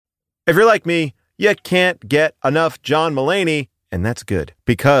If you're like me, you can't get enough John Mulaney. And that's good,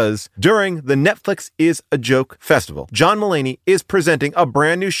 because during the Netflix is a Joke Festival, John Mulaney is presenting a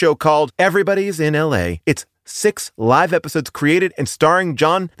brand new show called Everybody's in LA. It's 6 live episodes created and starring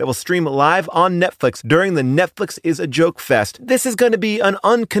John that will stream live on Netflix during the Netflix is a Joke Fest. This is going to be an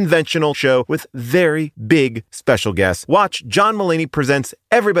unconventional show with very big special guests. Watch John Mulaney Presents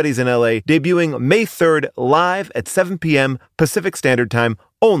Everybody's in LA, debuting May 3rd live at 7 p.m. Pacific Standard Time,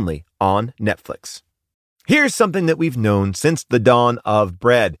 only on Netflix. Here's something that we've known since the dawn of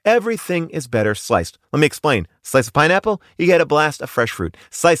bread. Everything is better sliced. Let me explain. Slice a pineapple, you get a blast of fresh fruit.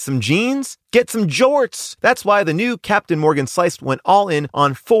 Slice some jeans, get some jorts. That's why the new Captain Morgan Sliced went all in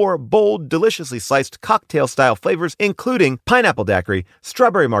on 4 bold, deliciously sliced cocktail-style flavors, including pineapple daiquiri,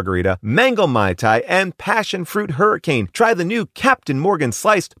 strawberry margarita, mango mai tai, and passion fruit hurricane. Try the new Captain Morgan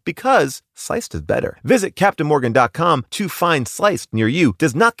Sliced, because sliced is better. Visit CaptainMorgan.com to find Sliced near you.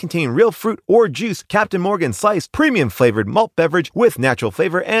 Does not contain real fruit or juice. Captain Morgan Sliced, premium flavored malt beverage with natural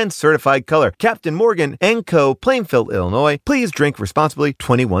flavor and certified color. Captain Morgan & Co., Plainfield, Illinois. Please drink responsibly.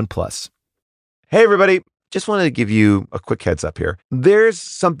 21 plus. Hey, everybody. Just wanted to give you a quick heads up here. There's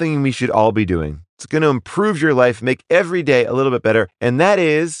something we should all be doing. It's going to improve your life, make every day a little bit better, and that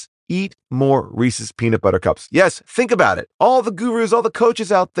is eat more Reese's peanut butter cups. Yes, think about it. All the gurus, all the coaches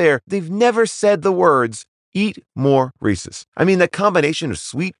out there, they've never said the words, eat more Reese's. I mean, that combination of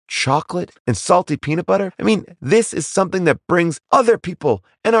sweet chocolate and salty peanut butter, I mean, this is something that brings other people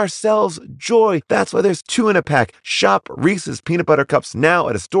and ourselves joy. That's why there's 2 in a pack. Shop Reese's peanut butter cups now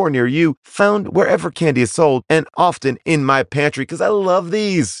at a store near you, found wherever candy is sold, and often in my pantry, because I love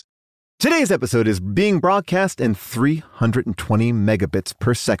these. Today's episode is being broadcast in 320 megabits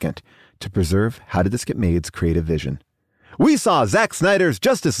per second to preserve How Did This Get Made's creative vision. We saw Zack Snyder's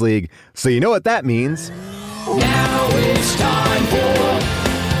Justice League, so you know what that means. Now it's time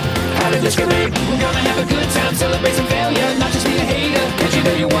for How Did This Get Made? We're gonna have a good time, celebrate some failure, not just be a hater. Cause you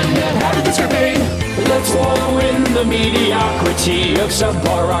know you wonder, how did this get made? Let's wallow in the mediocrity of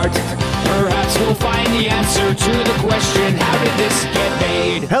subpar art. Perhaps we'll find the answer to the question, how did this get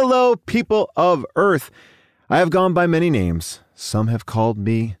made? Hello, people of Earth. I have gone by many names. Some have called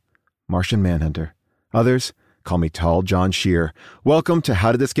me Martian Manhunter. Others call me Tall John Shear. Welcome to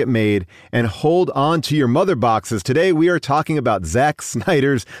How Did This Get Made? And hold on to your mother boxes. Today we are talking about Zack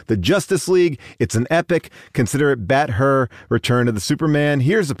Snyder's The Justice League. It's an epic. Consider it Bat-Her, Return of the Superman.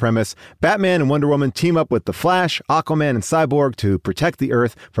 Here's the premise. Batman and Wonder Woman team up with The Flash, Aquaman, and Cyborg to protect the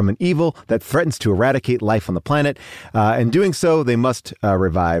Earth from an evil that threatens to eradicate life on the planet. In doing so, they must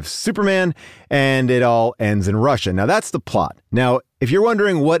revive Superman, and it all ends in Russia. Now, that's the plot. Now, if you're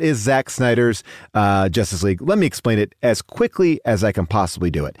wondering what is Zack Snyder's Justice League, let me explain it as quickly as I can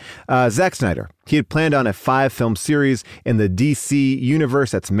possibly do it. Zack Snyder, he had planned on a 5-film series in the DC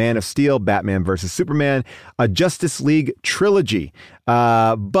universe. That's Man of Steel, Batman vs. Superman, a Justice League trilogy.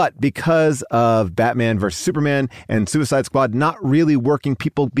 But because of Batman vs. Superman and Suicide Squad not really working,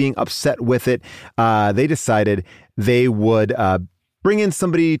 people being upset with it, they decided they would bring in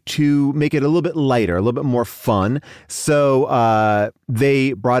somebody to make it a little bit lighter, a little bit more fun. So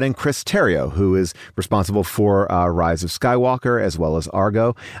they brought in Chris Terrio, who is responsible for Rise of Skywalker as well as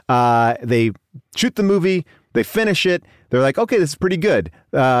Argo. They shoot the movie, they finish it. They're like, okay, this is pretty good.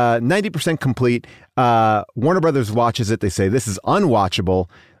 90% complete. Warner Brothers watches it. They say, this is unwatchable.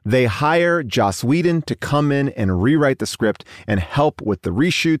 They hire Joss Whedon to come in and rewrite the script and help with the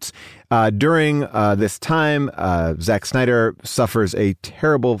reshoots. During this time, Zack Snyder suffers a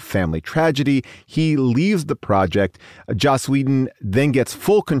terrible family tragedy. He leaves the project. Joss Whedon then gets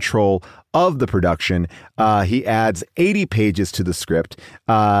full control of the production. He adds 80 pages to the script,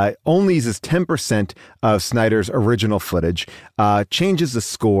 only uses 10% of Snyder's original footage, changes the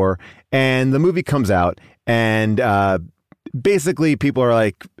score, and the movie comes out. And basically, people are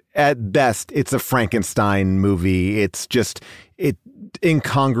like, at best, it's a Frankenstein movie. It's just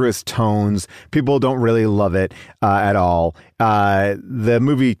incongruous tones. People don't really love it at all. The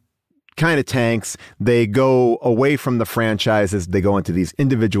movie kind of tanks. They go away from the franchises. They go into these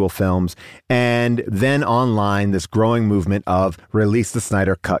individual films. And then online, this growing movement of release the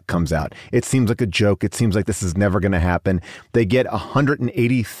Snyder Cut comes out. It seems like a joke. It seems like this is never going to happen. They get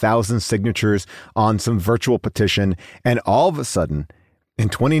 180,000 signatures on some virtual petition. And all of a sudden, in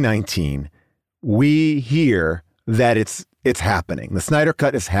 2019, we hear that it's happening. The Snyder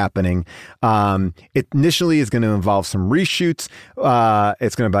Cut is happening. It initially is going to involve some reshoots.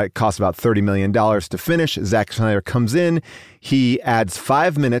 It's going to cost about $30 million to finish. Zack Snyder comes in. He adds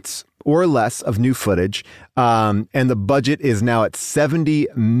 5 minutes or less of new footage. And the budget is now at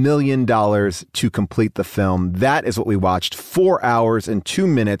 $70 million to complete the film. That is what we watched. 4 hours and 2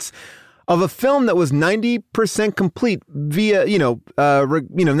 minutes of a film that was 90% complete via,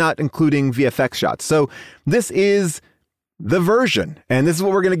 not including VFX shots. So this is the version, and this is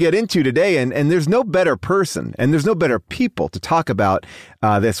what we're going to get into today. And there's no better person and there's no better people to talk about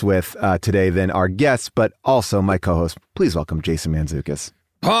this with today than our guests, but also my co-host. Please welcome Jason Mantzoukas.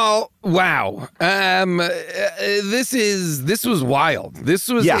 Paul, wow. This was wild. This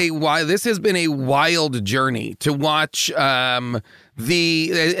has been a wild journey to watch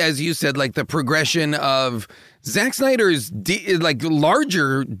as you said, like the progression of Zack Snyder's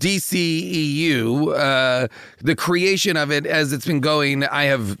larger DCEU, the creation of it as it's been going. I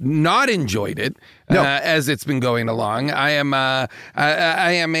have not enjoyed it as it's been going along. I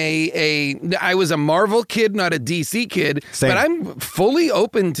was a Marvel kid, not a DC kid. Same. But I'm fully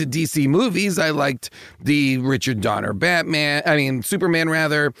open to DC movies. I liked the Richard Donner Superman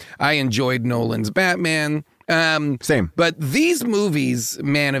rather. I enjoyed Nolan's Batman. Same. But these movies,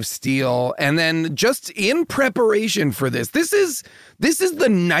 Man of Steel, and then just in preparation for this is the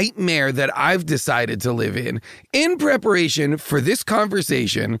nightmare that I've decided to live in. In preparation for this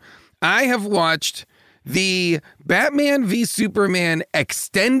conversation, I have watched the Batman v Superman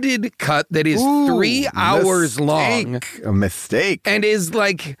extended cut that is 3 hours long. A mistake. And is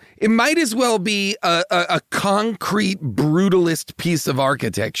like, it might as well be a concrete brutalist piece of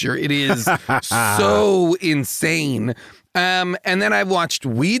architecture. It is so insane. And then I watched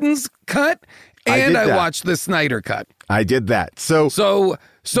Whedon's cut and I watched the Snyder cut. I did that. So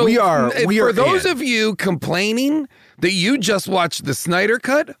we are for those of you complaining that you just watched the Snyder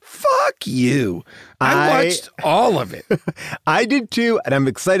cut, fuck you. I watched all of it. I did too, and I'm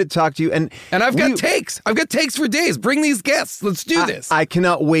excited to talk to you. And I've got takes. I've got takes for days. Bring these guests. Let's do this. I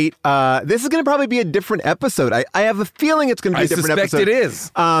cannot wait. This is going to probably be a different episode. I have a feeling it's going to be a different episode. I suspect it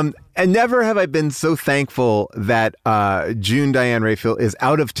is. And never have I been so thankful that June Diane Raphael is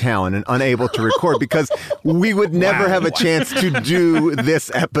out of town and unable to record because we would never have a chance to do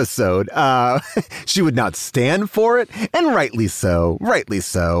this episode. She would not stand for it, and rightly so. Rightly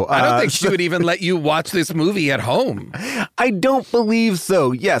so. I don't think she would even let you watch this movie at home. I don't believe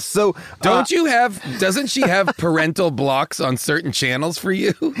so. Yes. So doesn't she have parental blocks on certain channels for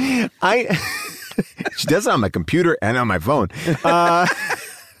you? She does it on my computer and on my phone.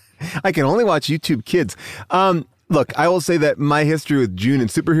 I can only watch YouTube Kids. Look, I will say that my history with June and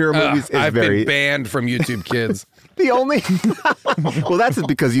superhero movies is I've been banned from YouTube Kids. Well, that's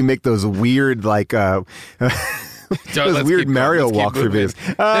because you make those weird, those weird Mario walkthrough videos.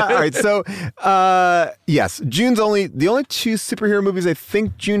 All right, so yes, the only 2 superhero movies I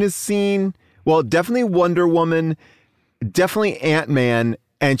think June has seen. Well, definitely Wonder Woman, definitely Ant-Man,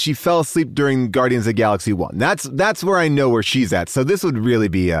 and she fell asleep during Guardians of the Galaxy 1. That's where I know where she's at. So this would really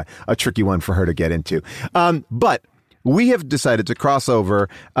be a tricky one for her to get into. But we have decided to cross over,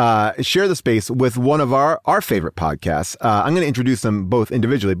 share the space with one of our favorite podcasts. I'm going to introduce them both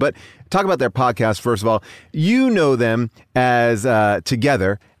individually, but talk about their podcast first of all. You know them as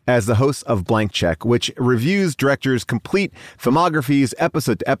together as the hosts of Blank Check, which reviews directors' complete filmographies,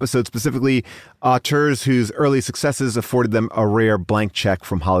 episode to episode, specifically auteurs whose early successes afforded them a rare blank check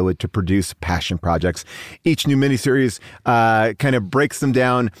from Hollywood to produce passion projects. Each new miniseries kind of breaks them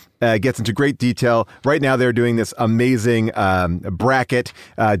down, gets into great detail. Right now, they're doing this amazing bracket,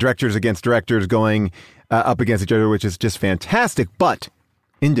 directors against directors going up against each other, which is just fantastic. But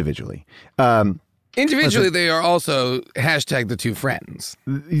individually, they are also hashtag the 2 friends.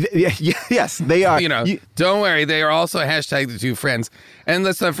 Yes, they are. Don't worry. They are also hashtag the 2 friends. And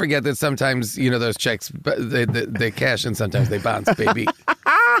let's not forget that sometimes, those checks, they cash and sometimes they bounce, baby.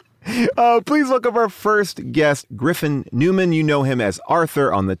 Please welcome our first guest, Griffin Newman. You know him as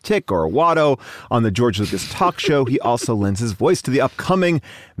Arthur on The Tick or Watto on the George Lucas Talk Show. He also lends his voice to the upcoming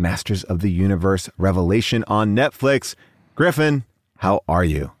Masters of the Universe Revelation on Netflix. Griffin, how are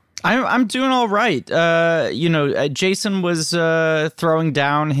you? I'm doing all right. Jason was throwing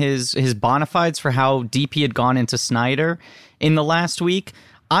down his bona fides for how deep he had gone into Snyder in the last week.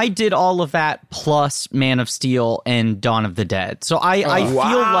 I did all of that plus Man of Steel and Dawn of the Dead. So I feel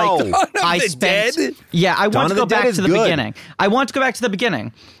like I spent. Dead? Yeah, I want to go back to the beginning. I want to go back to the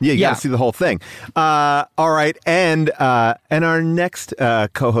beginning. Yeah, you got to see the whole thing. All right, and our next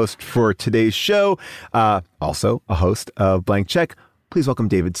co-host for today's show, also a host of Blank Check. Please welcome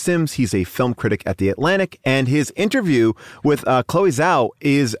David Sims. He's a film critic at The Atlantic, and his interview with Chloe Zhao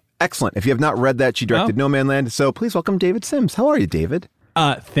is excellent. If you have not read that, she directed No Man Land. So please welcome David Sims. How are you, David?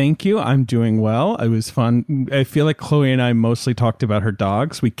 Thank you. I'm doing well. It was fun. I feel like Chloe and I mostly talked about her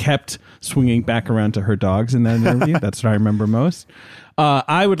dogs. We kept swinging back around to her dogs in that interview. That's what I remember most.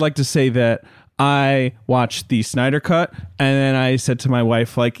 I would like to say that I watched the Snyder Cut, and then I said to my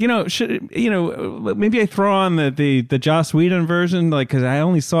wife, like, maybe I throw on the Joss Whedon version, like, because I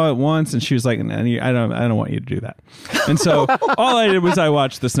only saw it once, and she was like, I don't want you to do that. And so all I did was I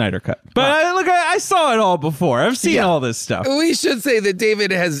watched the Snyder Cut. But I saw it all before. I've seen all this stuff. We should say that David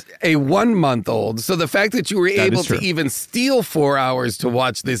has a 1-month-old, so the fact that you were able to true. even steal 4 hours to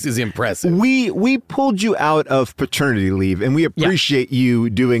watch this is impressive. We pulled you out of paternity leave, and we appreciate you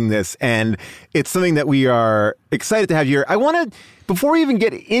doing this, and it's something that we are excited to have you here. I want to, before we even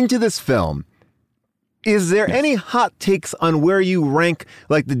get into this film, is there any hot takes on where you rank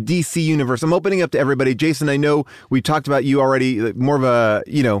like the DC universe? I'm opening up to everybody. Jason, I know we talked about you already, more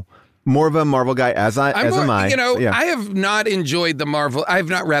of a Marvel guy as am I. I have not enjoyed the Marvel. I've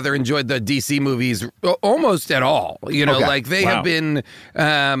not rather enjoyed the DC movies almost at all. Like they have been,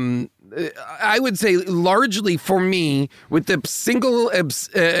 I would say largely for me, with the single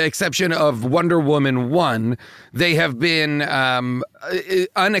exception of Wonder Woman 1, they have been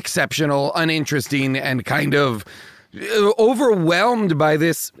unexceptional, uninteresting, and kind of overwhelmed by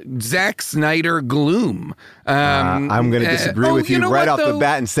this Zack Snyder gloom. I'm going to disagree with you right off the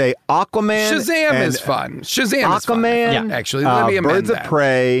bat and say Aquaman. Shazam is fun. Shazam is fun. Aquaman, Yeah, actually, let me amend Birds of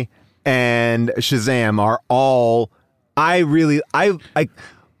Prey, and Shazam are all.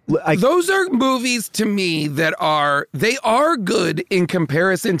 Those are movies to me that are good in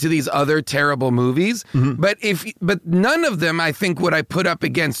comparison to these other terrible movies, but none of them I think would I put up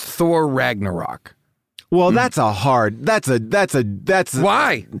against Thor Ragnarok. Well, that's why?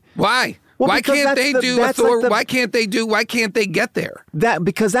 Why? Well, why can't they do a Thor? Why can't they get there?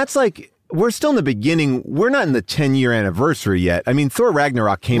 Because that's like, we're still in the beginning. We're not in the 10-year anniversary yet. I mean, Thor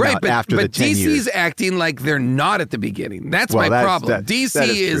Ragnarok came out after the 10 years. But DC's acting like they're not at the beginning. That's my problem. DC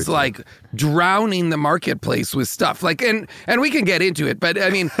is like drowning the marketplace with stuff. Like, and we can get into it, but I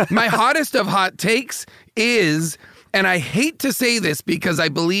mean, my hottest of hot takes is, and I hate to say this because I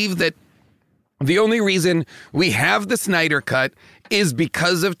believe that the only reason we have the Snyder Cut is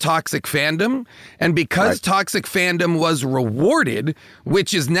because of toxic fandom, and because toxic fandom was rewarded,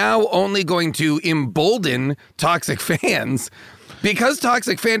 which is now only going to embolden toxic fans. Because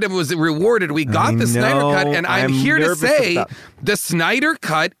toxic fandom was rewarded, we got the Snyder Cut, and I'm here to say the Snyder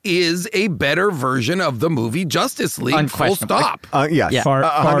Cut is a better version of the movie Justice League, full stop. Yes, far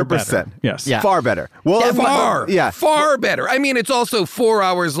 100%. better. Yes. Yeah. Far better. Well, far better. I mean, it's also 4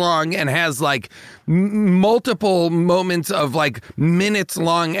 hours long and has like multiple moments of like minutes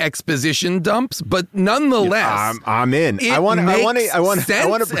long exposition dumps, but nonetheless, I'm in. I want to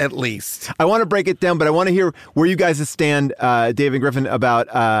at least. I want to break it down, but I want to hear where you guys stand, David Griffin, about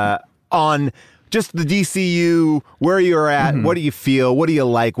on just the DCU, where you're at. What do you feel? What do you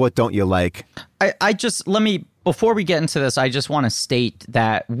like? What don't you like? Before we get into this, I just want to state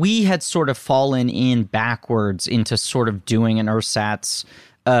that we had sort of fallen in backwards into sort of doing an ersatz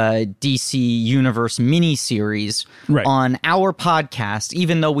DC Universe miniseries on our podcast,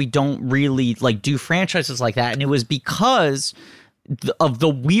 even though we don't really like do franchises like that. And it was because of the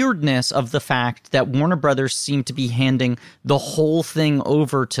weirdness of the fact that Warner Brothers seemed to be handing the whole thing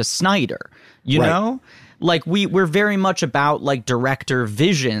over to Snyder, you know? Like we're very much about like director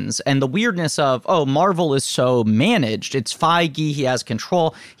visions, and the weirdness of, Marvel is so managed. It's Feige, he has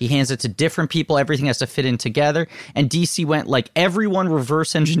control, he hands it to different people, everything has to fit in together. And DC went like, everyone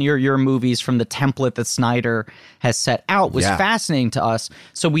reverse engineer your movies from the template that Snyder has set out. Was fascinating to us.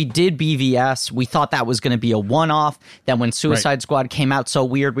 So we did BVS. We thought that was going to be a one-off. Then when Suicide Squad came out so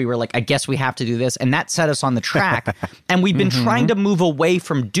weird, we were like, I guess we have to do this. And that set us on the track. And we've been trying to move away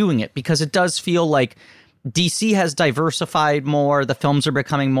from doing it because it does feel like DC has diversified more. The films are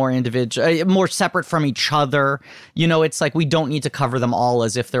becoming more individual, more separate from each other. You know, it's like we don't need to cover them all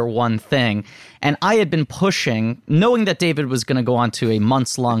as if they're one thing. And I had been pushing, knowing that David was going to go on to a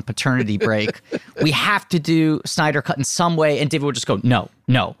months-long paternity break. We have to do Snyder Cut in some way. And David would just go, no.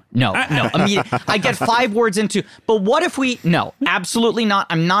 Immediately, I get 5 words into, but what if we, no, absolutely not.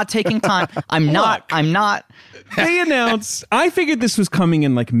 I'm not taking time. I'm not. They announced, I figured this was coming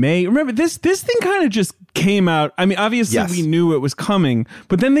in like May. Remember, this thing kind of just came out. I mean, obviously we knew it was coming,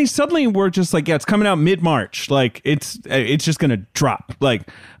 but then they suddenly were just like, it's coming out mid-March. Like it's just going to drop. Like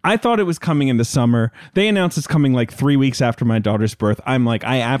I thought it was coming in the summer. They announced it's coming like 3 weeks after my daughter's birth. I'm like,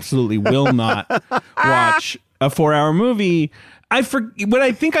 I absolutely will not watch a 4-hour movie. What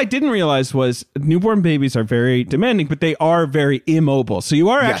I think I didn't realize was newborn babies are very demanding, but they are very immobile. So you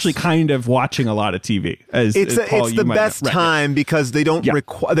are actually kind of watching a lot of TV. It's the best time because they don't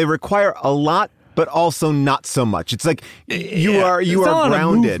they require a lot, but also not so much. It's like you are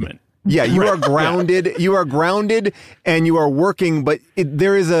grounded. Yeah, you are grounded. You are grounded, and you are working. But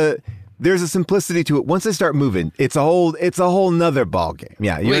there is a there's a simplicity to it. Once they start moving, it's a whole nother ball game.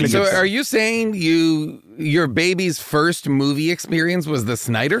 Yeah. Wait, so are you saying your baby's first movie experience was the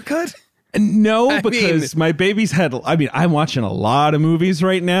Snyder Cut? No, because my baby's I'm watching a lot of movies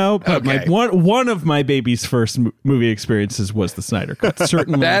right now, but one of my baby's first movie experiences was the Snyder Cut.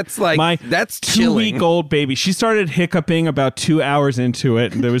 Certainly. That's my chilling. 2-week-old baby. She started hiccuping about 2 hours into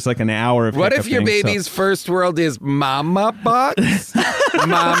it, and there was like an hour of What if your baby's first world is Mama Box?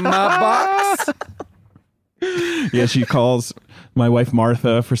 Mama Box? Yeah, she calls my wife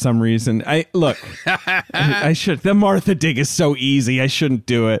Martha for some reason. I should. The Martha dig is so easy. I shouldn't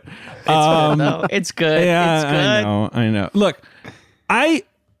do it. It's good. Yeah, it's good. I know. Look, I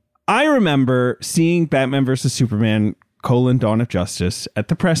remember seeing Batman vs. Superman: Dawn of Justice at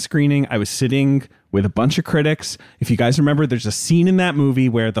the press screening. I was sitting with a bunch of critics. If you guys remember, there's a scene in that movie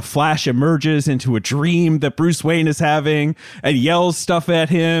where the Flash emerges into a dream that Bruce Wayne is having and yells stuff at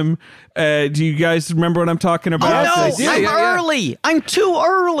him. Do you guys remember what I'm talking about? Oh, no, I'm early. I'm too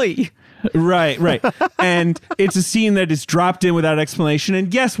early. Right. And it's a scene that is dropped in without explanation.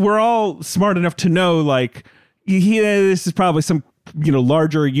 And yes, we're all smart enough to know, like, this is probably some,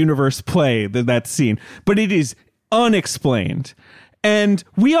 larger universe play than that scene. But it is unexplained. And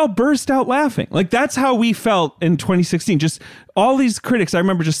we all burst out laughing. Like, that's how we felt in 2016. Just all these critics, I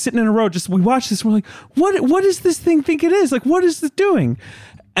remember just sitting in a row, we watched this, we're like, what does this thing think it is? Like, what is it doing?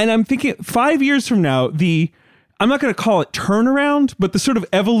 And I'm thinking 5 years from now, I'm not going to call it turnaround, but the sort of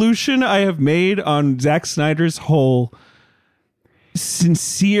evolution I have made on Zack Snyder's whole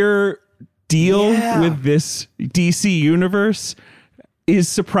sincere deal with this DC universe is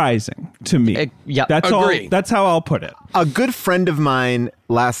surprising to me. That's how I'll put it. A good friend of mine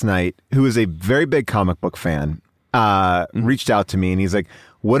last night, who is a very big comic book fan, reached out to me and he's like,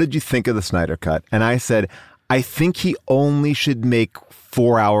 what did you think of the Snyder Cut? And I said, I think he only should make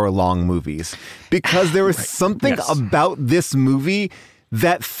 4-hour-long movies, because there was something about this movie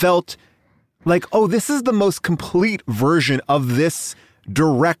that felt like, oh, this is the most complete version of this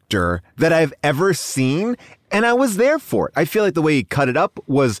director that I've ever seen. And I was there for it. I feel like the way he cut it up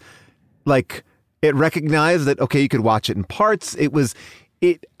was like, it recognized that, okay, you could watch it in parts.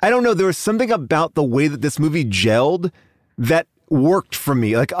 I don't know. There was something about the way that this movie gelled that worked for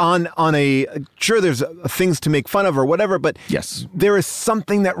me. Like sure, there's things to make fun of or whatever, but yes, there is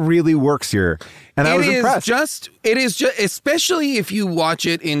something that really works here. And I was impressed. It is just, especially if you watch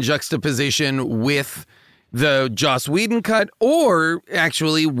it in juxtaposition with the Joss Whedon cut, or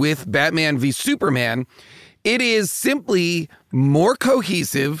actually with Batman v Superman, it is simply more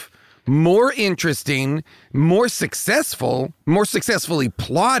cohesive, more interesting, more successfully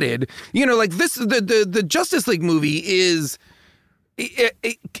plotted. Like this, the Justice League movie is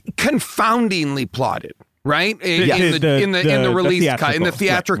confoundingly plotted, right? In the release cut, in the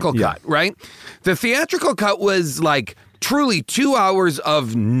theatrical cut, right? The theatrical cut was like truly 2 hours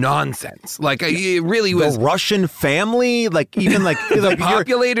of nonsense. Like, it really was. The Russian family, even the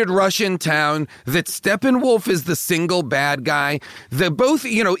populated Russian town, that Steppenwolf is the single bad guy.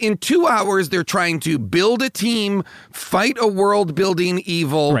 In 2 hours, they're trying to build a team, fight a world-building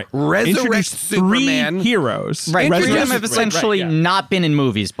evil, resurrect Superman. 3 heroes. Right. Most of them have essentially not been in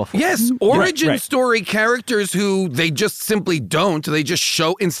movies before. Yes, origin story characters who they just simply don't. They just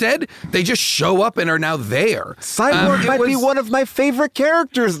show up and are now there. Cyborg might be one of my favorite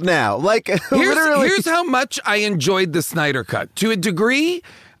characters now. Here's how much I enjoyed the Snyder Cut. To a degree,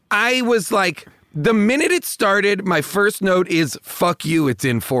 I was like, the minute it started, my first note is, fuck you, it's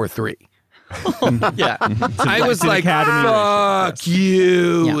in 4:3. Yeah. I was like, fuck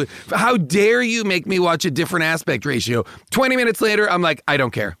you. Yeah. How dare you make me watch a different aspect ratio? 20 minutes later, I'm like, I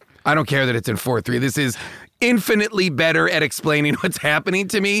don't care. I don't care that it's in 4:3. This is infinitely better at explaining what's happening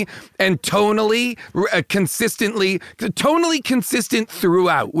to me, and tonally consistent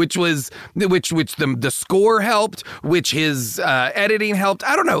throughout, which the score helped, which his editing helped.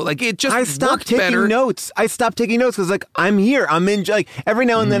 I don't know, it just I stopped taking better. Notes. I stopped taking notes because I'm here. I'm in. Every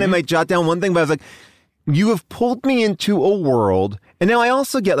now and then I might jot down one thing, but I was like, you have pulled me into a world, and now I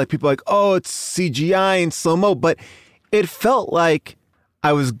also get people like, oh, it's CGI and slow-mo, but it felt like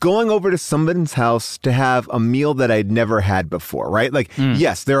I was going over to somebody's house to have a meal that I'd never had before, right?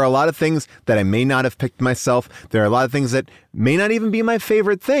 Yes, there are a lot of things that I may not have picked myself. There are a lot of things that may not even be my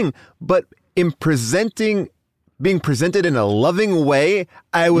favorite thing. But in being presented in a loving way,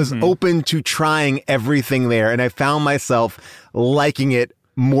 I was open to trying everything there. And I found myself liking it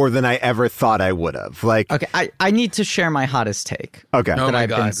more than I ever thought I would have. Okay, I need to share my hottest take. Okay. That I've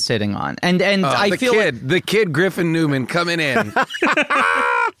been sitting on. And I feel the kid Griffin Newman coming in.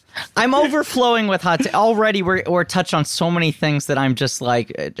 I'm overflowing with hot takes. Already we're touched on so many things that I'm just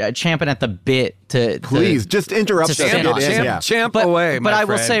like champing at the bit to Please, just interrupt us. Champ away, But I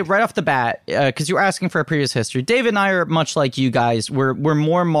will friend. say right off the bat, because you were asking for a previous history, David and I are much like you guys. We're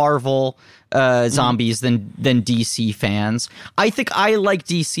more Marvel zombies than DC fans. I think I like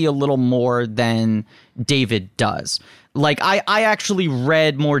DC a little more than David does. Like, I actually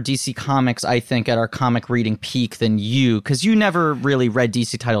read more DC comics, I think, at our comic reading peak than you, because you never really read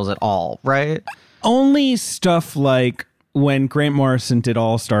DC titles at all, right? Only stuff like when Grant Morrison did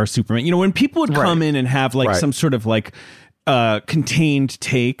All-Star Superman. You know, when people would come in and have like some sort of like contained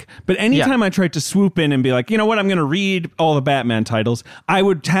take. But anytime I tried to swoop in and be like, you know what, I'm going to read all the Batman titles, I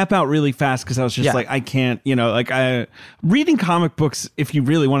would tap out really fast because I was just like, I can't, you know, like reading comic books, if you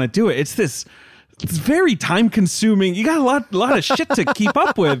really want to do it, it's very time consuming. You got a lot of shit to keep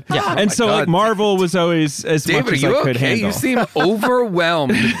up with. And so like Marvel was always as David, much as I could handle. You seem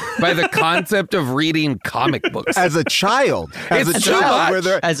overwhelmed by the concept of reading comic books. As a child. It's too much.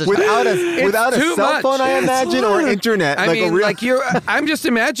 Without a cell phone, I imagine, or internet. I'm just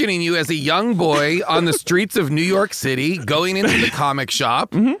imagining you as a young boy on the streets of New York City going into the comic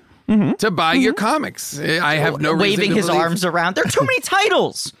shop. To buy your comics. I have no reason waving to his believe. arms around. There are too many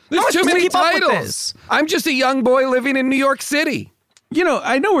titles. There's too many titles. I'm just a young boy living in New York City. You know,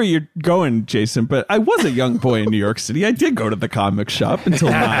 I know where you're going, Jason, but I was a young boy in New York City. I did go to the comic shop until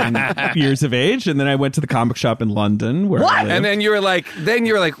 9 years of age, and then I went to the comic shop in London. Where I lived. And then you were like,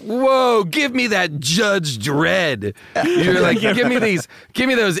 whoa, give me that Judge Dredd. You're like, give me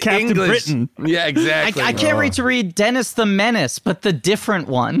those Captain English. Britain. Yeah, exactly. I can't wait to read Dennis the Menace, but the different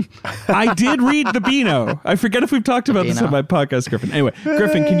one. I did read the Beano. I forget if we've talked about this on my podcast, Griffin. Anyway,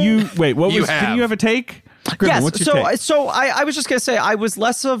 Griffin, can you wait? Did you have a take? Griffin, what's your take? So I was just gonna say I was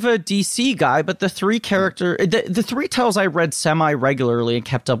less of a DC guy, but the three titles I read semi regularly and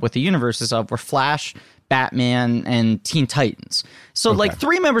kept up with the universes of were Flash, Batman, and Teen Titans. So like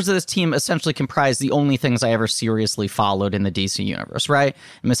three members of this team essentially comprise the only things I ever seriously followed in the DC universe, right?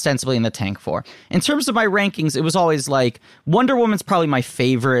 I'm ostensibly in the tank for. In terms of my rankings, it was always like Wonder Woman's probably my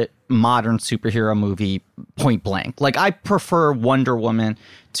favorite modern superhero movie, point blank. Like I prefer Wonder Woman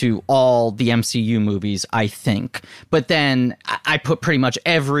to all the MCU movies, I think. But then I put pretty much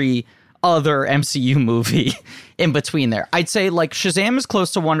every other MCU movie in between there. I'd say like Shazam is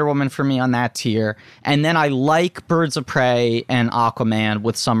close to Wonder Woman for me on that tier. And then I like Birds of Prey and Aquaman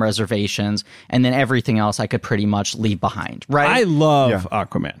with some reservations. And then everything else I could pretty much leave behind, right? I love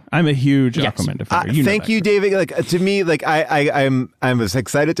Aquaman. I'm a huge Aquaman defender. Thank you, David. Like to me, like I'm as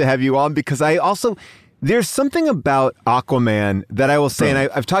excited to have you on because I also there's something about Aquaman that I will say, and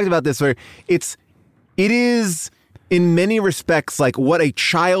I've talked about this where it is in many respects like what a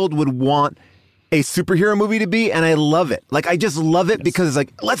child would want a superhero movie to be, and I love it. Like I just love it because it's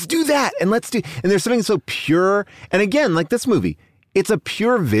like, let's do that, and there's something so pure. And again, like this movie, it's a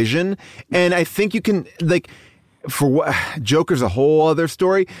pure vision, and I think you can like Joker's a whole other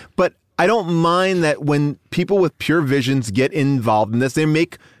story, but I don't mind that when people with pure visions get involved in this, they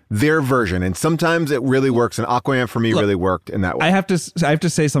make their version, and sometimes it really works. And Aquaman for me really worked in that way. I have to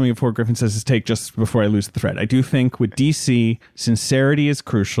say something before Griffin says his take, just before I lose the thread. I do think with DC, sincerity is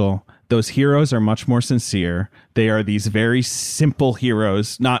crucial. Those heroes are much more sincere. They are these very simple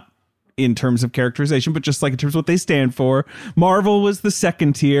heroes, not in terms of characterization, but just like in terms of what they stand for. Marvel was the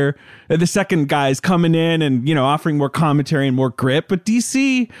second tier, the second guys coming in and, you know, offering more commentary and more grit. But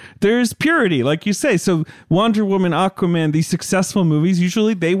DC, there's purity, like you say. So Wonder Woman, Aquaman, these successful movies,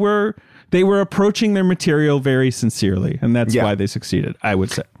 usually they were approaching their material very sincerely. And that's why they succeeded, I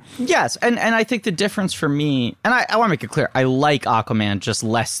would say. Yes, and I think the difference for me, and I want to make it clear, I like Aquaman just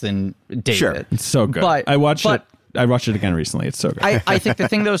less than David. Sure, it's so good. I watched it again recently. It's so good. I think the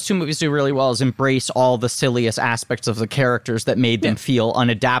thing those two movies do really well is embrace all the silliest aspects of the characters that made them feel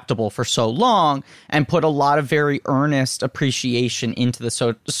unadaptable for so long and put a lot of very earnest appreciation into the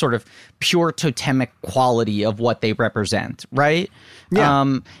sort of pure totemic quality of what they represent, right?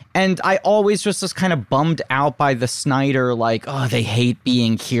 Yeah. And I always just was kind of bummed out by the Snyder, like, oh, they hate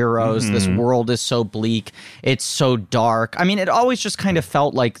being heroes. This world is so bleak. It's so dark. I mean, it always just kind of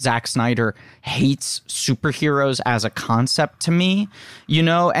felt like Zack Snyder hates superheroes as a concept to me, you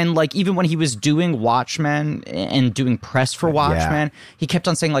know? And like, even when he was doing Watchmen and doing press for Watchmen, he kept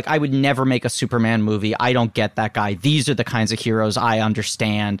on saying like, I would never make a Superman movie. I don't get that guy. These are the kinds of heroes I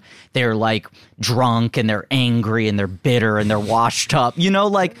understand. They're like drunk and they're angry and they're bitter and they're washed up, you know,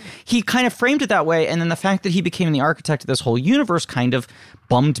 like he kind of framed it that way. And then the fact that he became the architect of this whole universe kind of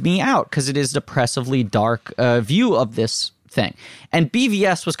bummed me out because it is a depressively dark view of this thing. And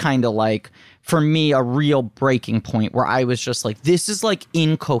BVS was kind of like, for me, a real breaking point where I was just like, this is like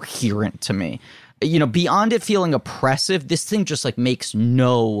incoherent to me. You know, beyond it feeling oppressive, this thing just like makes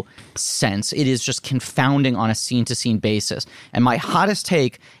no sense. It is just confounding on a scene-to-scene basis. And my hottest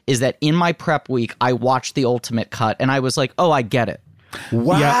take is that in my prep week, I watched the ultimate cut and I was like, oh, I get it.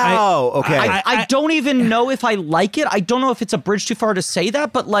 Wow. Yeah, okay. I don't even know if I like it. I don't know if it's a bridge too far to say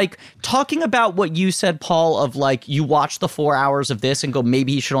that, but like talking about what you said, Paul, of like you watch the 4 hours of this and go,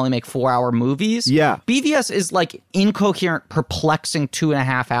 maybe he should only make 4-hour movies. Yeah. BVS is like incoherent, perplexing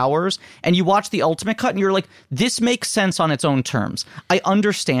 2.5 hours. And you watch the ultimate cut and you're like, this makes sense on its own terms. I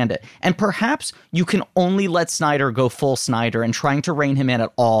understand it. And perhaps you can only let Snyder go full Snyder, and trying to rein him in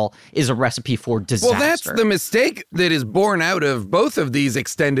at all is a recipe for disaster. Well, that's the mistake that is born out of both of these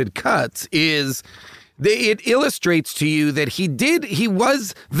extended cuts is it illustrates to you that he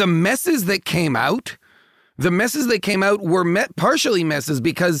was the messes that came out. The messes that came out were partially messes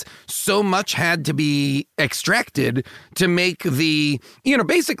because so much had to be extracted to make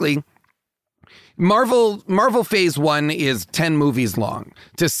basically Marvel Phase 1 is 10 movies long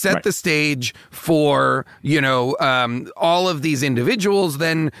to set the stage for, all of these individuals,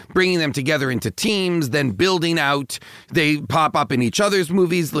 then bringing them together into teams, then building out. They pop up in each other's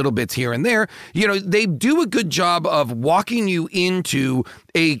movies, little bits here and there. They do a good job of walking you into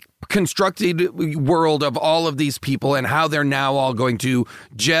a constructed world of all of these people and how they're now all going to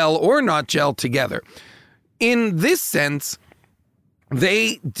gel or not gel together. In this sense,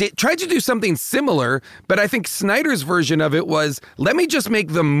 they tried to do something similar, but I think Snyder's version of it was, let me just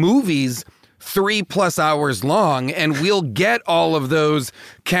make the movies 3+ hours long and we'll get all of those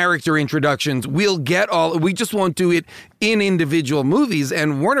character introductions. We just won't do it in individual movies.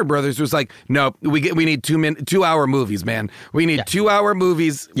 And Warner Brothers was like, no, we need 2-hour movies, man. We need 2-hour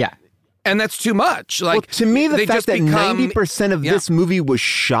movies. Yeah. And that's too much. Like, to me, the fact that 90% of this movie was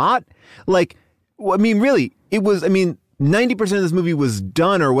shot, really, it was, 90% of this movie was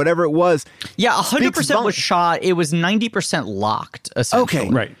done or whatever it was. Yeah, 100% was shot. It was 90% locked, essentially.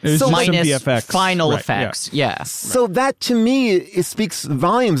 Okay. Right. It was so just some minus VFX. final Right, effects. Yeah. So that, to me, it speaks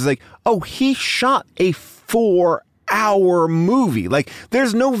volumes. Like, he shot a 4-hour movie. Like,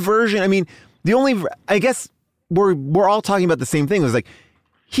 there's no version. I guess we're all talking about the same thing. It was like,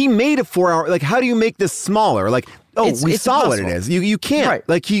 he made a 4-hour. Like, how do you make this smaller? Like, we saw what it is. You can't. Right.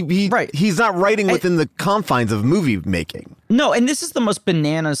 Like, he's not writing within the confines of movie making. No, and this is the most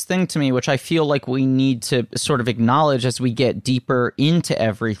bananas thing to me, which I feel like we need to sort of acknowledge as we get deeper into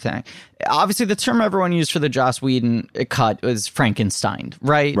everything. Obviously, the term everyone used for the Joss Whedon cut was Frankenstein,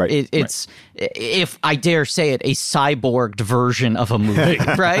 right? Right. It's, if I dare say it, a cyborged version of a movie,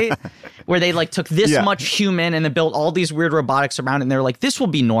 right? Where they took this much human and then built all these weird robotics around it, and they're like, this will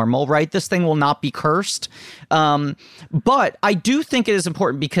be normal, right? This thing will not be cursed. But I do think it is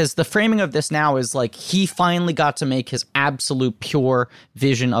important because the framing of this now is like he finally got to make his absolute pure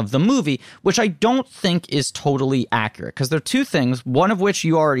vision of the movie, which I don't think is totally accurate because there are two things, one of which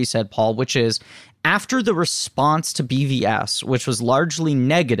you already said, Paul, which is after the response to BVS, which was largely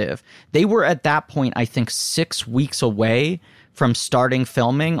negative, they were at that point, I think, 6 weeks away from starting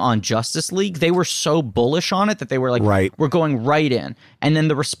filming on Justice League. They were so bullish on it that they were like, we're going right in. And then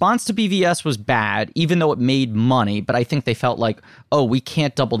the response to BVS was bad, even though it made money. But I think they felt like, oh, we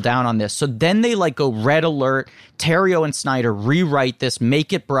can't double down on this. So then they go red alert. Terrio and Snyder rewrite this,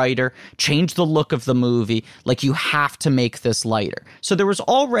 make it brighter, change the look of the movie. Like, you have to make this lighter. So there was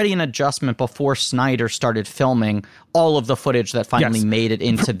already an adjustment before Snyder started filming all of the footage that finally made it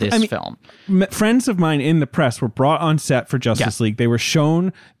into this film. Friends of mine in the press were brought on set for Justice League. They were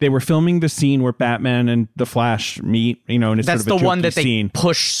filming the scene where Batman and the Flash meet, and it's that's sort of the one that they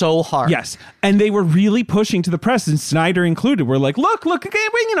push so hard. Yes. And they were really pushing to the press, and Snyder included. We're like, look, okay,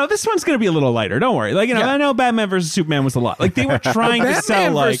 this one's going to be a little lighter. Don't worry. I know Batman versus Superman was a lot. Like, they were trying to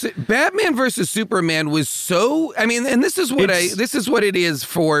sell Batman versus Superman was so, and this is what it is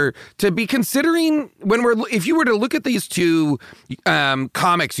to be considering if you were to look at these two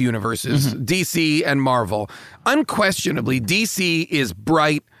comics universes, DC and Marvel, unquestionably DC is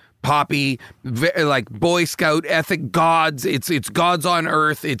bright, poppy, like Boy Scout ethic, gods. It's gods on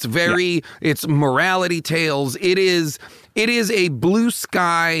Earth. It's it's morality tales. It is a blue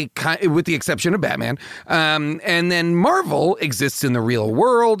sky, with the exception of Batman. And then Marvel exists in the real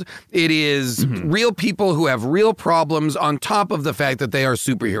world. It is real people who have real problems on top of the fact that they are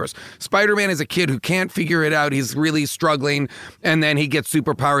superheroes. Spider-Man is a kid who can't figure it out. He's really struggling. And then he gets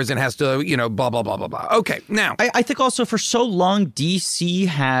superpowers and has to, blah, blah, blah, blah, blah. Okay, now. I think also for so long, DC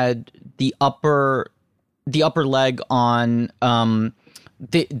had the upper leg on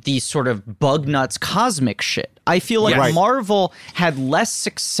the sort of bug nuts cosmic shit. I feel like Yes. Marvel had less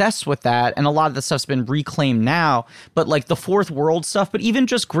success with that, and a lot of the stuff's been reclaimed now, but like the Fourth World stuff, but even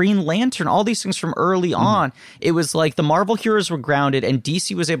just Green Lantern, all these things from early on, it was like the Marvel heroes were grounded, and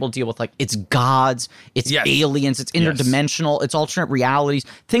DC was able to deal with like it's gods, it's Yes. aliens, it's interdimensional, it's alternate realities,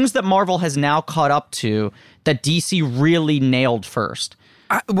 things that Marvel has now caught up to that DC really nailed first.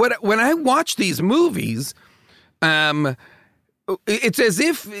 When I watch these movies, it's as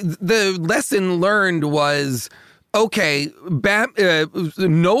if the lesson learned was, okay,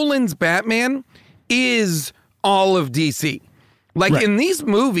 Nolan's Batman is all of DC. Like in these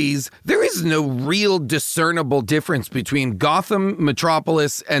movies, there is no real discernible difference between Gotham,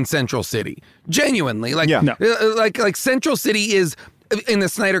 Metropolis, and Central City. Genuinely, like like Central City is. In the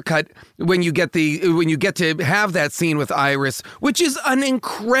Snyder Cut, when you get to have that scene with Iris, which is an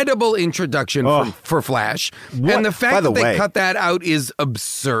incredible introduction for Flash, and the fact that they cut that out is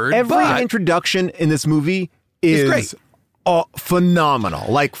absurd. Every introduction in this movie is great. Phenomenal.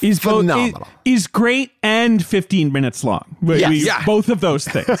 Like, phenomenal. Is great and 15 minutes long. Both of those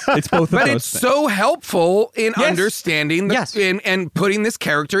things. It's both of those But things. it's so helpful in understanding and putting this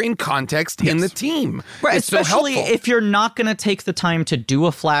character in context in the team. Right, it's especially so helpful. if you're not going to take the time to do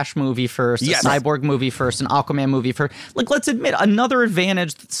a Flash movie first, a Cyborg movie first, an Aquaman movie first. Like, let's admit, another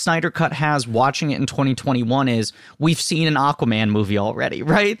advantage that Snyder Cut has watching it in 2021 is we've seen an Aquaman movie already,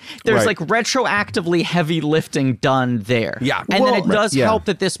 right? There's like retroactively heavy lifting done there. Yeah. And then it does help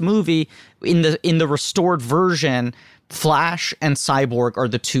that this movie, in the restored version, Flash and Cyborg are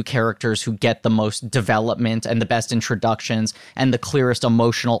the two characters who get the most development and the best introductions and the clearest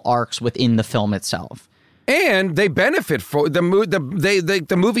emotional arcs within the film itself. And they benefit for the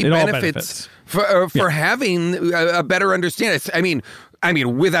movie benefits for having a better understanding. I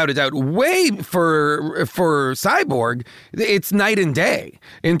mean, without a doubt, way for Cyborg, it's night and day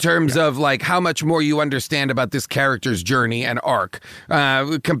in terms of like how much more you understand about this character's journey and arc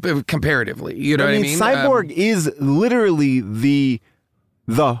comparatively. You know what I mean? Cyborg is literally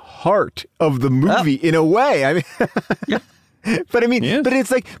the heart of the movie in a way. I mean, but I mean,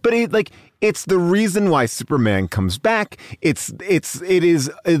 it's the reason why Superman comes back. It is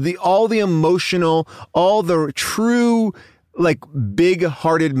all the emotional, all the true, like,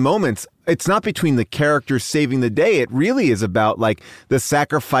 big-hearted moments. It's not between the characters saving the day. It really is about like the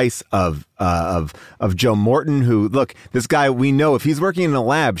sacrifice of Joe Morton, who, look, this guy, we know if he's working in a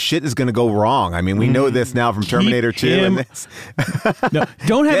lab, shit is going to go wrong. I mean, we know this now from Terminator 2. And this. No,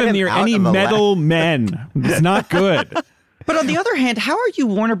 don't have him near any metal men. It's not good. But on the other hand, how are you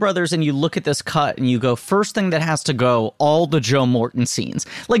Warner Brothers and you look at this cut and you go, first thing that has to go, all the Joe Morton scenes.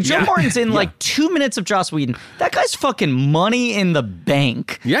 Like, Joe Morton's in like 2 minutes of Joss Whedon. That guy's fucking money in the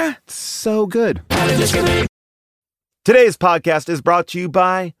bank. Yeah. So good. Today's podcast is brought to you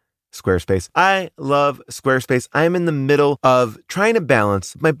by Squarespace. I love Squarespace. I'm in the middle of trying to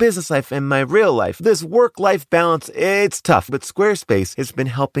balance my business life and my real life. This work-life balance, it's tough, but Squarespace has been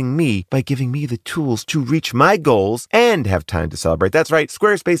helping me by giving me the tools to reach my goals and have time to celebrate. That's right.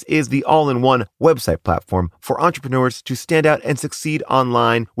 Squarespace is the all-in-one website platform for entrepreneurs to stand out and succeed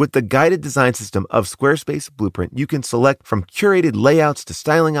online. With the guided design system of Squarespace Blueprint, you can select from curated layouts to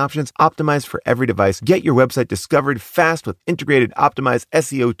styling options optimized for every device. Get your website discovered fast with integrated optimized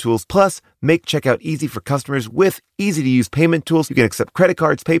SEO tools. Plus, make checkout easy for customers with easy-to-use payment tools. You can accept credit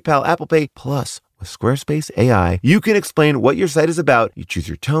cards, PayPal, Apple Pay. Plus, with Squarespace AI, you can explain what your site is about. You choose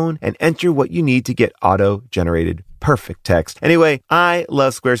your tone and enter what you need to get auto-generated perfect text. Anyway, I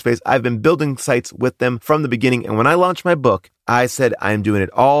love Squarespace. I've been building sites with them from the beginning. And when I launched my book, I said I'm doing it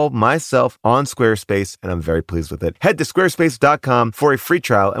all myself on Squarespace, and I'm very pleased with it. Head to squarespace.com for a free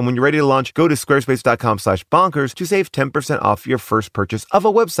trial. And when you're ready to launch, go to squarespace.com/bonkers to save 10% off your first purchase of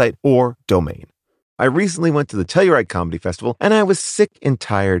a website or domain. I recently went to the Telluride Comedy Festival, and I was sick and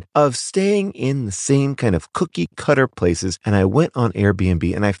tired of staying in the same kind of cookie-cutter places, and I went on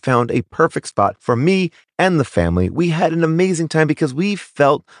Airbnb, and I found a perfect spot for me and the family. We had an amazing time because we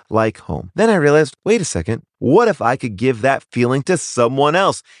felt like home. Then I realized, wait a second, what if I could give that feeling to someone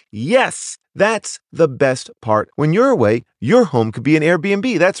else? Yes! That's the best part. When you're away, your home could be an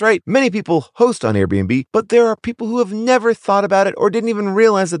Airbnb. That's right. Many people host on Airbnb, but there are people who have never thought about it or didn't even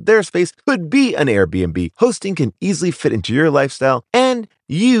realize that their space could be an Airbnb. Hosting can easily fit into your lifestyle, and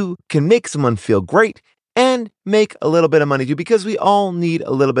you can make someone feel great and make a little bit of money too, because we all need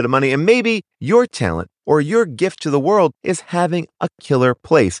a little bit of money. And maybe your talent or your gift to the world is having a killer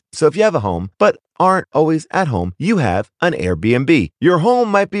place. So if you have a home, but aren't always at home, you have an Airbnb. Your home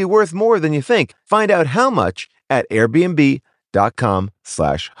might be worth more than you think. Find out how much at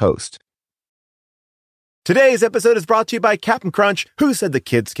airbnb.com/host. Today's episode is brought to you by Captain Crunch. Who said the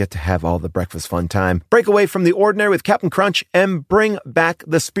kids get to have all the breakfast fun time? Break away from the ordinary with Captain Crunch and bring back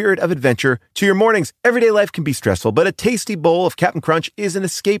the spirit of adventure to your mornings. Everyday life can be stressful, but a tasty bowl of Captain Crunch is an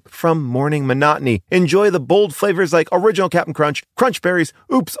escape from morning monotony. Enjoy the bold flavors like original Captain Crunch, Crunch Berries,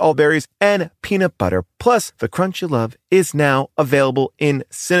 Oops All Berries, and peanut butter. Plus, the crunch you love is now available in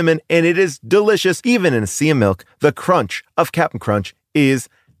cinnamon, and it is delicious. Even in a sea of milk, the crunch of Captain Crunch is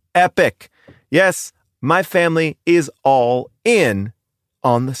epic. Yes, my family is all in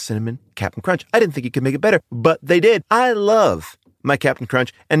on the cinnamon Captain Crunch. I didn't think you could make it better, but they did. I love my Captain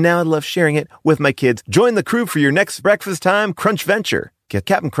Crunch, and now I love sharing it with my kids. Join the crew for your next breakfast time crunch venture. Get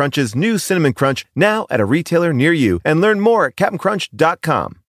Captain Crunch's new Cinnamon Crunch now at a retailer near you, and learn more at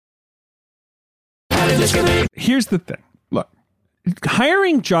CaptainCrunch.com. Here's the thing. Look,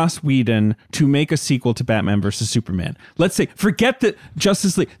 hiring Joss Whedon to make a sequel to Batman vs. Superman. Let's say, forget the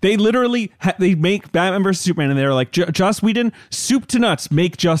Justice League. They literally, they make Batman vs. Superman and they're like, Joss Whedon, soup to nuts,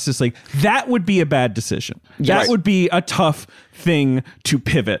 make Justice League. That would be a bad decision. That would be a tough thing to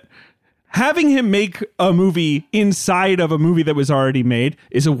pivot. Having him make a movie inside of a movie that was already made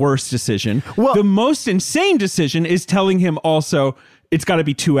is a worse decision. Well, the most insane decision is telling him also, it's got to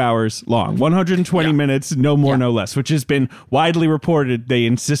be 2 hours long, 120 minutes, no more, no less, which has been widely reported they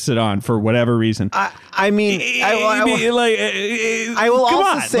insisted on for whatever reason. I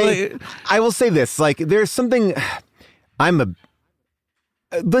will say this, like, there's something,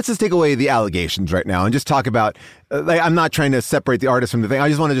 let's just take away the allegations right now and just talk about, like, I'm not trying to separate the artist from the thing. I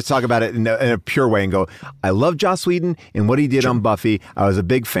just want to just talk about it in a pure way and go, I love Joss Whedon and what he did on Buffy. I was a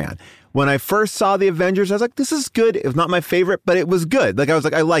big fan. When I first saw The Avengers, I was like, this is good. It was not my favorite, but it was good. Like, I was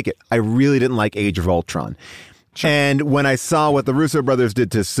like, I like it. I really didn't like Age of Ultron. Sure. And when I saw what the Russo brothers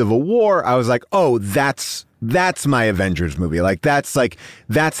did to Civil War, I was like, oh, that's my Avengers movie. Like,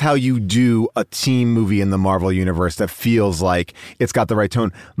 that's how you do a team movie in the Marvel universe that feels like it's got the right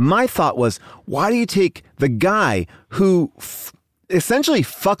tone. My thought was, why do you take the guy who essentially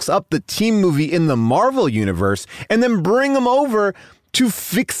fucks up the team movie in the Marvel universe and then bring him over to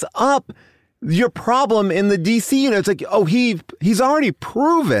fix up your problem in the DC unit? It's like, oh, he's already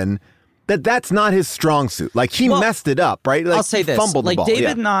proven that that's not his strong suit. Like, he messed it up, right? Like, I'll say this. Fumbled the ball.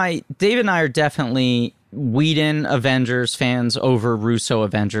 David and I are definitely Whedon Avengers fans over Russo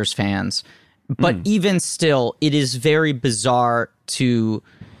Avengers fans. But even still, it is very bizarre to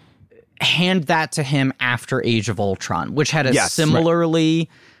hand that to him after Age of Ultron, which had a similarly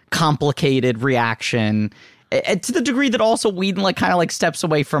complicated reaction. To the degree that also Whedon kind of steps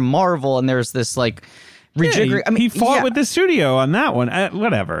away from Marvel, and there's this rejigger. He fought with the studio on that one.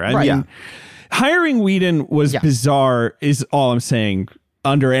 Whatever. I mean, hiring Whedon was bizarre. Is all I'm saying.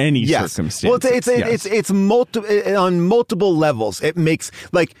 Under any circumstance. Well, it's on multiple levels. It makes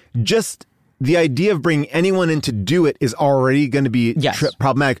just the idea of bringing anyone in to do it is already going to be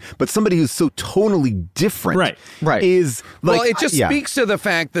problematic. But somebody who's so tonally different, is like, well, it just speaks to the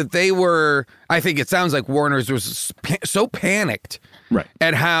fact that they were. I think it sounds like Warner's was so panicked.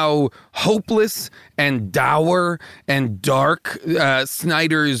 At how hopeless and dour and dark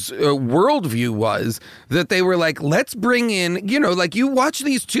Snyder's worldview was, that they were like, let's bring in, you watch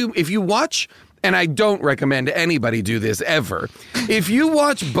these two, if you watch, and I don't recommend anybody do this ever, if you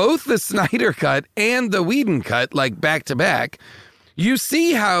watch both the Snyder cut and the Whedon cut, back to back, you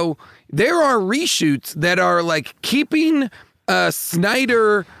see how there are reshoots that are keeping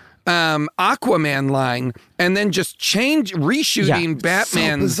Snyder Aquaman line and then just reshooting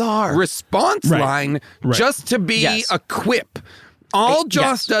Batman's response line just to be a quip. All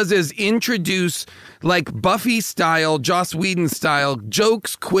Joss does is introduce Buffy style, Joss Whedon style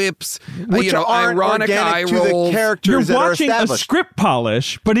jokes, quips, ironic eye rolls. You're watching a script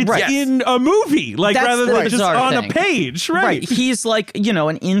polish, but it's in a movie, rather than just on a page. Right. He's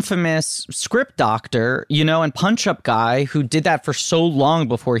an infamous script doctor, and punch up guy who did that for so long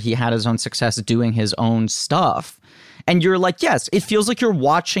before he had his own success doing his own stuff. And you're like, yes, it feels like you're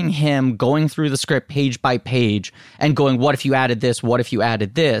watching him going through the script page by page and going, what if you added this? What if you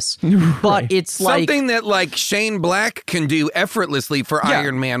added this? But it's something that Shane Black can do effortlessly for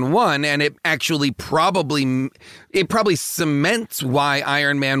Iron Man 1. And it actually probably cements why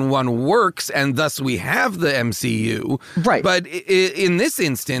Iron Man 1 works. And thus we have the MCU. Right. But in this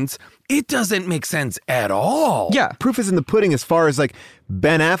instance, it doesn't make sense at all. Yeah. Proof is in the pudding as far as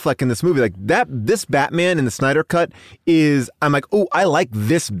Ben Affleck in this movie. This Batman in the Snyder cut I'm like, oh, I like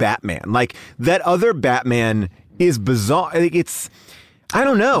this Batman. That other Batman is bizarre. I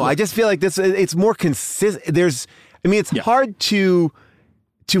don't know. I just feel like it's more consistent. It's hard to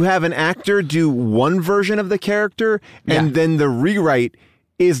have an actor do one version of the character and then the rewrite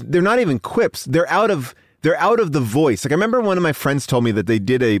they're not even quips. They're out of they're out of the voice. Like I remember one of my friends told me that they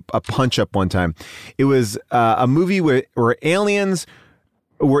did a Punch Up one time. It was a movie where aliens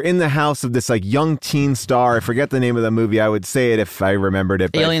were in the house of this like young teen star. I forget the name of the movie. I would say it if I remembered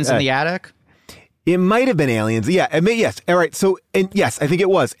it. Aliens in the Attic? It might have been Aliens. Yeah. Yes. All right. So, and yes, I think it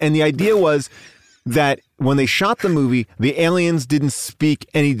was. And the idea was that when they shot the movie, the aliens didn't speak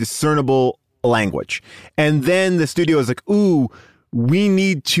any discernible language. And then the studio was like, ooh, we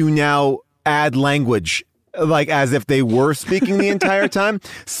need to now add language, like as if they were speaking the entire time.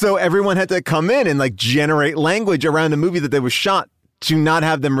 So everyone had to come in and like generate language around a movie that they was shot to not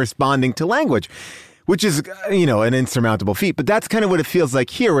have them responding to language, which is, an insurmountable feat. But that's kind of what it feels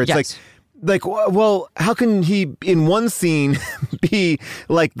like here, where it's like, well, how can he in one scene be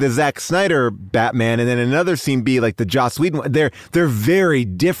like the Zack Snyder Batman and then another scene be like the Joss Whedon one? They're very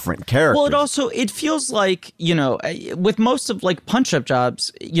different characters. Well, it feels like, with most of like punch-up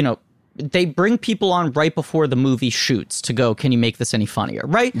jobs, they bring people on right before the movie shoots to go, can you make this any funnier,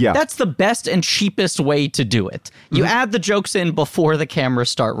 right? Yeah. That's the best and cheapest way to do it. You add the jokes in before the cameras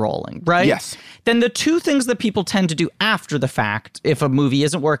start rolling, right? Yes. Then the two things that people tend to do after the fact, if a movie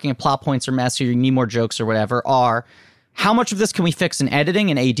isn't working and plot points are messy or you need more jokes or whatever, are how much of this can we fix in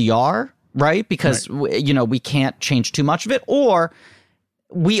editing and ADR, right? Because, we can't change too much of it, or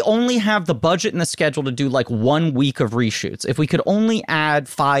we only have the budget and the schedule to do like 1 week of reshoots. If we could only add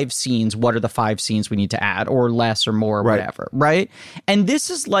 5 scenes, what are the 5 scenes we need to add, or less or more, or whatever, right? And this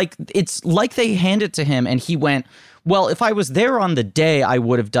is like, it's like they hand it to him and he went, well, if I was there on the day, I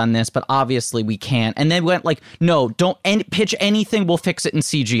would have done this, but obviously we can't. And they went like, no, don't pitch anything. We'll fix it in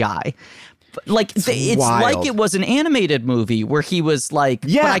CGI. Like it's like it was an animated movie where he was like,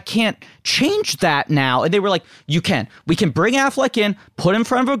 but I can't change that now. And they were like, we can bring Affleck in, put him in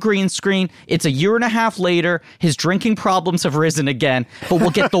front of a green screen. It's 1.5 years later. His drinking problems have risen again, but we'll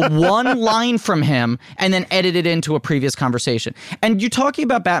get the one line from him and then edit it into a previous conversation. And you're talking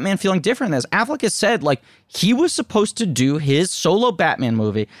about Batman feeling different than this. Affleck has said like he was supposed to do his solo Batman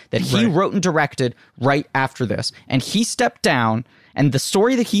movie that he wrote and directed right after this. And he stepped down. And the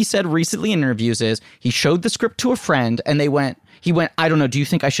story that he said recently in interviews is he showed the script to a friend and he went, I don't know, do you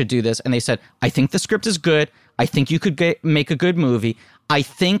think I should do this? And they said, I think the script is good. I think you could make a good movie. I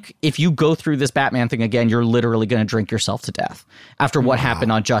think if you go through this Batman thing again, you're literally going to drink yourself to death after what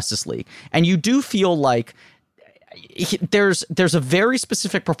happened on Justice League. And you do feel like there's a very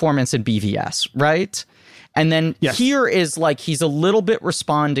specific performance in BVS, right? And then here is like he's a little bit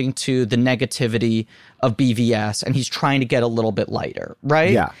responding to the negativity of BVS and he's trying to get a little bit lighter,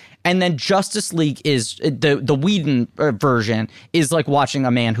 right? Yeah. And then Justice League is the Whedon version is like watching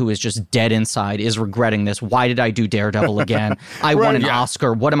a man who is just dead inside, is regretting this. Why did I do Daredevil again? I won an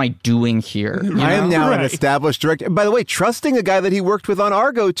Oscar. What am I doing here? I am now an established director. By the way, trusting a guy that he worked with on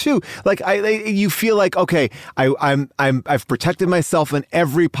Argo too. Like you feel like, okay, I've protected myself in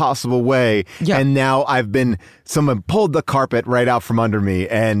every possible way, and now someone pulled the carpet right out from under me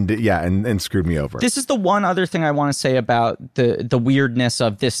and screwed me over. This is the one other thing I want to say about the weirdness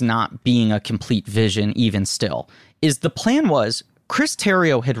of this not being a complete vision even still, is the plan was Chris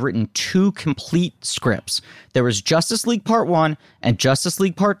Terrio had written 2 complete scripts. There was Justice League Part 1 and Justice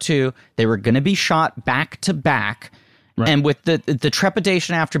League Part 2. They were going to be shot back to back. Right. And with the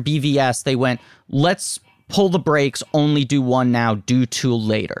trepidation after BVS, they went, let's pull the brakes, only do one now, do 2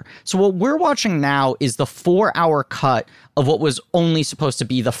 later. So what we're watching now is the 4-hour cut of what was only supposed to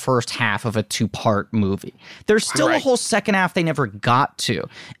be the first half of a 2-part movie. There's still a whole second half they never got to.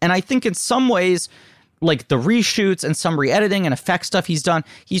 And I think in some ways, like the reshoots and some re-editing and effect stuff he's done,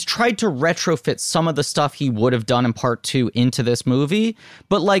 he's tried to retrofit some of the stuff he would have done in part 2 into this movie.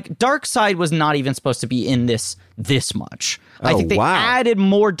 But like Darkseid was not even supposed to be in this much. I think they added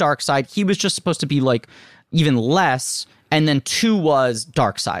more Darkseid. He was just supposed to be like even less, and then 2 was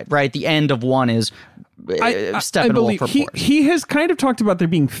Darkseid, right? The end of 1 is Steppenwolf. He has kind of talked about there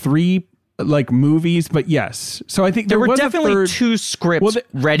being 3 like movies, but yes. So I think there were definitely 2 scripts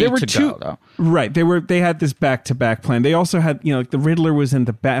ready to go, though. Right. They had this back-to-back plan. They also had, like the Riddler was in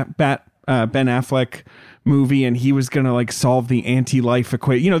the Ben Affleck movie, and he was going to like solve the anti-life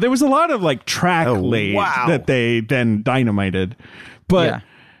equation. There was a lot of like track laid that they then dynamited. But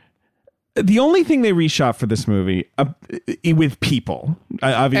the only thing they reshot for this movie with people,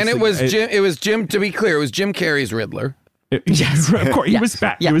 obviously, and it was Jim. To be clear, it was Jim Carrey's Riddler. Yes, of course, he was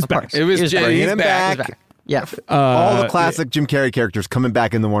back. Yeah, he was back. It was Jim. He's back. Yeah, all the classic Jim Carrey characters coming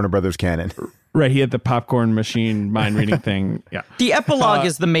back in the Warner Brothers canon. Right, he had the popcorn machine mind reading thing. Yeah, the epilogue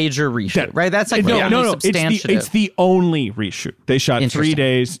is the major reshoot, right? That's like no. It's the only reshoot. They shot 3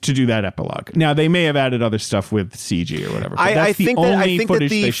 days to do that epilogue. Now they may have added other stuff with CG or whatever. I think that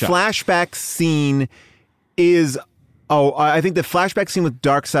the flashback scene is. Oh, I think the flashback scene with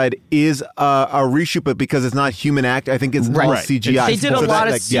Darkseid is a reshoot, but because it's not human act, I think it's all CGI. They did a lot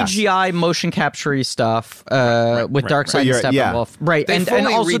of CGI motion capture stuff with Darkseid and Steppenwolf. Right. They and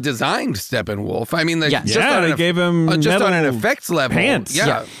fully also redesigned Steppenwolf. I mean, they gave him just on an effects level. Pants.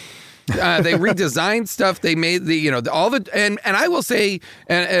 Yeah. They redesigned stuff. They made all the and I will say,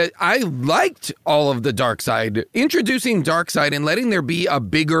 I liked all of the Darkseid. Introducing Darkseid and letting there be a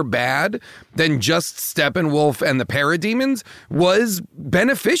bigger bad than just Steppenwolf and the Parademons was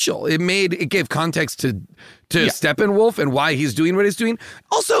beneficial. It gave context to Steppenwolf and why he's doing what he's doing.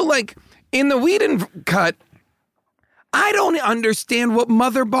 Also, like in the Whedon cut, I don't understand what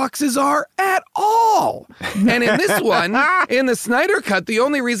mother boxes are at all. And in this one, in the Snyder cut, the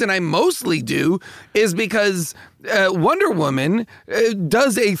only reason I mostly do is because Wonder Woman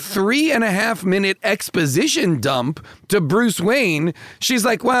does a 3.5 minute exposition dump to Bruce Wayne. She's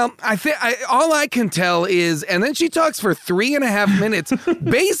like, well, all I can tell is, and then she talks for 3.5 minutes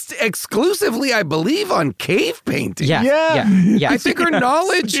based exclusively, I believe, on cave painting. Yeah. I think her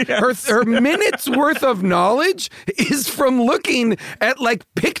knowledge, her minutes worth of knowledge is from looking at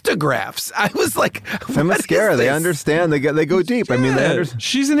like pictographs. I was like, Themyscira, they understand. They go deep. Yeah. I mean, they understand.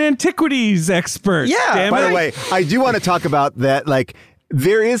 She's an antiquities expert. Yeah. By the way, I do want to talk about that. Like,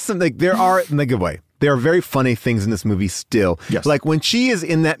 there is something. There are, in a good way, there are very funny things in this movie still. Yes. Like when she is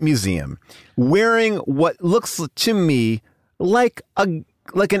in that museum wearing what looks to me like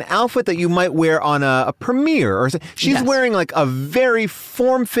an outfit that you might wear on a premiere, or she's wearing like a very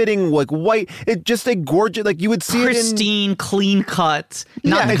form-fitting, like white. It's just a gorgeous, like you would see pristine, clean cut,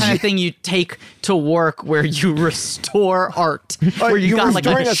 not the kind of thing you take to work where you restore art, where you got like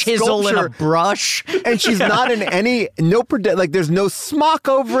a chisel and a brush, and she's not in like there's no smock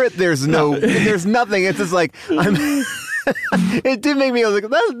over it. There's there's nothing. It's just like it did make me. I was like,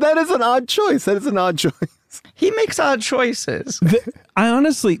 that is an odd choice. That is an odd choice. He makes odd choices. I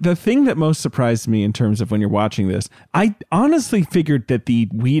honestly, the thing that most surprised me in terms of when you're watching this, I honestly figured that the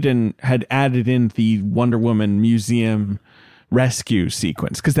Whedon had added in the Wonder Woman museum rescue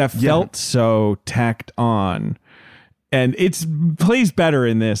sequence because that felt so tacked on. And it plays better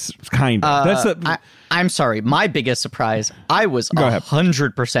in this, kind of. I'm sorry. My biggest surprise, I was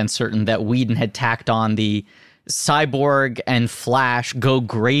 100% certain that Whedon had tacked on the Cyborg and Flash go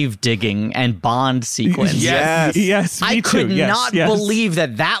grave digging and Bond sequence. Yes. I could not believe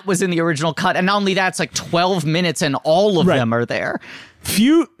that was in the original cut, and not only that, it's like 12 minutes, and all of them are there.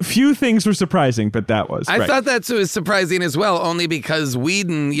 Few things were surprising, but that was. I thought that was surprising as well, only because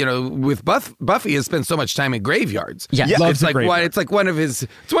Whedon, with Buffy, has spent so much time in graveyards. It's like one of his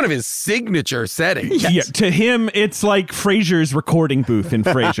signature settings. Yeah, to him, it's like Frasier's recording booth in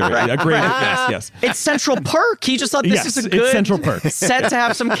Frasier. Yes. It's Central Perk. He just thought this is a good Central Perk set to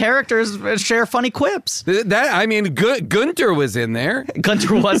have some characters share funny quips. Gunter was in there.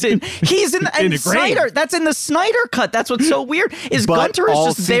 Gunter was in. He's in Snyder. That's in the Snyder cut. That's what's so weird. Gunter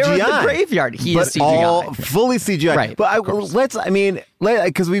is just there in the graveyard. He is CGI. All fully CGI. Right. But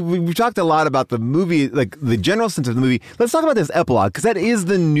because we've talked a lot about the movie, like the general sense of the movie. Let's talk about this epilogue, because that is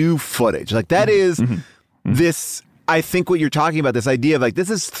the new footage. Like that is this, I think what you're talking about, this idea of like, this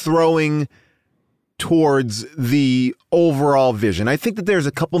is throwing towards the overall vision. I think that there's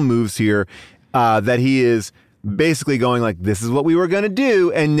a couple moves here that he is basically going like, this is what we were going to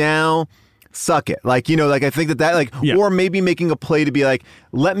do. And now suck it. Like, I think or maybe making a play to be like,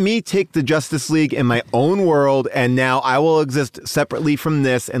 let me take the Justice League in my own world, and now I will exist separately from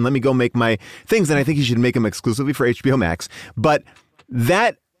this, and let me go make my things. And I think he should make them exclusively for HBO Max. But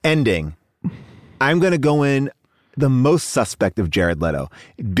that ending, I'm going to go in the most suspect of Jared Leto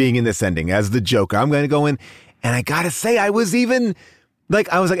being in this ending as the Joker. I'm going to go in, and I got to say, I was like,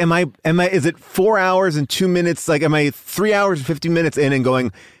 is it 4 hours and 2 minutes? Like, am I 3 hours and 50 minutes in and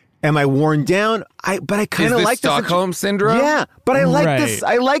going, am I worn down? But I kind of like Stockholm Syndrome. Yeah, but I like this.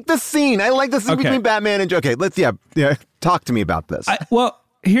 I like the scene. I like the scene between Batman and Joker. Okay, let's talk to me about this. I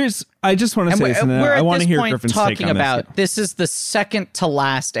just want to say this, and I want to hear Griffin's take on this. This is the second to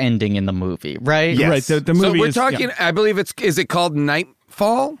last ending in the movie, right? Yes. Right. The movie. So we're talking. I believe is it called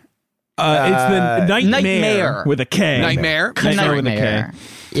Nightfall? It's the Nightmare with a K. Nightmare with a K.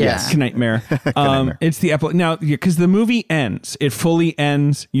 Yes, Nightmare. It's the epilogue now, because the movie ends. It fully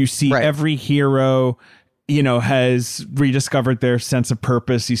ends. You see every hero, has rediscovered their sense of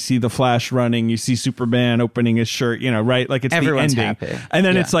purpose. You see the Flash running. You see Superman opening his shirt. Right? Like it's everyone's the ending. happy. And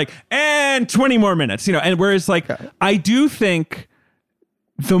then it's like, and 20 more minutes. And whereas I do think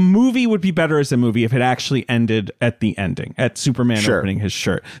the movie would be better as a movie if it actually ended at the ending, at Superman opening his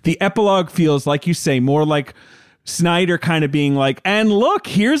shirt. The epilogue feels, like you say, more like Snyder kind of being like, and look,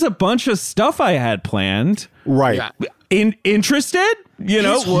 here's a bunch of stuff I had planned. Right. Yeah. Interested? You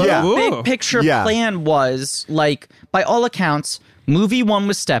know, His big picture plan was, like, by all accounts, movie 1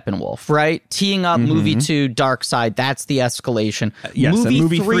 was Steppenwolf, right? Teeing up movie 2, Darkseid. That's the escalation. Yes,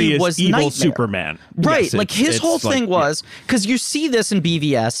 movie 3 was evil Nightmare. Superman. Right. Yes, like his whole thing was, because you see this in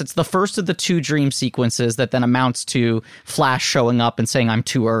BVS, it's the first of the 2 dream sequences that then amounts to Flash showing up and saying, I'm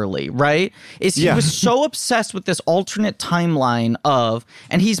too early, right? He was so obsessed with this alternate timeline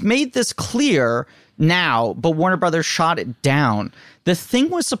and he's made this clear now, but Warner Brothers shot it down. The thing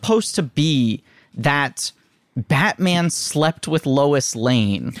was supposed to be that Batman slept with Lois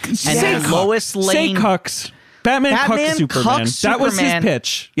Lane. And Lois Lane... Say cucks. Batman cucks Superman. That was his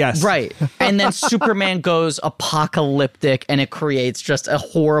pitch. Yes. Right. And then Superman goes apocalyptic and it creates just a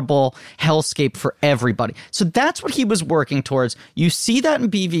horrible hellscape for everybody. So that's what he was working towards. You see that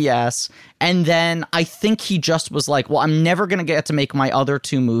in BVS. And then I think he just was like, well, I'm never going to get to make my other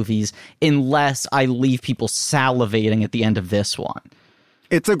 2 movies unless I leave people salivating at the end of this one.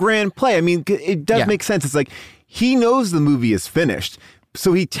 It's a grand play. I mean, it does make sense. It's like he knows the movie is finished.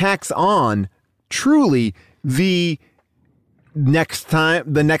 So he tacks on truly the next time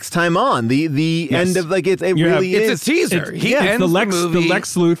on the end of like it really is. It's a teaser. He ends the movie.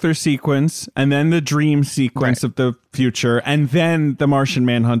 Lex Luthor sequence, and then the dream sequence of the future, and then the Martian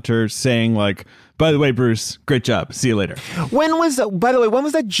Manhunter saying like, by the way, Bruce, great job. See you later. When was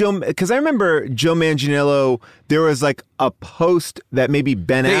that Joe? Because I remember Joe Manganiello. There was like a post that maybe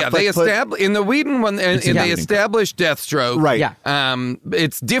Ben Affleck they established in the Whedon one, and they established Deathstroke. Right. Yeah.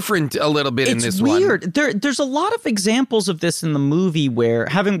 It's different a little bit in this one. It's weird. There's a lot of examples of this in the movie where,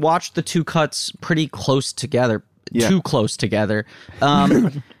 having watched the 2 cuts pretty close together, too close together.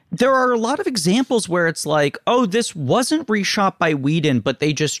 There are a lot of examples where it's like, oh, this wasn't reshot by Whedon, but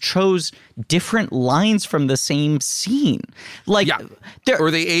they just chose different lines from the same scene. Like,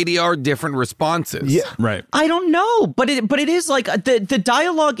 or they ADR different responses. Yeah, right. I don't know, but it is like the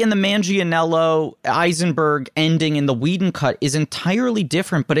dialogue in the Manganiello Eisenberg ending in the Whedon cut is entirely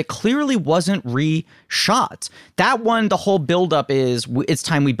different, but it clearly wasn't reshot. That one, the whole buildup is it's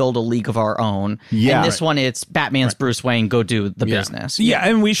time we build a league of our own. Yeah, and this one, it's Batman's Bruce Wayne, go do the business. Yeah,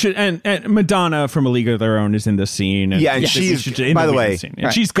 and we should, and Madonna from A League of Their Own is in the scene. And she's, by the way,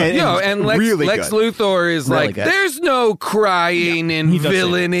 and she's good. And Lex Luthor is really like, good. There's no crying in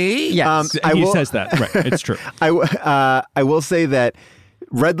villainy. Yes. He says that. Right. It's true. I will say that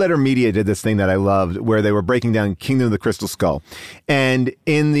Red Letter Media did this thing that I loved where they were breaking down Kingdom of the Crystal Skull. And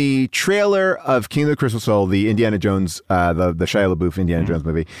in the trailer of Kingdom of the Crystal Skull, the Indiana Jones, the Shia LaBeouf Indiana Jones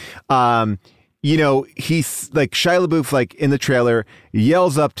movie, you know, he's like Shia LaBeouf, like in the trailer,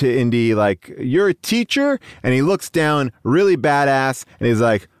 yells up to Indy, like, you're a teacher? And he looks down really badass and he's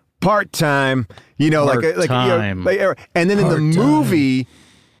like, part-time, you know, part-time. And then in the movie,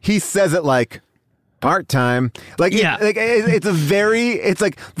 he says it like, part-time. Like, it's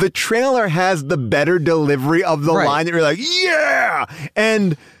like the trailer has the better delivery of the line that you're like, yeah!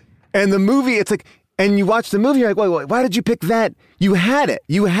 And the movie, it's like, and you watch the movie, you're like, wait, why did you pick that? You had it.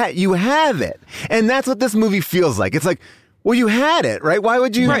 You have it. And that's what this movie feels like. It's like, well, you had it, right? Why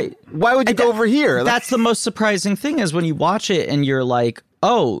would you go over here? That's the most surprising thing is when you watch it and you're like,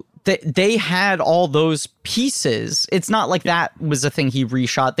 oh, they had all those pieces. It's not like that was a thing he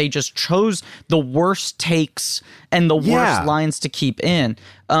reshot. They just chose the worst takes and the worst lines to keep in.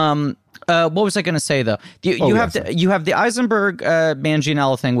 What was I going to say though? You have the Eisenberg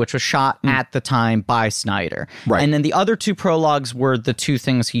Manganiello thing, which was shot at the time by Snyder, right? And then the other 2 prologues were the 2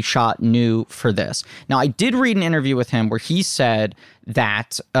 things he shot new for this. Now, I did read an interview with him where he said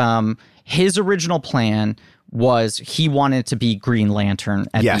that his original plan was he wanted to be Green Lantern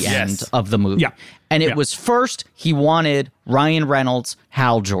at the end of the movie. Yeah. And it was first, he wanted Ryan Reynolds,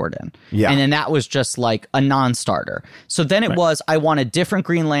 Hal Jordan. Yeah. And then that was just like a non-starter. So then it was, I want a different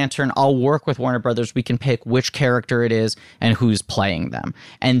Green Lantern. I'll work with Warner Brothers. We can pick which character it is and who's playing them.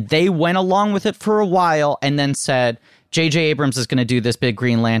 And they went along with it for a while and then said, J.J. Abrams is going to do this big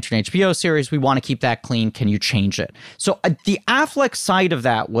Green Lantern HBO series. We want to keep that clean. Can you change it? So the Affleck side of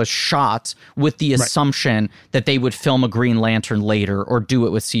that was shot with the assumption that they would film a Green Lantern later or do it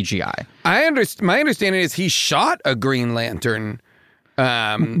with CGI. My understanding is he shot a Green Lantern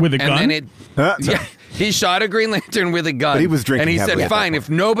with a gun. He shot a Green Lantern with a gun. But he was drinking. And he said, "Fine,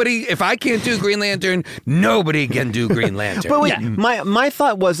 if I can't do Green Lantern, nobody can do Green Lantern." But wait, my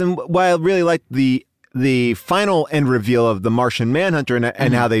thought was, and while I really liked the the final end reveal of the Martian Manhunter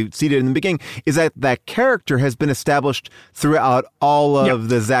and how they seeded it in the beginning is that character has been established throughout all of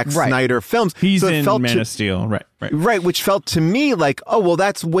the Zack Snyder films. He's in Man of Steel, right, which felt to me like, oh, well,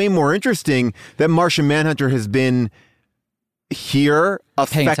 that's way more interesting that Martian Manhunter has been here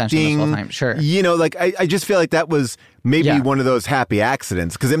affecting, this whole time. Sure. Like I just feel like that was maybe one of those happy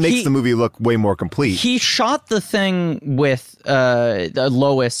accidents because it makes the movie look way more complete. He shot the thing with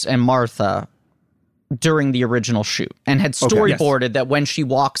Lois and Martha during the original shoot and had storyboarded that when she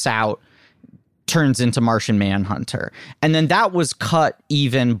walks out, turns into Martian Manhunter. And then that was cut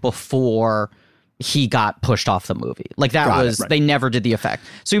even before he got pushed off the movie. Like that they never did the effect.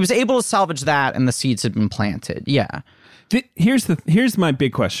 So he was able to salvage that and the seeds had been planted. Yeah. Here's my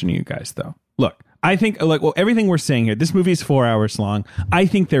big question to you guys, though. Look, I think everything we're saying here, this movie is 4 hours long. I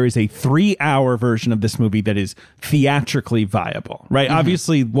think there is a 3-hour version of this movie that is theatrically viable, right? Mm-hmm.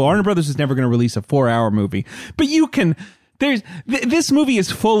 Obviously, Warner Brothers is never going to release a 4-hour movie, but you can. This movie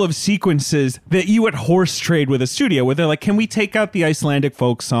is full of sequences that you would horse trade with a studio where they're like, can we take out the Icelandic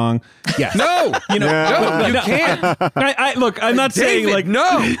folk song? Yes. No, you can't. I'm not saying like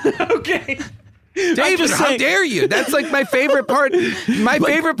no. Okay. David, how dare you? That's like my favorite part. My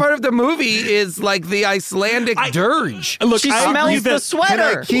favorite part of the movie is like the Icelandic dirge. Look, she smells the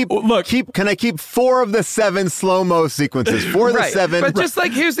sweater. Can I keep 4 of the 7 slow-mo sequences? 4 of the 7. But just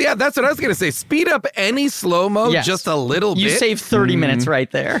like that's what I was going to say. Speed up any slow-mo just a little bit. You save 30 minutes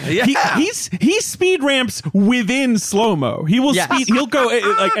right there. Yeah. He speed ramps within slow-mo. He will speed. He'll go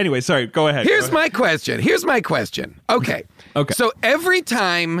anyway. Sorry, go ahead. Here's my question. Okay. So every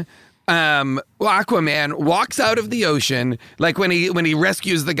time Aquaman walks out of the ocean, like when he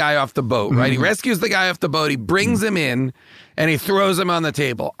rescues the guy off the boat, right? He rescues the guy off the boat, he brings him in, and he throws him on the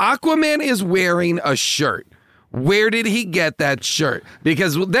table. Aquaman is wearing a shirt. Where did he get that shirt?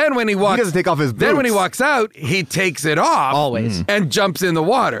 Because then when he doesn't take off his boots. Then when he walks out, he takes it off always and jumps in the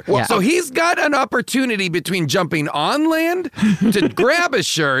water. Yeah. So he's got an opportunity between jumping on land to grab a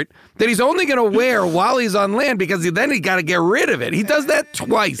shirt that he's only going to wear while he's on land because then he got to get rid of it. He does that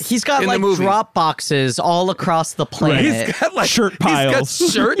twice. He's got like drop boxes all across the planet. He's got like shirt piles.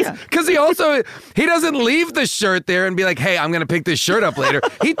 He's got shirts because he doesn't leave the shirt there and be like, hey, I'm going to pick this shirt up later.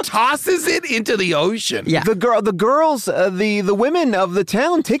 He tosses it into the ocean. Yeah. The girls, the women of the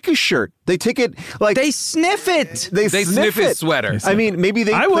town take his shirt. They take it like they sniff it. They sniff his sweater. I mean, maybe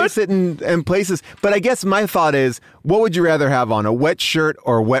they place it in places. But I guess my thought is, what would you rather have on, a wet shirt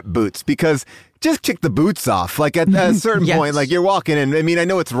or wet boots? Because just kick the boots off. Like at a certain point, like you're walking in. I mean, I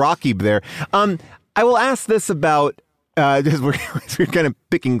know it's rocky there. I will ask this about because we're kind of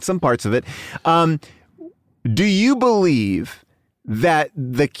picking some parts of it. Do you believe that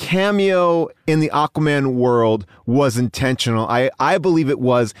the cameo in the Aquaman world was intentional? I believe it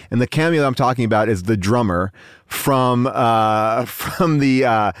was, and the cameo I'm talking about is the drummer from the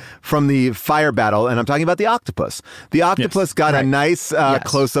fire battle, and I'm talking about the octopus. The octopus got a nice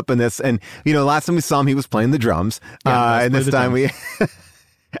close up in this, and last time we saw him, he was playing the drums, and this time we.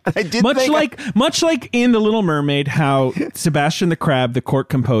 I did much like in The Little Mermaid, how Sebastian the Crab, the court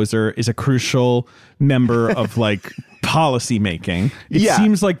composer, is a crucial member of like policy making. It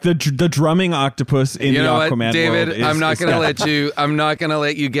seems like the drumming octopus in the Aquaman David, world is, I'm not going to let you. I'm not going to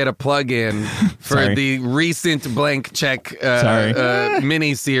let you get a plug in for the recent Blank Check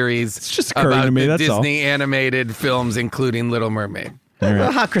mini series. It's just occurring to me. That's Disney animated films, including Little Mermaid.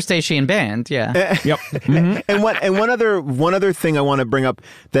 A hot crustacean band, Yep. Mm-hmm. And one other thing I want to bring up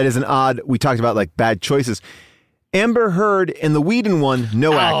that is an odd. We talked about like bad choices. Amber Heard in the Whedon one,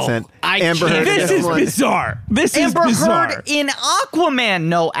 no accent. Amber Heard. This is bizarre. Amber Heard in Aquaman,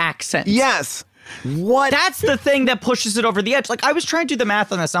 no accent. Yes. What? That's the thing that pushes it over the edge. Like, I was trying to do the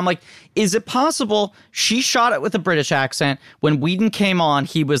math on this. I'm like, is it possible she shot it with a British accent? When Whedon came on,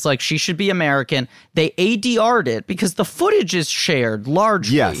 he was like, she should be American. They ADR'd it because the footage is shared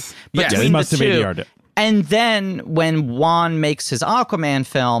largely. Yes. They must have ADR'd it. And then when Juan makes his Aquaman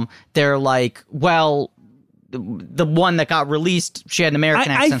film, they're like, well, the one that got released, she had an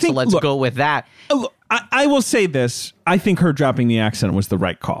American accent, so let's go with that. I will say this. I think her dropping the accent was the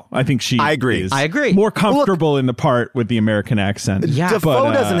right call. I think I agree. Is more comfortable in the part with the American accent. Yeah.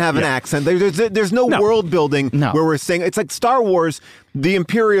 Defoe doesn't have an accent. There's no world building where we're saying, it's like Star Wars, the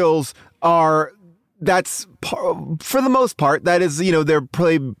Imperials are, that's for the most part, that is, they're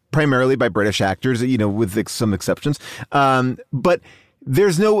played primarily by British actors, with some exceptions. But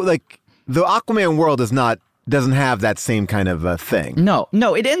there's no, like, the Aquaman world doesn't have that same kind of thing. No,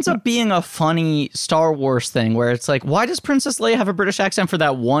 it ends up being a funny Star Wars thing where it's like, why does Princess Leia have a British accent for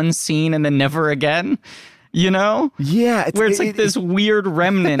that one scene and then never again? Yeah. Where it's like this weird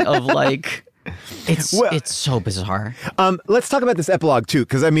remnant of like... It's so bizarre. Let's talk about this epilogue too,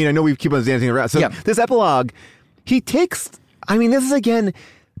 because I know we keep on dancing around. So this epilogue, he takes. This is again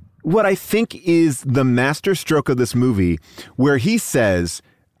what I think is the master stroke of this movie, where he says,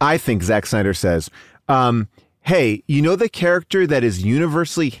 I think Zack Snyder says, hey, the character that is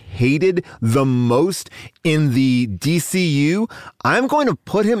universally hated the most in the DCU? I'm going to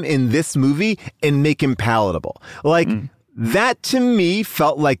put him in this movie and make him palatable. That to me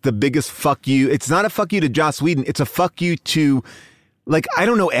felt like the biggest fuck you. It's not a fuck you to Joss Whedon. It's a fuck you to, I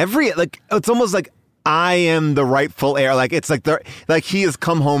don't know, it's almost like I am the rightful heir. It's like he has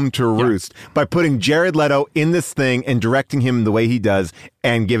come home to roost by putting Jared Leto in this thing and directing him the way he does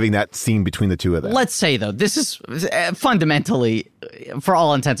and giving that scene between the two of them. Let's say, though, this is fundamentally, for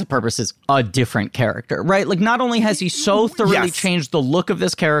all intents and purposes, a different character, right? Not only has he so thoroughly changed the look of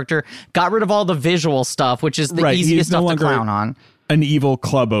this character, got rid of all the visual stuff, which is the easiest stuff to clown on. An evil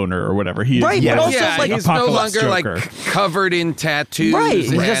club owner or whatever he is. Right, but also he's no longer covered in tattoos. Right,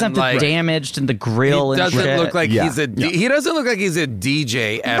 he doesn't have the damaged in the grill. He doesn't and shit. look like he doesn't look like he's a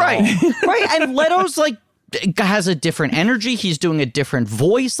DJ at all. Right, and Leto's has a different energy. He's doing a different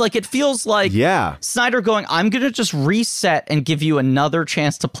voice. It feels like Snyder going, I'm going to just reset and give you another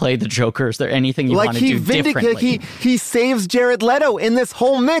chance to play the Joker. Is there anything you want to do differently? He saves Jared Leto in this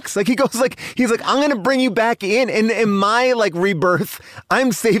whole mix. He goes he's I'm going to bring you back in my rebirth.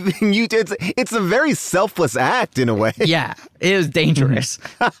 I'm saving you. It's a very selfless act in a way. Yeah, it is dangerous.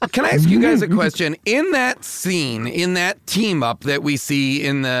 Can I ask you guys a question? In that scene, in that team up that we see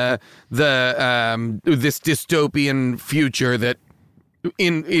in this dystopian future that,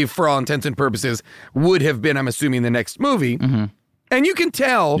 for all intents and purposes, would have been, I'm assuming, the next movie. Mm-hmm. And you can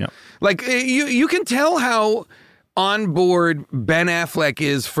tell, you can tell how on board Ben Affleck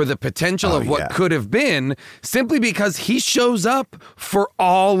is for the potential of what could have been, simply because he shows up for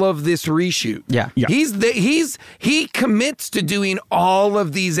all of this reshoot. Yeah. He commits to doing all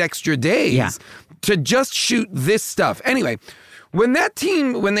of these extra days to just shoot this stuff. Anyway. When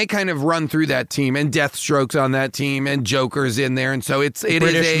they kind of run through that team, and Deathstroke's on that team, and Joker's in there, and so it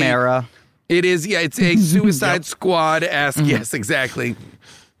British is Mara. It is, it's a Suicide Squad-esque, yes, exactly,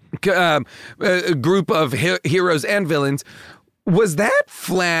 a group of heroes and villains. Was that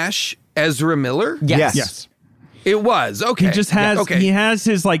Flash Ezra Miller? Yes. It was. Okay. He just has he has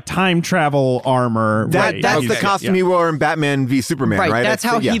his time travel armor. That's the costume he wore in Batman v Superman, right? That's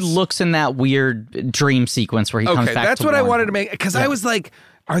how he looks in that weird dream sequence where he comes back. That's what I wanted to make, because I was like,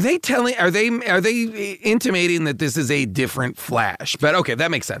 are they intimating that this is a different Flash? But okay,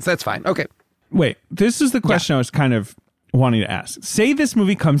 that makes sense. That's fine. Okay. Wait, this is the question I was kind of wanting to ask. Say this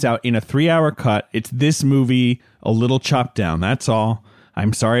movie comes out in a 3-hour cut. It's this movie a little chopped down. That's all.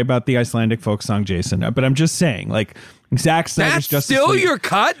 I'm sorry about the Icelandic folk song, Jason, but I'm just saying, Zack Snyder's Justice League. That's still your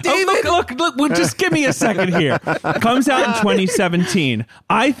cut, David? Look, well, just give me a second here. Comes out in 2017.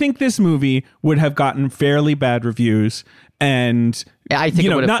 I think this movie would have gotten fairly bad reviews, and I think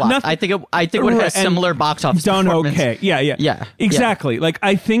it would have flopped. I think it would have had similar box office done performance. Okay. Yeah. Exactly.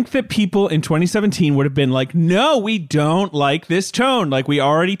 I think that people in 2017 would have been like, no, we don't like this tone. We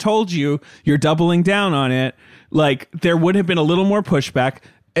already told you, you're doubling down on it. There would have been a little more pushback.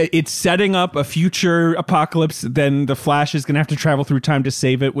 It's setting up a future apocalypse. Then the Flash is going to have to travel through time to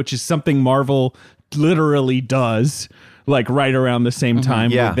save it, which is something Marvel literally does, right around the same time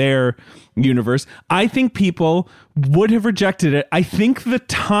with their universe. I think people would have rejected it. I think the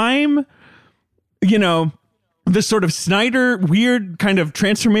time, the sort of Snyder weird kind of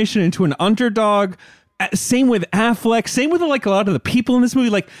transformation into an underdog. Same with Affleck. Same with a lot of the people in this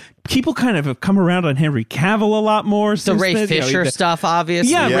movie. People kind of have come around on Henry Cavill a lot more. The Ray Fisher stuff,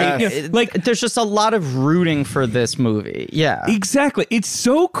 obviously. Yeah, there's just a lot of rooting for this movie. Yeah, exactly. It's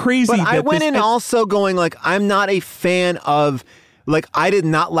so crazy. But I went in also going I'm not a fan of. I did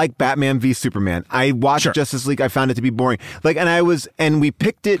not like Batman v Superman. I watched Justice League. I found it to be boring. And we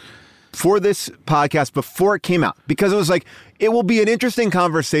picked it for this podcast before it came out because it was it will be an interesting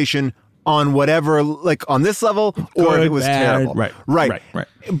conversation on whatever, on this level, or if it was terrible. Right.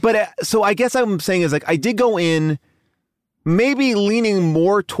 But so I guess I'm saying is I did go in maybe leaning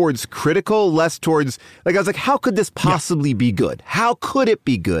more towards critical, less towards, I was how could this possibly be good? How could it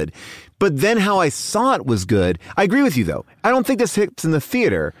be good? But then how I saw it was good. I agree with you, though. I don't think this hits in the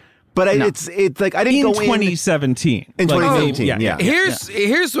theater, But it's like I didn't in go 2017. In 2017, yeah.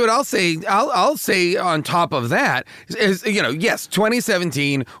 Here's what I'll say. I'll say on top of that is, yes,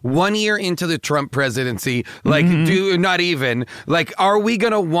 2017, 1 year into the Trump presidency, like are we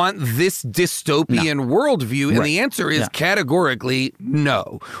gonna want this dystopian worldview? And the answer is categorically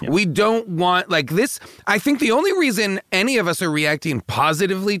no. We don't want this. I think the only reason any of us are reacting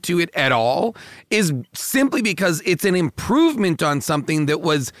positively to it at all is simply because it's an improvement on something that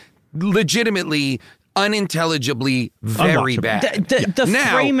was legitimately unintelligibly very bad. The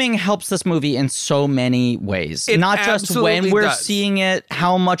framing helps this movie in so many ways. Not just when we're seeing it,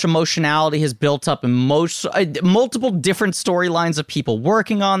 how much emotionality has built up in multiple different storylines of people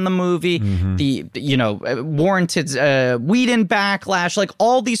working on the movie, the warranted Whedon backlash, like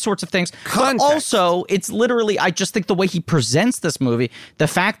all these sorts of things. Context. But also, it's literally, I just think the way he presents this movie, the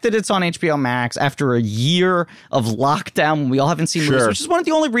fact that it's on HBO Max after a year of lockdown when we all haven't seen movies, which is one of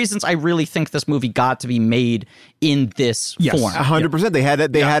the only reasons I really think this movie got to be made in this form. 100%. They had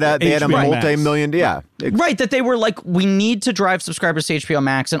a multi-million, Right, that they were like, we need to drive subscribers to HBO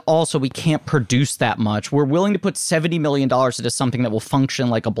Max, and also we can't produce that much. We're willing to put $70 million into something that will function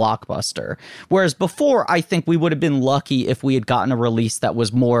like a blockbuster. Whereas before, I think we would have been lucky if we had gotten a release that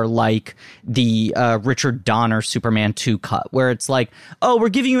was more like the Richard Donner Superman 2 cut, where it's like, oh, we're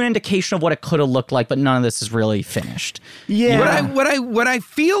giving you an indication of what it could have looked like, but none of this is really finished. Yeah. What I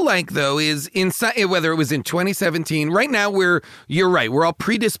feel like, though, is inside, whether it was in 2017, right now you're right, we're all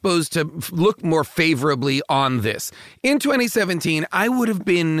predisposed to look more favorably on this. In 2017, I would have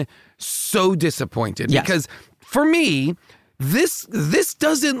been so disappointed because for me, this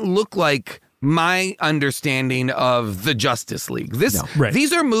doesn't look like my understanding of the Justice League.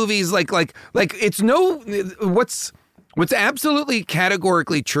 These are movies like it's what's absolutely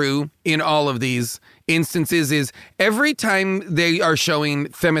categorically true in all of these instances is every time they are showing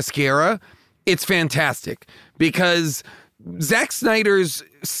Themyscira, it's fantastic because Zack Snyder's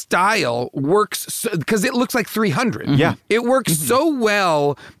style works because it looks like 300. Yeah. It works so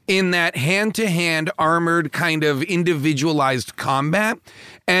well in that hand-to-hand armored kind of individualized combat.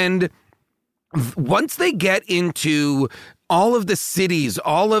 And once they get into all of the cities,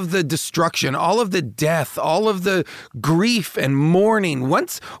 all of the destruction, all of the death, all of the grief and mourning,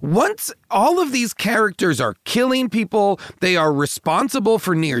 once all of these characters are killing people, they are responsible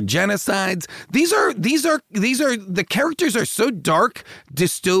for near genocides. These are the characters are so dark,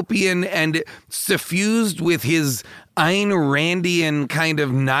 dystopian, and suffused with his Ayn Randian kind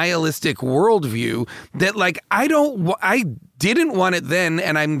of nihilistic worldview that I didn't want it then,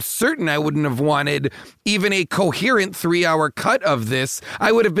 and I'm certain I wouldn't have wanted even a coherent 3-hour cut of this.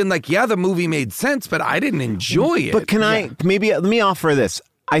 I would have been like, yeah, the movie made sense, but I didn't enjoy it. But let me offer this.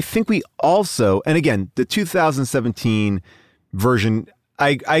 I think we also, and again, the 2017 version,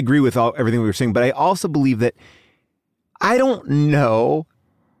 I agree with everything we were saying, but I also believe that I don't know,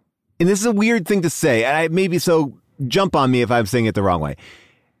 and this is a weird thing to say, and so jump on me if I'm saying it the wrong way.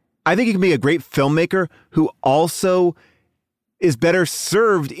 I think you can be a great filmmaker who also is better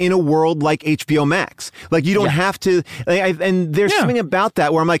served in a world like HBO Max. Like you don't have to, and there's something about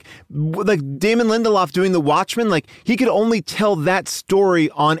that where I'm like Damon Lindelof doing The Watchmen, like he could only tell that story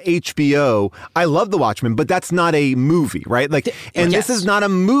on HBO. I love The Watchmen, but that's not a movie, right? Like, this is not a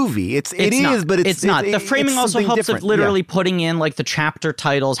movie. It is, but it's not. The framing also helps with literally putting in like the chapter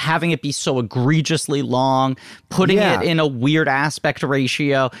titles, having it be so egregiously long, putting it in a weird aspect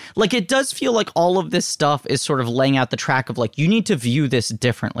ratio. Like it does feel like all of this stuff is sort of laying out the track of like, you need to view this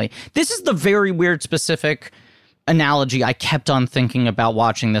differently. This is the very weird specific analogy I kept on thinking about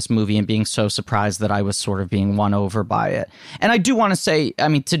watching this movie and being so surprised that I was sort of being won over by it. And I do want to say, I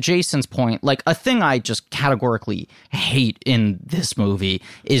mean, to Jason's point, like a thing I just categorically hate in this movie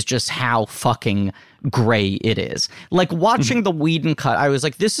is just how fucking gray it is. Like watching the Whedon cut, I was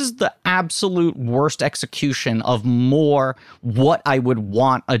like, this is the absolute worst execution of more what I would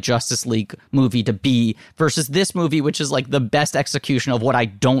want a Justice League movie to be versus this movie, which is like the best execution of what I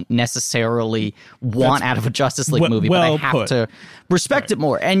don't necessarily want out of a Justice League movie, but I have to respect it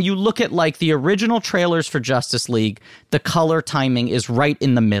more. And you look at like the original trailers for Justice League, the color timing is right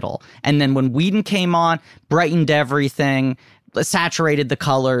in the middle. And then when Whedon came on, brightened everything, saturated the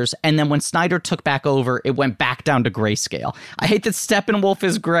colors, and then when Snyder took back over, it went back down to grayscale. I hate that Steppenwolf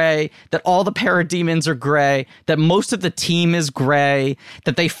is gray, that all the parademons are gray, that most of the team is gray,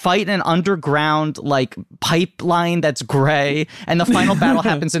 that they fight in an underground like pipeline that's gray, and the final battle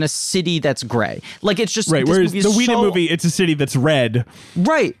happens in a city that's gray. Like it's just right. Whereas the Whedon movie, it's a city that's red.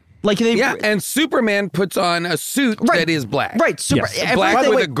 Right. And Superman puts on a suit that is black. Right, black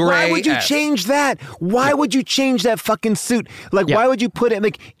with a gray. Why would you S. change that? Why would you change that fucking suit? Like, why would you put it?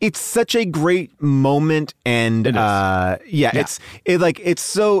 Like, it's such a great moment, and it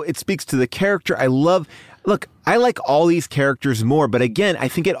speaks to the character. I like all these characters more, but again, I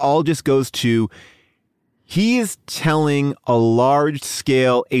think it all just goes to. He is telling a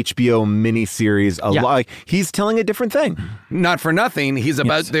large-scale HBO miniseries. He's telling a different thing. Not for nothing,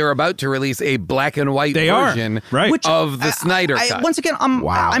 they're about to release a black and white version of the Snyder Cut. Once again,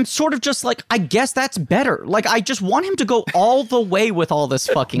 I'm sort of just like, I guess that's better. Like, I just want him to go all the way with all this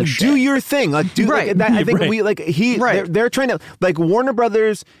fucking shit. Do your thing. Like, I think they're trying to, like, Warner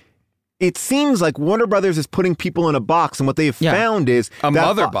Brothers. It seems like Warner Brothers is putting people in a box, and what they've found is a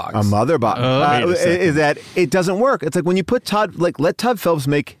mother box. Is that it doesn't work. It's like when you put let Todd Phillips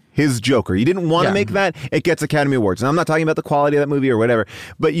make his Joker. You didn't want to make that. It gets Academy Awards. And I'm not talking about the quality of that movie or whatever,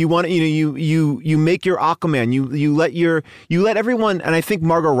 but you want you make your Aquaman. You let everyone. And I think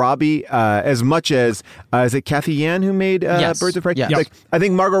Margot Robbie, as much as is it Kathy Yan who made Birds of Prey? Yes. Like, I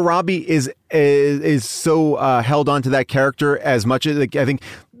think Margot Robbie is so held on to that character as much as I think.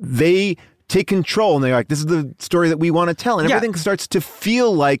 They take control and they're like, this is the story that we want to tell. And everything starts to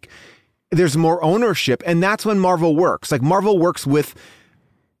feel like there's more ownership. And that's when Marvel works. Like, Marvel works with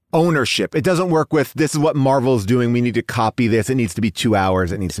ownership. It doesn't work with, this is what Marvel's doing. We need to copy this. It needs to be 2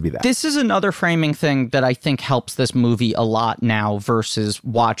 hours. It needs to be that. This is another framing thing that I think helps this movie a lot now versus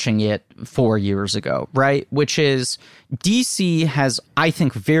watching it 4 years ago, right? Which is DC has, I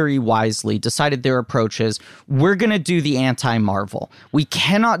think, very wisely decided their approach is, we're going to do the anti-Marvel. We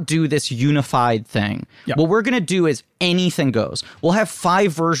cannot do this unified thing. Yep. What we're going to do is anything goes. We'll have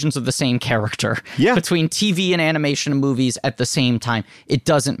 5 versions of the same character between TV and animation and movies at the same time. It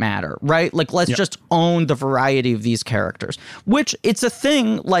doesn't matter, right? Like, let's just own the variety of these characters, which it's a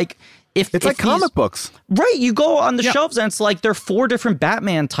thing like... It's like comic books. Right. You go on the shelves and it's like there are 4 different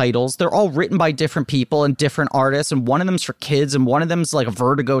Batman titles. They're all written by different people and different artists. And one of them's for kids and one of them's like a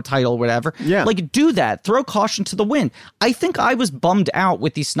Vertigo title, whatever. Yeah. Like, do that. Throw caution to the wind. I think I was bummed out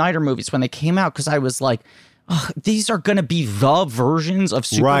with these Snyder movies when they came out because I was like, these are going to be the versions of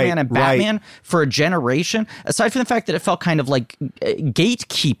Superman and Batman for a generation. Aside from the fact that it felt kind of like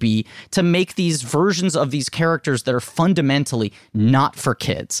gatekeepy to make these versions of these characters that are fundamentally not for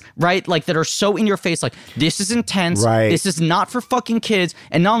kids, right? Like, that are so in your face, like, this is intense. Right. This is not for fucking kids.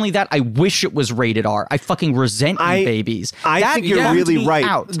 And not only that, I wish it was rated R. I fucking resent you babies. I think you're really right.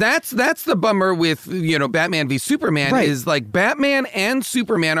 Out. That's the bummer with, Batman v Superman is like Batman and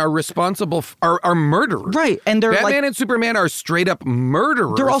Superman are responsible, are murderers. Right. And they're Batman and Superman are straight up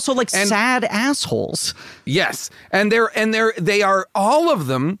murderers. They're also like sad assholes. Yes. And they are all of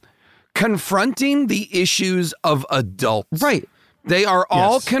them confronting the issues of adults. Right. They are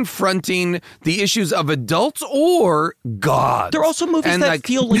all confronting the issues of adults or God. They're also movies that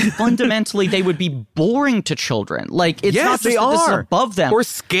feel like fundamentally they would be boring to children. Like, it's not just that this is above them. Or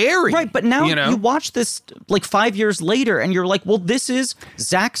scary. Right, but now you watch this like 5 years later and you're like, well, this is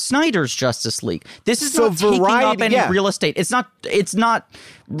Zack Snyder's Justice League. This is not taking up any real estate. It's not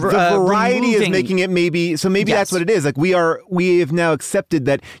the variety is making it maybe that's what it is. Like, we have now accepted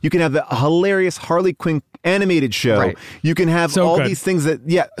that you can have a hilarious Harley Quinn animated show. Right. You can have all these things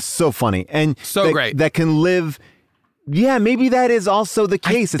that so funny and great that can live. Yeah, maybe that is also the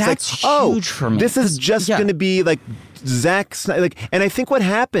case. It's that's like, huge for me. This is just going to be like Zack Snyder. Like, and I think what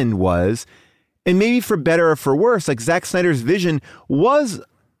happened was, and maybe for better or for worse, like, Zack Snyder's vision was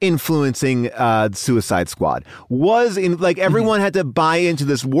influencing Suicide Squad, was in, like, everyone had to buy into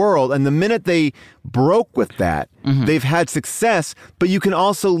this world, and the minute they broke with that, they've had success. But you can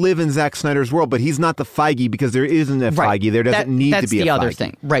also live in Zack Snyder's world, but he's not the Feige because there isn't a Feige. There doesn't need to be a Feige. That's the other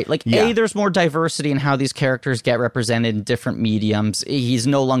thing, right? Like, there's more diversity in how these characters get represented in different mediums. He's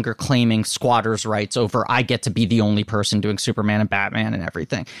no longer claiming squatters' rights over, I get to be the only person doing Superman and Batman and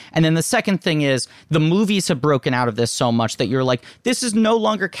everything. And then the second thing is, the movies have broken out of this so much that you're like, this is no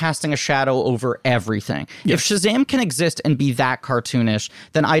longer casting a shadow over everything. If Shazam can exist and be that cartoonish,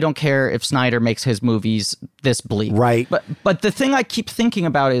 then I don't care if Snyder makes his movies this bleak. Right. But the thing I keep thinking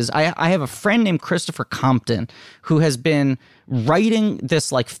about is I have a friend named Christopher Compton who has been writing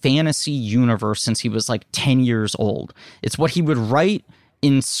this like fantasy universe since he was like 10 years old. It's what he would write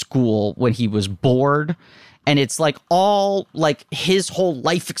in school when he was bored. And it's like all like his whole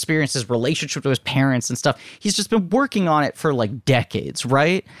life experience, his relationship to his parents and stuff. He's just been working on it for like decades,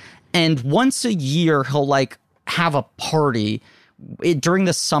 right? And once a year, he'll like have a party during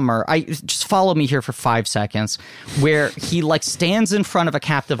the summer. Just follow me here for 5 seconds, where he like stands in front of a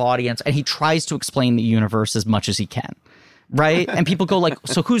captive audience and he tries to explain the universe as much as he can. right? And people go like,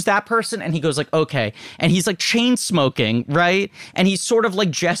 so who's that person? And he goes like, okay. And he's like chain smoking, right? And he's sort of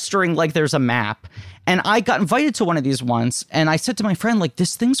like gesturing like there's a map. And I got invited to one of these once, and I said to my friend, like,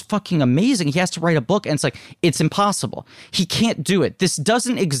 this thing's fucking amazing. He has to write a book. And it's like, it's impossible. He can't do it. This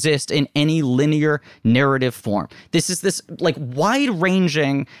doesn't exist in any linear narrative form. This is this, like,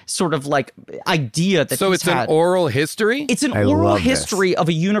 wide-ranging sort of, like, idea that So it's an oral history? It's an oral history of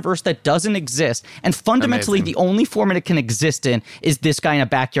a universe that doesn't exist. And fundamentally, the only format it can exist in is this guy in a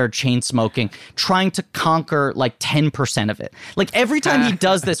backyard chain smoking, trying to conquer, like, 10% of it. Like, every time he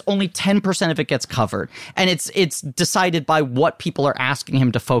does this, only 10% of it gets covered. And it's decided by what people are asking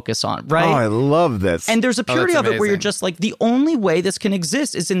him to focus on, right? Oh, I love this. And there's a period of it where you're just like, the only way this can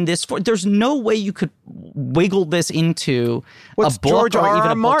exist is in this form. There's no way you could wiggle this into a book George or R. even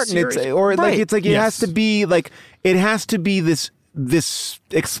R. a Martin. book series. It has to be like, it has to be this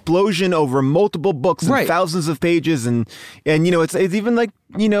explosion over multiple books and thousands of pages, and you know, it's even like,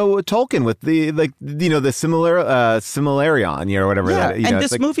 you know, Tolkien with the, like, you know, the Silmarillion, you know, whatever. Yeah, that, you know, and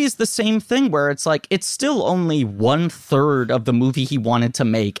this movie is the same thing where it's like, it's still only 1/3 of the movie he wanted to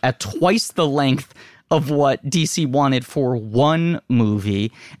make at twice the length of what DC wanted for one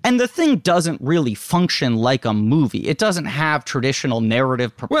movie. And the thing doesn't really function like a movie. It doesn't have traditional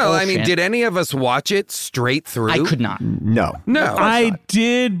narrative propulsion. Well, I mean, did any of us watch it straight through? I could not. No. I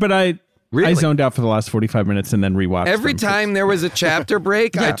did, but I zoned out for the last 45 minutes and then rewatched Every them. time there was a chapter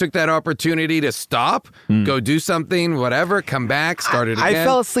break, I took that opportunity to stop, go do something, whatever, come back, start it again. I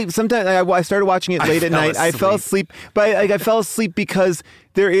fell asleep. Sometimes I started watching it late at night. I fell asleep, but I fell asleep because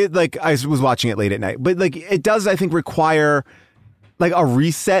there is, like, I was watching it late at night, but like, it does, I think, require like a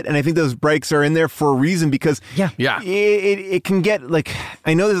reset, and I think those breaks are in there for a reason, because it can get, like,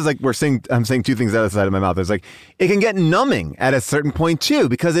 I know this is like I'm saying two things out of the side of my mouth. It's like, it can get numbing at a certain point too,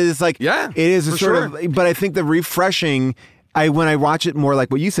 because it is like, it is a sort of, but I think the refreshing, when I watch it more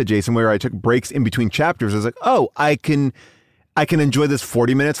like what you said, Jason, where I took breaks in between chapters, I was like, oh, I can enjoy this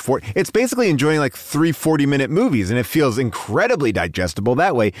 40 minutes. It's basically enjoying like 3 40-minute movies, and it feels incredibly digestible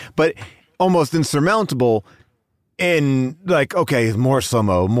that way, but almost insurmountable in, like, okay, more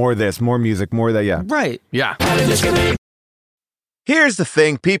slow-mo, more this, more music, more that, Right. Yeah. Here's the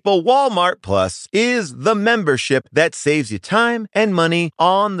thing, people. Walmart Plus is the membership that saves you time and money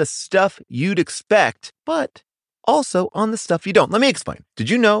on the stuff you'd expect, but also on the stuff you don't. Let me explain. Did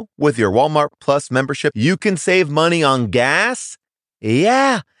you know with your Walmart Plus membership, you can save money on gas?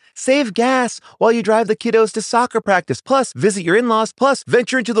 Yeah. Save gas while you drive the kiddos to soccer practice, plus visit your in-laws, plus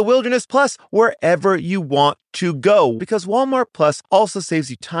venture into the wilderness, plus wherever you want to go. Because Walmart Plus also saves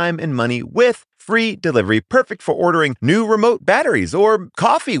you time and money with free delivery, perfect for ordering new remote batteries or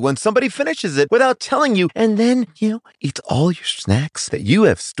coffee when somebody finishes it without telling you, and then, you know, eats all your snacks that you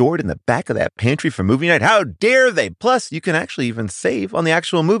have stored in the back of that pantry for movie night. How dare they? Plus, you can actually even save on the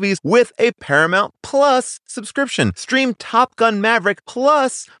actual movies with a Paramount Plus subscription. Stream Top Gun Maverick,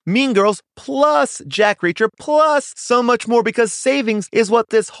 plus Mean Girls, plus Jack Reacher, plus so much more, because savings is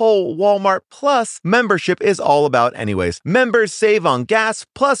what this whole Walmart Plus membership is all about anyways. Members save on gas,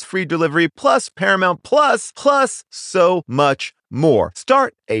 plus free delivery, plus Paramount Plus, plus so much more.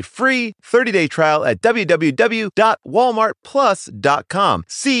 Start a free 30-day trial at www.walmartplus.com.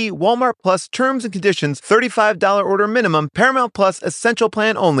 See Walmart Plus terms and conditions. $35 order minimum. Paramount Plus Essential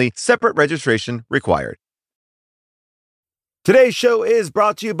Plan only. Separate registration required. Today's show is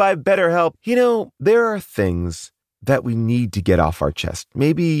brought to you by BetterHelp. You know, there are things that we need to get off our chest.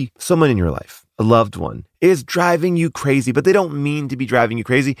 Maybe someone in your life, a loved one, is driving you crazy, but they don't mean to be driving you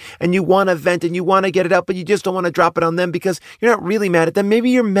crazy. And you want to vent and you want to get it out, but you just don't want to drop it on them because you're not really mad at them. Maybe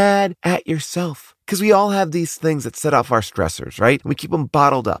you're mad at yourself. Because we all have these things that set off our stressors, right? And we keep them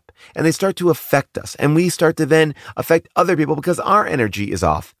bottled up and they start to affect us. And we start to then affect other people because our energy is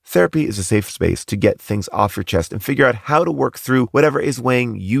off. Therapy is a safe space to get things off your chest and figure out how to work through whatever is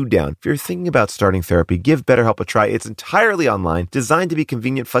weighing you down. If you're thinking about starting therapy, give BetterHelp a try. It's entirely online, designed to be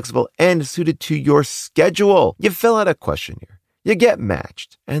convenient, flexible, and suited to your schedule. You fill out a questionnaire, you get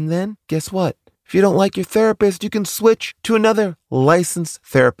matched, and then guess what? If you don't like your therapist, you can switch to another licensed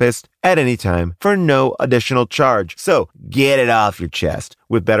therapist at any time for no additional charge. So get it off your chest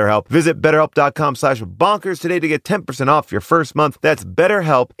with BetterHelp. Visit BetterHelp.com/bonkers today to get 10% off your first month. That's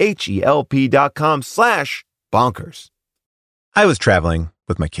BetterHelp, HELP.com/bonkers. I was traveling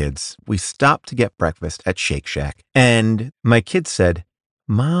with my kids. We stopped to get breakfast at Shake Shack. And my kids said,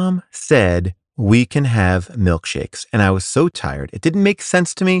 Mom said we can have milkshakes. And I was so tired. It didn't make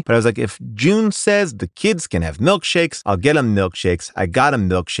sense to me, but I was like, if June says the kids can have milkshakes, I'll get them milkshakes. I got them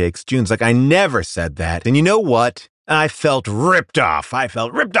milkshakes. June's like, I never said that. And you know what? I felt ripped off. I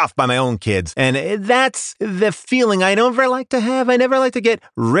felt ripped off by my own kids. And that's the feeling I never like to have. I never like to get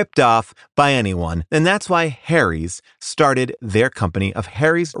ripped off by anyone. And that's why Harry's started their company of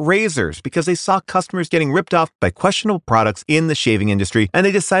Harry's Razors, because they saw customers getting ripped off by questionable products in the shaving industry, and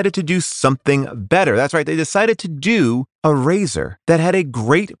they decided to do something better. That's right. They decided to do a razor that had a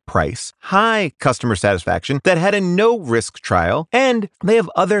great price, high customer satisfaction, that had a no-risk trial, and they have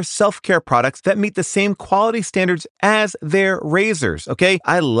other self-care products that meet the same quality standards as their razors, okay?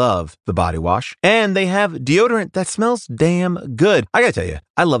 I love the body wash, and they have deodorant that smells damn good. I gotta tell you,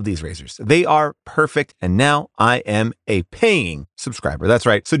 I love these razors. They are perfect, and now I am a paying subscriber. That's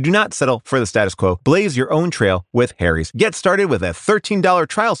right. So do not settle for the status quo. Blaze your own trail with Harry's. Get started with a $13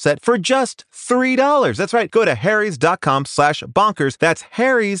 trial set for just $3. That's right. Go to harrys.com/bonkers. That's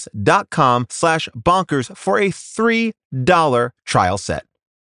harrys.com/bonkers for a $3 trial set.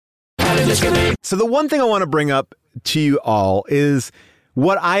 So the one thing I want to bring up to you all is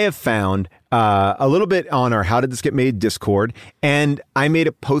what I have found a little bit on our How Did This Get Made Discord, and I made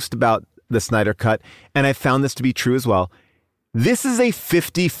a post about the Snyder Cut, and I found this to be true as well. This is a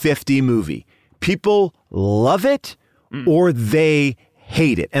 50-50 movie. People love it or they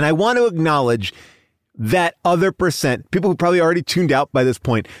hate it. And I want to acknowledge that other percent, people who probably already tuned out by this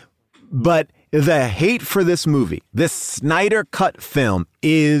point, but the hate for this movie, this Snyder Cut film,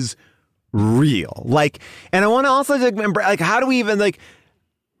 is real. Like, and I want to also remember, like, how do we even, like,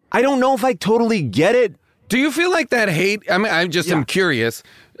 I don't know if I totally get it. Do you feel like that hate? I mean, I'm curious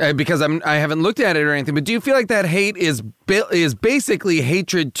because I haven't looked at it or anything. But do you feel like that hate is basically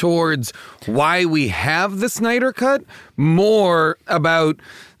hatred towards why we have the Snyder Cut, more about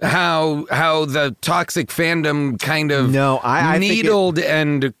how the toxic fandom kind of needled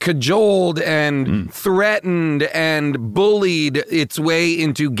and cajoled and threatened and bullied its way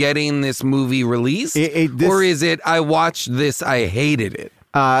into getting this movie released, or is it I watched this, I hated it?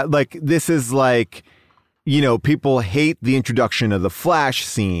 Like, this is like, you know, people hate the introduction of the Flash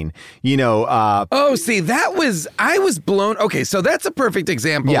scene, you know. I was blown. Okay, so that's a perfect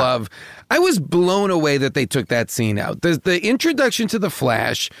example of, I was blown away that they took that scene out. The introduction to the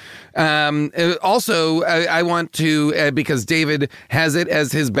Flash. Also, I want to, because David has it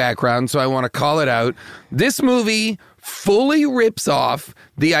as his background, so I want to call it out. This movie fully rips off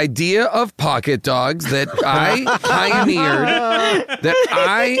the idea of pocket dogs that I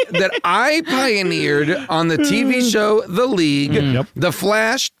pioneered on the TV show The League. Yep. The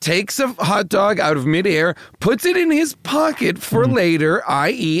Flash takes a hot dog out of midair, puts it in his pocket for later,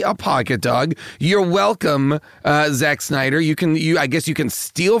 i.e. a pocket dog. You're welcome, Zack Snyder. I guess you can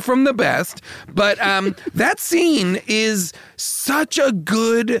steal from the best, but that scene is such a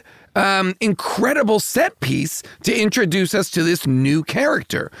good, incredible set piece to introduce us to this new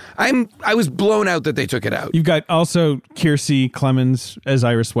character. I was blown out that they took it out. You've got also Kiersey Clemons as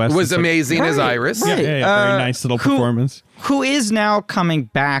Iris West. Was amazing as Iris. Right. Yeah, very nice little performance. Who is now coming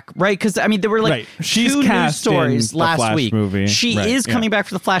back, right? Because, I mean, there were like She's two news cast stories in the last Flash week. Movie. She is coming back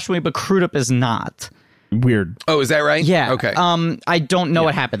for the Flash movie, but Crudup is not. Weird. Oh, is that right? Yeah. Okay. I don't know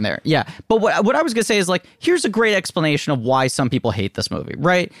what happened there. Yeah. But what I was going to say is, like, here's a great explanation of why some people hate this movie,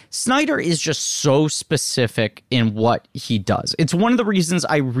 right? Snyder is just so specific in what he does. It's one of the reasons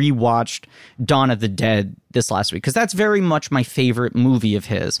I rewatched Dawn of the Dead this last week, because that's very much my favorite movie of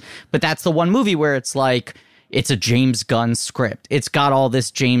his. But that's the one movie where it's like, it's a James Gunn script. It's got all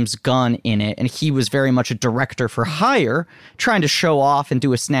this James Gunn in it, and he was very much a director for hire, trying to show off and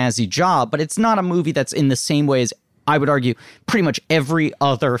do a snazzy job, but it's not a movie that's in the same way as, I would argue, pretty much every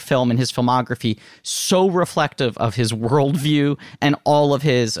other film in his filmography, so reflective of his worldview and all of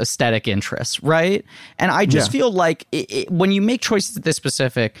his aesthetic interests, right? And I just feel like when you make choices this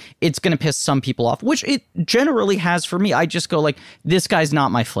specific, it's going to piss some people off, which it generally has for me. I just go like, this guy's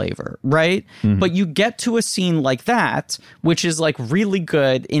not my flavor, right? Mm-hmm. But you get to a scene like that, which is like really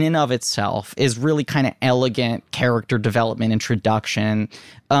good in and of itself, is really kind of elegant character development, introduction,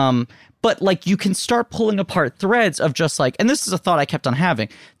 but, like, you can start pulling apart threads of just, like, and this is a thought I kept on having.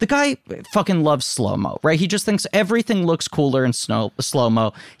 The guy fucking loves slow-mo, right? He just thinks everything looks cooler in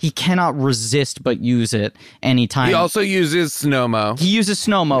slow-mo. He cannot resist but use it anytime. He also uses snow-mo. He uses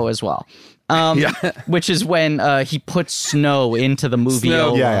snow-mo as well. Which is when he puts snow into the movie.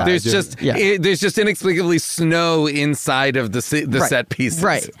 There's just inexplicably snow inside of the set pieces.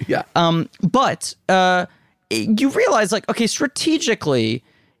 Right. Yeah. But you realize, like, okay, strategically,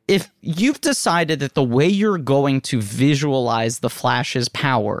 if you've decided that the way you're going to visualize the Flash's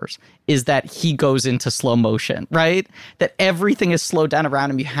powers is that he goes into slow motion, right? That everything is slowed down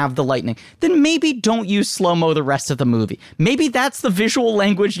around him. You have the lightning. Then maybe don't use slow-mo the rest of the movie. Maybe that's the visual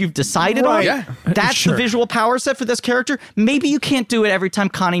language you've decided on. Yeah. That's the visual power set for this character. Maybe you can't do it every time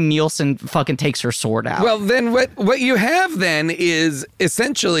Connie Nielsen fucking takes her sword out. Well, then what you have then is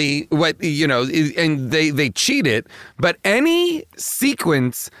essentially what, and they cheat it, but any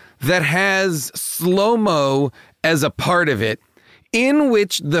sequence that has slow-mo as a part of it, in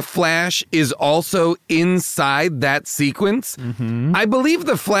which the Flash is also inside that sequence, I believe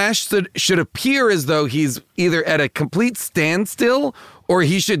the Flash should appear as though he's either at a complete standstill or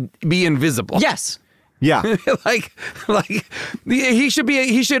he should be invisible. Yes. Yeah. like he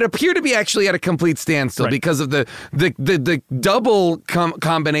should appear to be actually at a complete standstill because of the double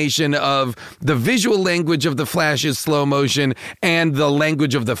combination of the visual language of the Flash is slow motion and the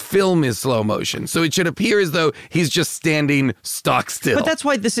language of the film is slow motion. So it should appear as though he's just standing stock still. But that's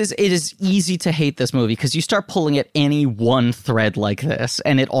why it is easy to hate this movie, because you start pulling at any one thread like this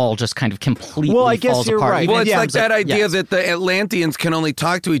and it all just kind of completely falls apart. Right. Well, it's like that idea that the Atlanteans can only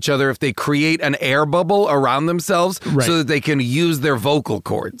talk to each other if they create an air bubble around themselves so that they can use their vocal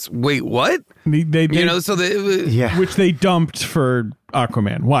cords. Wait, what? They which they dumped for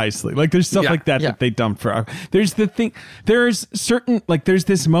Aquaman wisely. Like there's stuff like that they dumped for. There's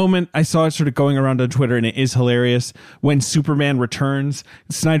this moment I saw it sort of going around on Twitter, and it is hilarious when Superman returns.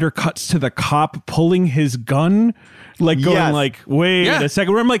 Snyder cuts to the cop pulling his gun. Like going like, wait a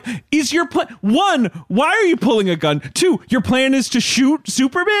second. Where I'm like, is your plan? One, why are you pulling a gun? Two, your plan is to shoot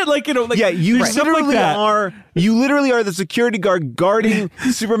Superman? Like, you literally are. You literally are the security guard guarding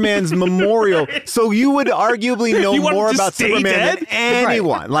Superman's memorial. So you would arguably know more about Superman than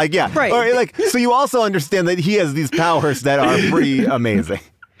anyone. Like, or like, so you also understand that he has these powers that are pretty amazing.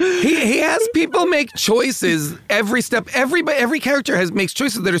 He has people make choices every step. Every character makes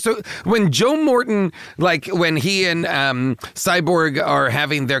choices that are so. When Joe Morton, like when he and Cyborg are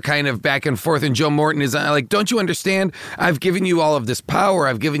having their kind of back and forth, and Joe Morton is like, "Don't you understand? I've given you all of this power.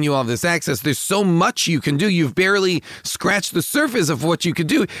 I've given you all of this access. There's so much you can do. You've barely scratched the surface of what you could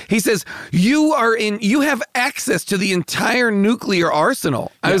do." He says, "You have access to the entire nuclear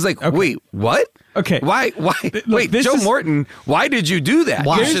arsenal." I was like, "Wait, what?" Okay. Why? Wait, Joe Morton, why did you do that?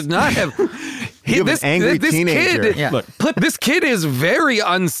 Why? You should not have. This angry teenager. This kid is very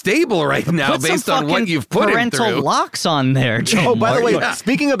unstable right now based on what you've put him through. Parental locks on there, Joe. Oh, by the way,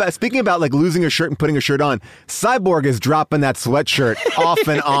 speaking about like losing a shirt and putting a shirt on, Cyborg is dropping that sweatshirt off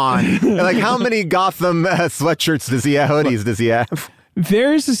and on. Like, how many Gotham sweatshirts does he have? Hoodies does he have?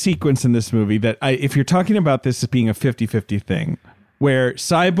 There's a sequence in this movie that if you're talking about this as being a 50-50 thing, where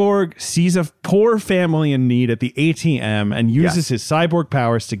Cyborg sees a poor family in need at the ATM and uses his cyborg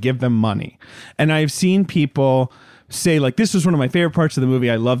powers to give them money. And I've seen people say, like, this was one of my favorite parts of the movie.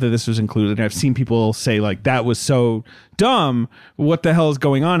 I love that this was included. And I've seen people say, like, that was so dumb. What the hell is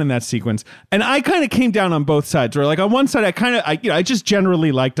going on in that sequence? And I kind of came down on both sides. Where, like, on one side, I just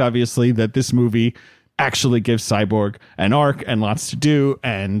generally liked, obviously, that this movie actually gives Cyborg an arc and lots to do,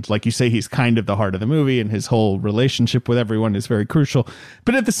 and like you say, he's kind of the heart of the movie, and his whole relationship with everyone is very crucial.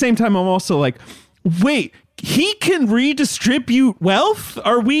 But at the same time, I'm also like, wait, he can redistribute wealth?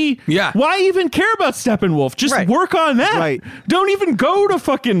 Why even care about Steppenwolf? Just work on that. Right. Don't even go to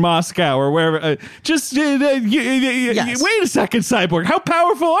fucking Moscow or wherever. Wait a second, Cyborg, how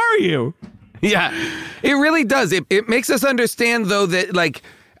powerful are you? Yeah, it really does. It makes us understand, though, that, like,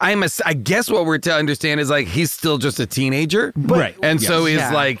 I guess what we're to understand is, like, he's still just a teenager. Right. And so he's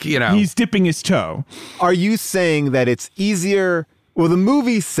like, he's dipping his toe. Are you saying that it's easier? Well, the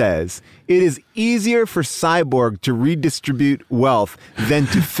movie says it is easier for Cyborg to redistribute wealth than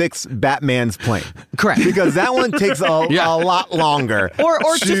to fix Batman's plane. Correct. Because that one takes a lot longer. Or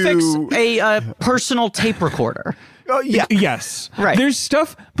to fix a personal tape recorder. Yes. Right. There's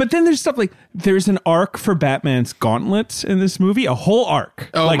stuff, but then there's stuff like there's an arc for Batman's gauntlets in this movie, a whole arc.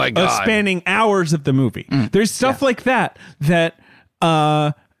 Oh, my God. Spanning hours of the movie. There's stuff like that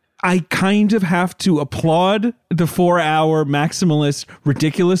I kind of have to applaud the 4-hour maximalist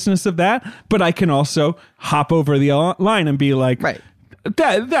ridiculousness of that, but I can also hop over the line and be like,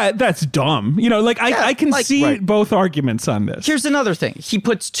 that's dumb. I can see both arguments on this. Here's another thing. He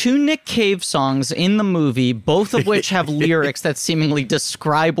puts 2 Nick Cave songs in the movie, both of which have lyrics that seemingly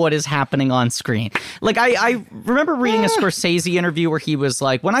describe what is happening on screen. Like, I remember reading a Scorsese interview where he was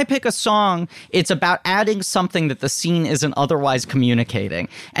like, when I pick a song, it's about adding something that the scene isn't otherwise communicating.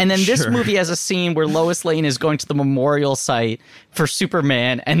 And then this movie has a scene where Lois Lane is going to the memorial site for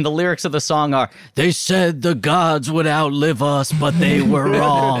Superman, and the lyrics of the song are, "They said the gods would outlive us, but they were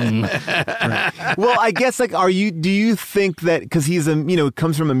wrong. Well, I guess do you think that because he's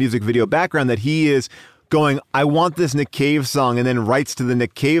comes from a music video background that he is going, I want this Nick Cave song, and then writes to the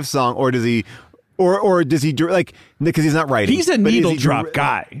Nick Cave song, or does he? Or does he because he's not writing? He's a needle drop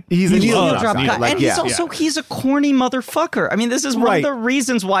guy. He's a needle drop guy, and he's a corny motherfucker. I mean, this is one of the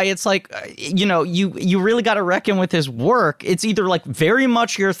reasons why it's like, you really got to reckon with his work. It's either like very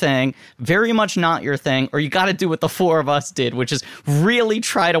much your thing, very much not your thing, or you got to do what the four of us did, which is really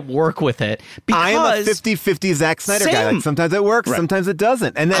try to work with it. Because I am a 50-50 Zack Snyder guy. Like, sometimes it works, sometimes it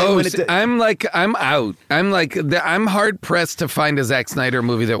doesn't. And then I'm out. I'm hard pressed to find a Zack Snyder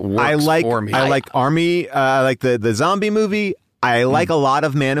movie that works for me. I like Army. I like the zombie movie. I like a lot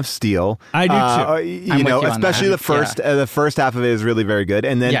of Man of Steel. I do too. Especially the first half of it is really very good.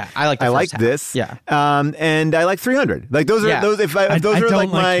 And then I like this. Yeah. And I like 300. Like those are those. If those are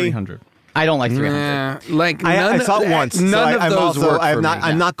like my 300. I don't like 300. I saw it once. None of those work for me.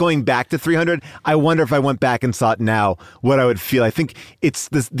 I'm not going back to 300. I wonder if I went back and saw it now, what I would feel. I think it's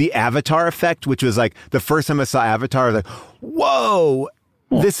the Avatar effect, which was like the first time I saw Avatar, I was like, whoa.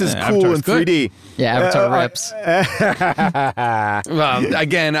 This is cool in 3D. Yeah, Avatar rips. Well,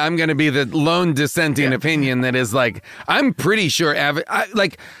 again, I'm going to be the lone dissenting opinion that is like, I'm pretty sure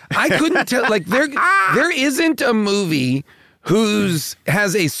I couldn't tell. Like there isn't a movie whose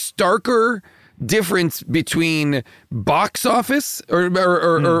has a starker difference between box office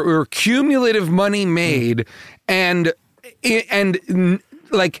or cumulative money made and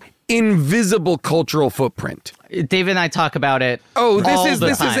like invisible cultural footprint. David and I talk about it. This is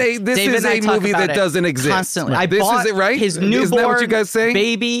a movie that doesn't exist constantly. I bought is it, right? His newborn Isn't that what you guys say? A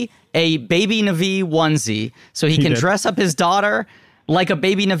baby Na'vi onesie, so he can dress up his daughter like a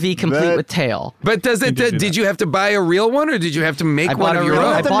baby Na'vi complete with tail. But did you have to buy a real one, or did you have to make one of your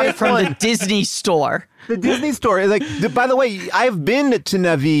own? I bought it from the Disney store. The Disney store is like. By the way, I've been to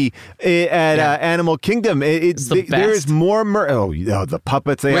Na'vi at Animal Kingdom. It's the best. There is more. The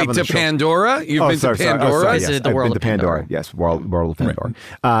puppets they have on the show. Pandora? You've been to Pandora? Yes, the World of Pandora. Yes, World of Pandora.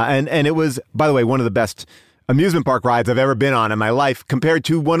 And it was, by the way, one of the best amusement park rides I've ever been on in my life, compared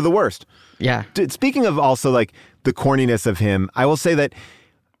to one of the worst. Yeah. Speaking of also like the corniness of him, I will say that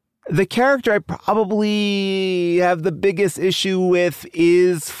the character I probably have the biggest issue with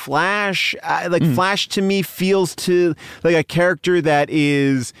is Flash. Flash to me feels to like a character that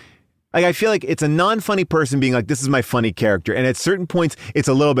is like, I feel like it's a non-funny person being like, this is my funny character. And at certain points, it's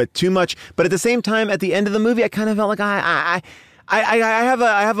a little bit too much. But at the same time, at the end of the movie, I kind of felt like I have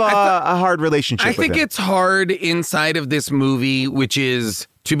a hard relationship with him. I think it's hard inside of this movie, which is,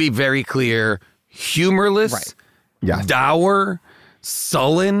 to be very clear, humorless, dour,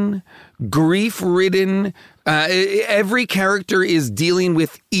 sullen, grief-ridden. Every character is dealing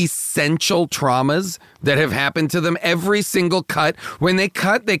with essential traumas that have happened to them. Every single cut, when they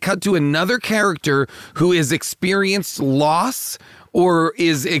cut to another character who has experienced loss or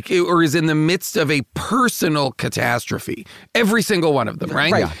is in the midst of a personal catastrophe. Every single one of them,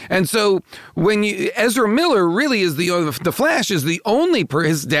 right? Yeah. And so when Ezra Miller really is the Flash is the only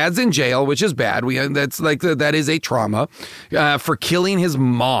his dad's in jail, which is bad. That is a trauma for killing his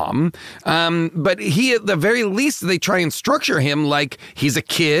mom. But he, at the very least, they try and structure him like he's a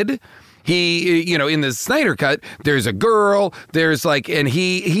kid. He, in the Snyder cut, there's a girl, and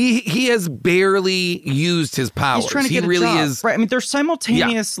he has barely used his powers. He's trying to get a job. Right. I mean, they're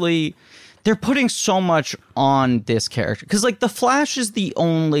simultaneously, they're putting so much on this character. Because, the Flash is the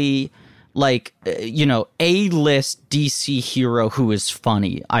only, A-list DC hero who is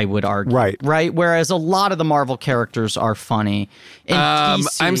funny, I would argue. Right? Whereas a lot of the Marvel characters are funny.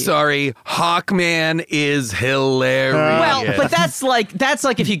 DC, I'm sorry, Hawkman is hilarious. Well, but that's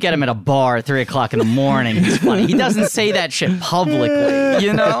like if you get him at a bar at 3 o'clock in the morning, he's funny. He doesn't say that shit publicly,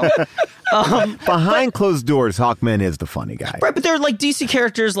 Behind closed doors, Hawkman is the funny guy. Right, but they're like DC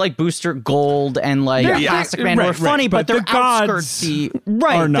characters like Booster Gold and Plastic Man who are funny, but they're outskirtsy.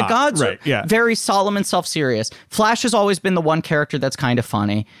 Right, the gods are very solemn and self-serious. Flash has always been the one character that's kind of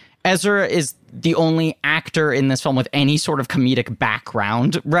funny. Ezra is the only actor in this film with any sort of comedic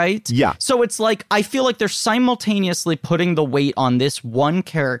background, right? Yeah. So it's like, I feel like they're simultaneously putting the weight on this one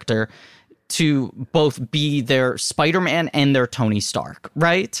character to both be their Spider-Man and their Tony Stark,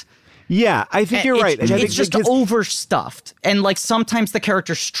 right? Yeah, I think you're right. It's just overstuffed. And sometimes the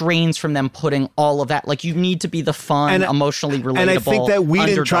character strains from them putting all of that. You need to be the fun, emotionally relatable And I think that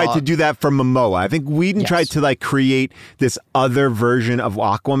Whedon tried to do that for Momoa. I think Whedon tried to create this other version of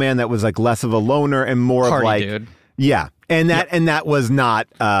Aquaman that was less of a loner and more Party of dude. Yeah. And that was not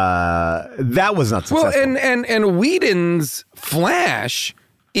successful. Well, and Whedon's Flash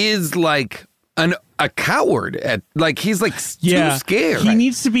is a coward at he's too scared. He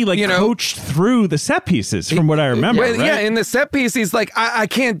needs to be coached through the set pieces from what I remember. Well, right? Yeah, in the set piece, he's like, I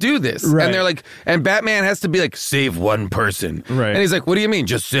can't do this. Right. And they're and Batman has to be save one person. Right. And he's like, what do you mean?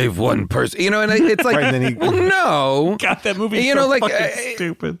 Just save one person. And it's like, Right, and then well, no. God, that movie fucking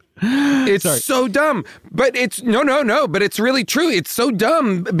stupid. It's so dumb, but it's no, but it's really true. It's so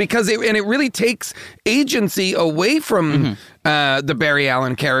dumb because it really takes agency away from the Barry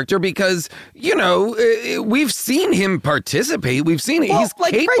Allen character because, we've seen him participate. We've seen it. He's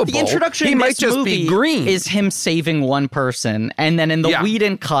capable. Right, the introduction he in might this just movie be green. is him saving one person. And then in the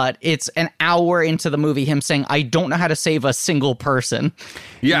Whedon cut, it's an hour into the movie, him saying, I don't know how to save a single person.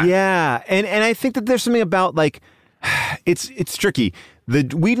 Yeah. Yeah. And I think that there's something about it's tricky. The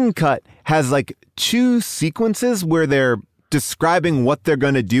Whedon cut has 2 sequences where they're describing what they're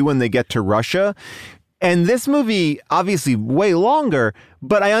going to do when they get to Russia. And this movie, obviously way longer,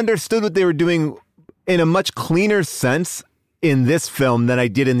 but I understood what they were doing in a much cleaner sense in this film than I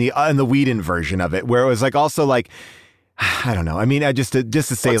did in the Whedon version of it, where it was I don't know. I mean, just to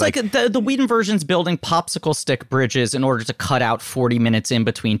say, well, it's the Whedon version's building popsicle stick bridges in order to cut out 40 minutes in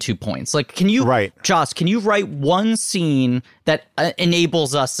between 2 points. Can you, Joss, can you write one scene that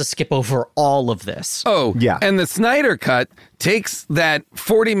enables us to skip over all of this? Oh, yeah. And the Snyder cut takes that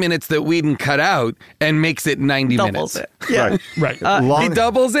 40 minutes that Whedon cut out and makes it 90 Doubles minutes. It. Yeah. Right. He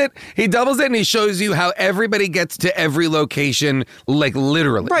doubles it. And he shows you how everybody gets to every location,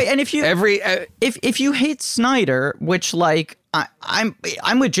 literally. Right. And if you if you hate Snyder, which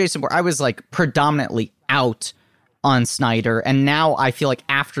I'm with Jason, where I was predominantly out on Snyder, and now I feel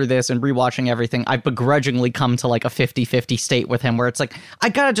after this and rewatching everything, I've begrudgingly come to a 50-50 state with him, where it's I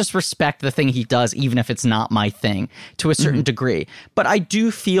gotta just respect the thing he does, even if it's not my thing, to a certain degree. But I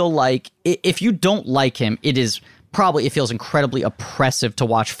do feel if you don't like him, it feels incredibly oppressive to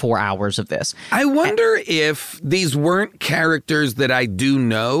watch 4 hours of this. I wonder if these weren't characters that I do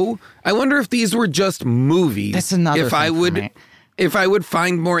know. I wonder if these were just movies. That's another thing for me. If I would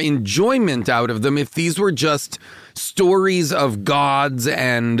find more enjoyment out of them, if these were just stories of gods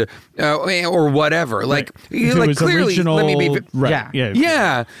and or whatever, clearly, let me be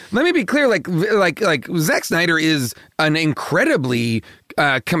let me be clear. Like Zack Snyder is an incredibly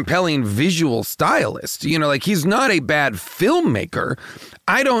compelling visual stylist. He's not a bad filmmaker.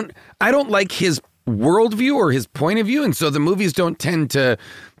 I don't like his worldview or his point of view, and so the movies don't tend to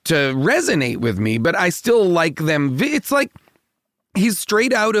resonate with me. But I still like them. It's he's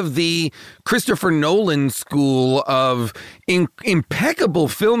straight out of the Christopher Nolan school of impeccable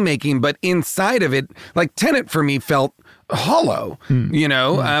filmmaking, but inside of it, Tenet for me felt hollow,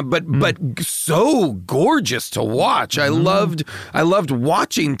 but so gorgeous to watch. I loved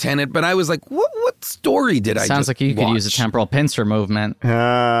watching Tenet, but I was what story did I Sounds like you could use a temporal pincer movement.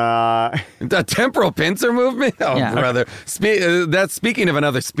 The temporal pincer movement? Oh, yeah. Brother. That's speaking of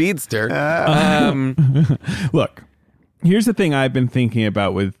another speedster. Look. Here's the thing I've been thinking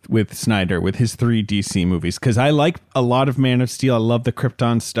about with Snyder, with his 3 DC movies, because I like a lot of Man of Steel. I love the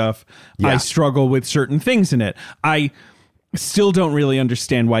Krypton stuff. Yeah. I struggle with certain things in it. I still don't really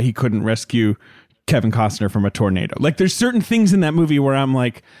understand why he couldn't rescue Kevin Costner from a tornado. There's certain things in that movie where I'm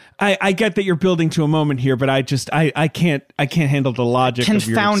I get that you're building to a moment here, but I can't handle the logic of your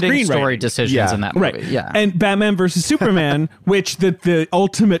confounding story decisions in that movie. Right. Yeah. And Batman versus Superman, which the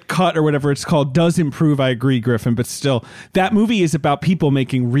ultimate cut or whatever it's called does improve. I agree, Griffin, but still, that movie is about people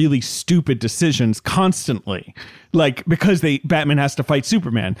making really stupid decisions constantly. Because Batman has to fight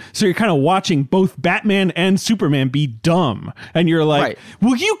Superman. So you're kind of watching both Batman and Superman be dumb. And you're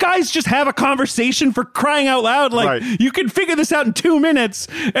will you guys just have a conversation, for crying out loud? You can figure this out in 2 minutes.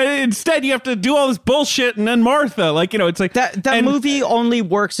 And instead you have to do all this bullshit. And then Martha, it's that movie only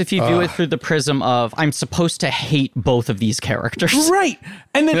works if you view it through the prism of, I'm supposed to hate both of these characters. Right.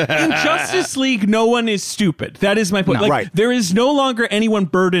 And then in Justice League, no one is stupid. That is my point. No. There is no longer anyone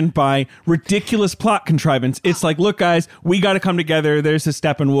burdened by ridiculous plot contrivance. It's look, guys, we got to come together. There's a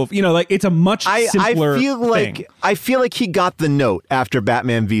Steppenwolf. It's a much simpler thing. I feel like he got the note after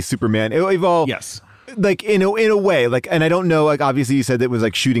Batman v Superman. Yes. In a way, and I don't know, obviously you said it was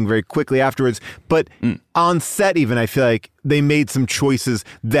shooting very quickly afterwards, but on set even, I feel like they made some choices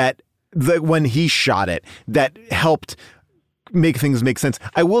that when he shot it, that helped make things make sense.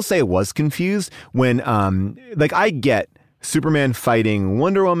 I will say I was confused when, I get Superman fighting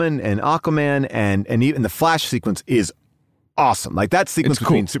Wonder Woman and Aquaman and even the Flash sequence is awesome. That sequence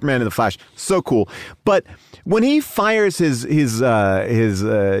between Superman and the Flash, so cool. But when he fires his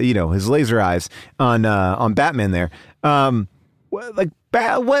laser eyes on Batman there,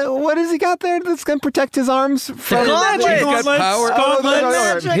 What has he got there that's going to protect his arms from He's got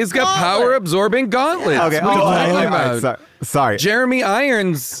power. He's got power-absorbing gauntlets. Okay. What are you talking about? Sorry. Jeremy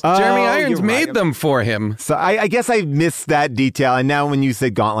Irons made them for him. So I guess I missed that detail, and now when you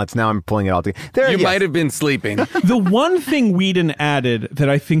said gauntlets, now I'm pulling it all together. You might have been sleeping. The one thing Whedon added that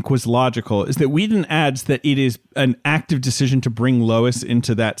I think was logical is that Whedon adds that it is an active decision to bring Lois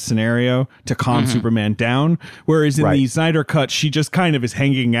into that scenario to calm Superman down, whereas in the Snyder cut, she just kind of is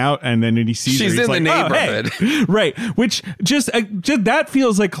hanging out, and then when he sees she's her, he's in like, the neighborhood. Oh, hey. Right, which just that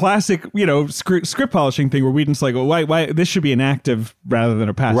feels like classic, script polishing thing where Whedon's like, well, why this should be an active rather than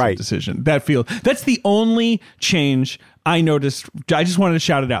a passive decision. That's the only change I noticed. I just wanted to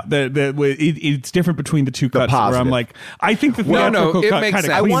shout it out. It's different between the two cuts. Where I'm like, I think the theatrical cut kind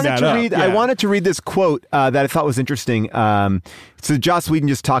of cleaned that up. I wanted to read this quote that I thought was interesting. So Joss Whedon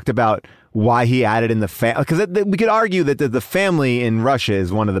just talked about why he added in the family, because we could argue that the family in Russia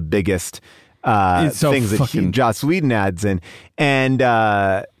is one of the biggest things that Joss Whedon adds in, and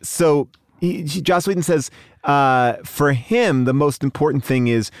so Joss Whedon says, for him, the most important thing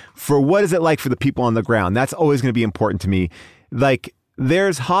is for what is it like for the people on the ground. That's always going to be important to me. Like,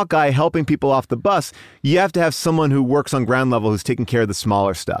 there's Hawkeye helping people off the bus. You have to have someone who works on ground level who's taking care of the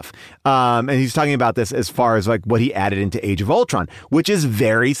smaller stuff. And he's talking about this as far as like what he added into Age of Ultron, which is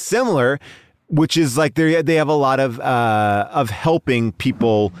very similar, which is like they have a lot of helping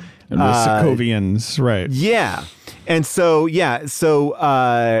people. And the Sokovians, right. Yeah. And so, he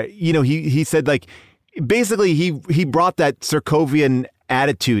said like, basically he brought that Sokovian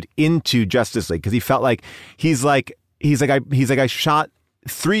attitude into Justice League because he felt like he's like I shot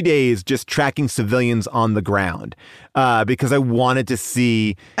 3 days just tracking civilians on the ground because I wanted to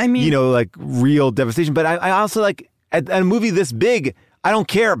see real devastation. But I also like at a movie this big, I don't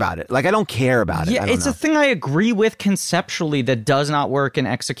care about it. Like, I don't care about it. Yeah, it's a thing I agree with conceptually that does not work in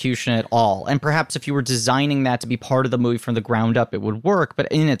execution at all. And perhaps if you were designing that to be part of the movie from the ground up, it would work. But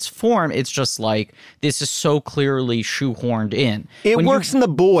in its form, it's just like, this is so clearly shoehorned in. It works in The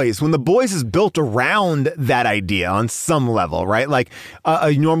Boys. When The Boys is built around that idea on some level, right? Like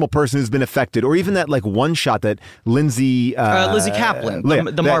a normal person who's been affected, or even that like one shot that Lizzie Kaplan,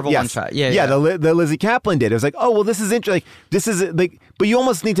 the Marvel one shot. Yeah. The Lizzie Kaplan did. It was like, oh, well, this is interesting. Like, this is like, but you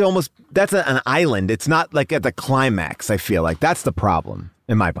almost need to that's an island. It's not like at the climax, I feel like. That's the problem,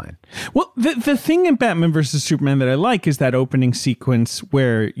 in my mind. Well, the thing in Batman versus Superman that I like is that opening sequence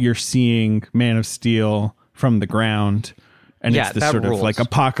where you're seeing Man of Steel from the ground. And it's this sort of like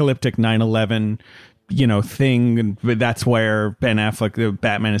apocalyptic 9/11 thing, and that's where Ben Affleck, the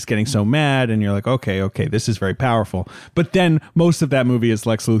Batman, is getting so mad, and you're like, okay, this is very powerful. But then most of that movie is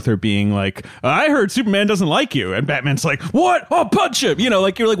Lex Luthor being like, I heard Superman doesn't like you, and Batman's like, what? Oh, punch him! You're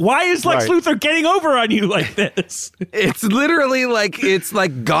like, why is Lex Luthor getting over on you like this? It's literally it's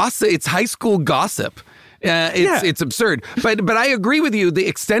like gossip. It's high school gossip. It's absurd. But I agree with you. The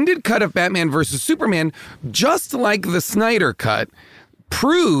extended cut of Batman versus Superman, just like the Snyder cut,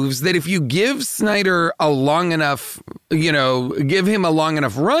 proves that if you give Snyder a long enough, give him a long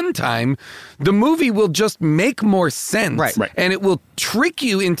enough runtime, the movie will just make more sense. Right. And it will trick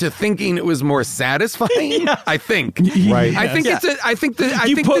you into thinking it was more satisfying. I think. Right. I think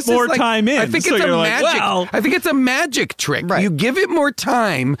you put more time in. I think it's a magic. I think it's a magic trick. Right. You give it more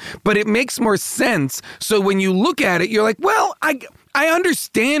time, but it makes more sense. So when you look at it, you're like, well, I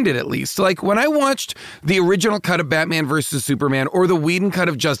understand it at least. Like when I watched the original cut of Batman versus Superman or the Whedon cut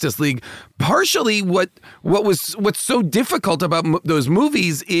of Justice League, partially what's so difficult about those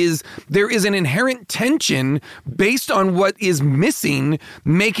movies is there is an inherent tension based on what is missing,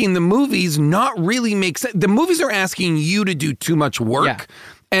 making the movies not really make sense. The movies are asking you to do too much work. Yeah.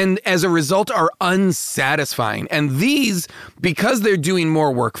 And as a result are unsatisfying. And these, because they're doing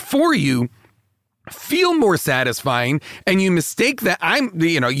more work for you, feel more satisfying, and you mistake that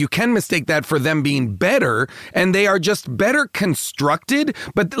you can mistake that for them being better, and they are just better constructed.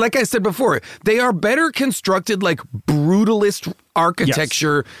 But like I said before, they are better constructed, like brutalist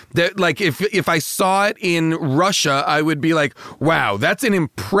architecture. That like if I saw it in Russia, I would be like, wow, that's an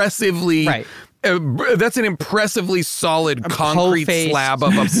impressively that's an impressively solid concrete slab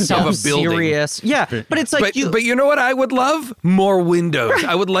of a building. Serious. Yeah, but it's like but you know what I would love? More windows.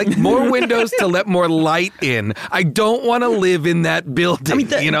 I would like more windows to let more light in. I don't want to live in that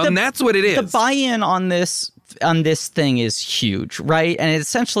building, and that's what it is. The buy-in on this thing is huge, right? And it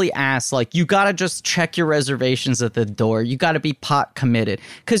essentially asks, like, you got to just check your reservations at the door. You got to be pot committed.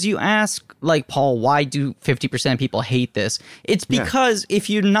 Because you ask, like, Paul, why do 50% of people hate this? It's because if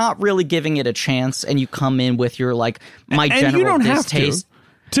you're not really giving it a chance and you come in with your, like, my general distaste.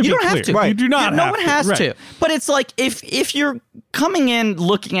 To you be don't have clear. to. Right. You do not No have one to. has Right. to. But it's like if you're coming in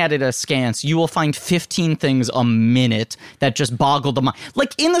looking at it askance, you will find 15 things a minute that just boggle the mind.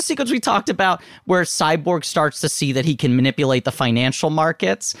 Like in the sequence we talked about where Cyborg starts to see that he can manipulate the financial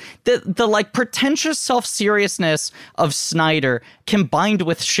markets, the like pretentious self-seriousness of Snyder combined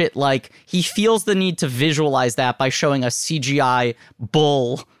with shit like he feels the need to visualize that by showing a CGI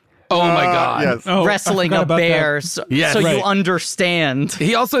bull Oh my God. Yes. Oh, I wrestling forgot a about bear that. so Yes. you Right. understand.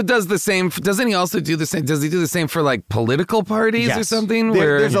 He also does the same. Doesn't he also do the same? Does he do the same for like political parties or Yes. something?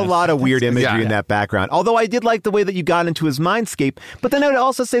 There's a lot of weird imagery Yeah. in that background. Although I did like the way that you got into his mindscape, but then I would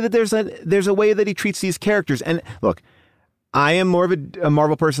also say that there's a way that he treats these characters. And look, I am more of a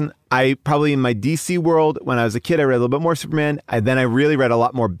Marvel person. I probably in my DC world, when I was a kid, I read a little bit more Superman. Then I really read a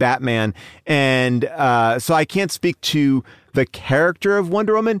lot more Batman. And so I can't speak to the character of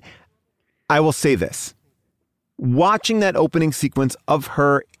Wonder Woman. I will say this. Watching that opening sequence of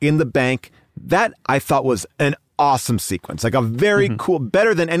her in the bank, that I thought was an awesome sequence. Like a very cool,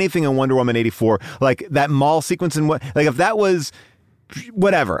 better than anything in Wonder Woman 84. Like that mall sequence and what, like if that was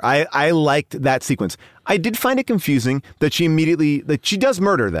whatever, I liked that sequence. I did find it confusing that she does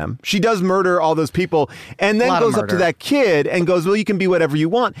murder them. She does murder all those people and then Lot of goes up to murder. that kid and goes, well, you can be whatever you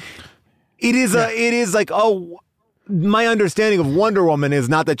want. It is like, oh, my understanding of Wonder Woman is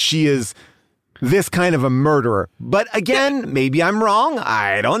not that she is this kind of a murderer. But again, maybe I'm wrong.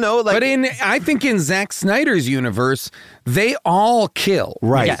 I don't know. Like, But I think in Zack Snyder's universe, they all kill.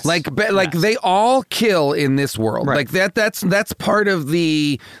 Right. Yes. They all kill in this world. Right. Like that's part of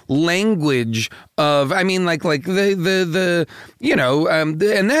the language of, I mean, like the you know, and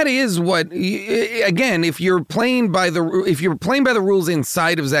that is what, again, if you're playing by the rules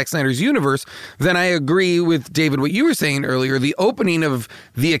inside of Zack Snyder's universe, then I agree with David what you were saying earlier. The opening of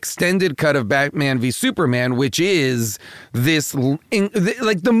the extended cut of Batman v Superman, which is this,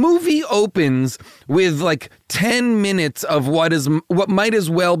 like the movie opens with like 10 minutes of what might as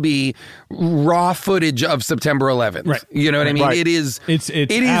well be raw footage of September 11th. Right. You know what I mean? Right. It is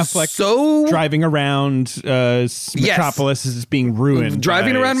Affleck so driving around Metropolis is being ruined.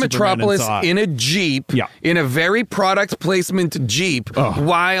 driving by around Superman and Metropolis Zod. in a Jeep, Yeah. in a very product placement Jeep,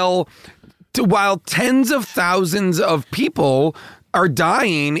 while tens of thousands of people are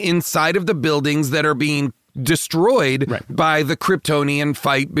dying inside of the buildings that are being destroyed Right. by the Kryptonian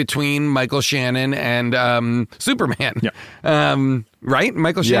fight between Michael Shannon and Superman. Yeah. Right?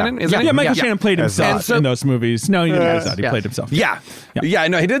 Michael Shannon? Isn't Yeah, it? Michael Shannon played As himself Zod. in those movies. No, he didn't play Zod. He yeah. played himself. Yeah.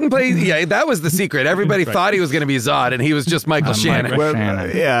 No, he didn't play. Yeah, that was the secret. Everybody Right. thought he was going to be Zod, and he was just Michael Shannon. Michael well,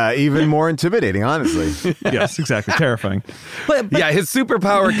 Shannon. yeah, even more intimidating, honestly. Yes, exactly. Terrifying. But Yeah, his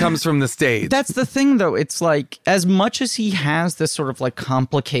superpower comes from the stage. that's the thing, though. It's like, as much as he has this sort of like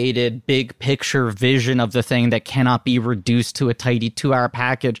complicated, big picture vision of the thing that cannot be reduced to a tidy 2-hour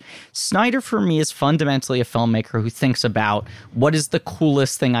package, Snyder, for me, is fundamentally a filmmaker who thinks about what is the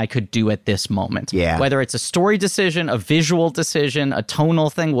coolest thing I could do at this moment. Yeah. Whether it's a story decision, a visual decision, a tonal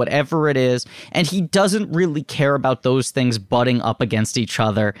thing, whatever it is. And he doesn't really care about those things butting up against each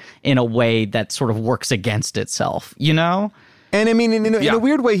other in a way that sort of works against itself, you know? And I mean, in Yeah. a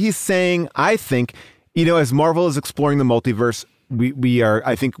weird way, he's saying, I think, you know, as Marvel is exploring the multiverse,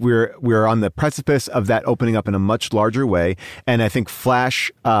 I think we're on the precipice of that opening up in a much larger way. And I think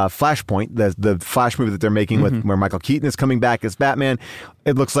Flashpoint, the Flash movie that they're making with where Michael Keaton is coming back as Batman,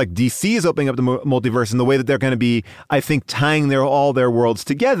 it looks like DC is opening up the multiverse, and the way that they're going to be, I think, tying all their worlds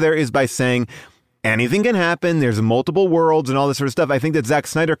together is by saying, anything can happen. There's multiple worlds and all this sort of stuff. I think that Zack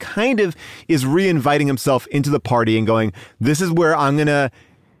Snyder kind of is re-inviting himself into the party and going, this is where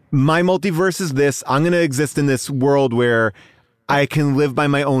my multiverse is this. I'm going to exist in this world where I can live by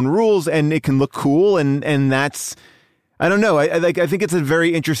my own rules and it can look cool. And that's, I don't know. I think it's a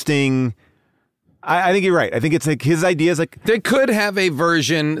very interesting, I think you're right. I think it's like his idea is like, They could have a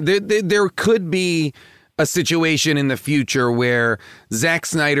version. There could be a situation in the future where Zack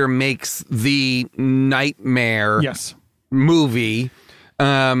Snyder makes the Nightmare Yes. movie.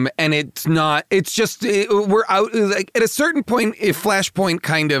 And it's just, we're out, like at a certain point, if Flashpoint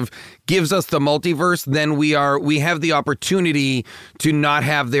kind of gives us the multiverse, then we have the opportunity to not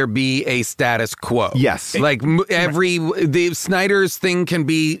have there be a status quo. Yes. Like the Snyder's thing can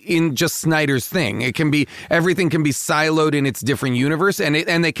be in just Snyder's thing. It can be, everything can be siloed in its different universe and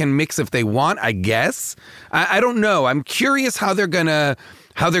they can mix if they want, I guess. I don't know. I'm curious how they're going to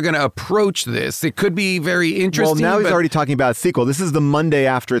approach this. It could be very interesting. well, now he's but- already talking about a sequel. This is the Monday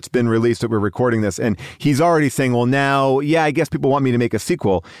after it's been released that we're recording this. And he's already saying, well, now, yeah, I guess people want me to make a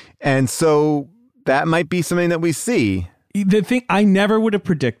sequel. And so that might be something that we see. The thing, I never would have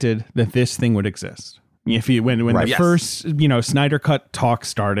predicted that this thing would exist. When Right. the first Snyder Cut talk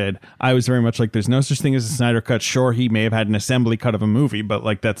started, I was very much like, there's no such thing as a Snyder Cut. Sure, he may have had an assembly cut of a movie, but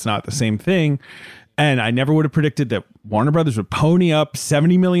like that's not the same thing. And I never would have predicted that Warner Brothers would pony up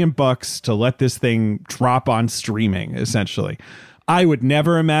 $70 million to let this thing drop on streaming, essentially. I would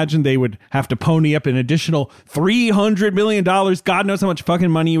never imagine they would have to pony up an additional $300 million. God knows how much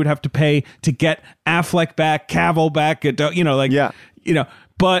fucking money you would have to pay to get Affleck back, Cavill back,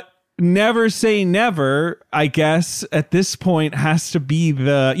 but never say never, I guess, at this point has to be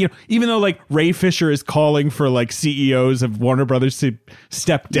even though like Ray Fisher is calling for like CEOs of Warner Brothers to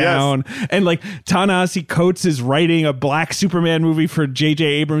step down, and like Ta-Nehisi Coates is writing a Black Superman movie for J.J.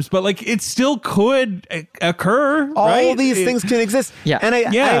 Abrams, but like it still could occur. All these things can exist. Yeah. And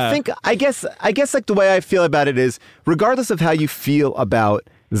I guess like the way I feel about it is, regardless of how you feel about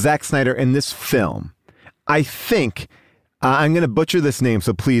Zack Snyder in this film, I think I'm going to butcher this name,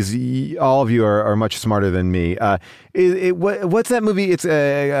 so please, all of you are much smarter than me. What's that movie? It's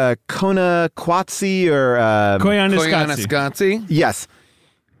Koyaanisqatsi or Koyaanisqatsi. Yes.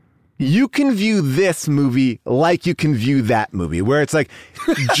 You can view this movie like you can view that movie, where it's like,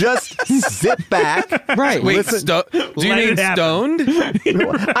 just sit back. Right. Wait, do you mean stoned?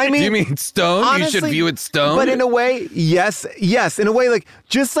 I mean, do you mean stoned? honestly, you should view it stoned? But in a way, yes. In a way, like,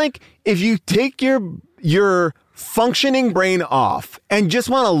 just like if you take your functioning brain off and just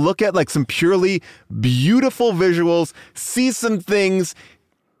want to look at like some purely beautiful visuals, see some things,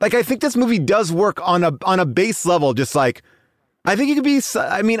 like I think this movie does work on a base level, just like I think it could be.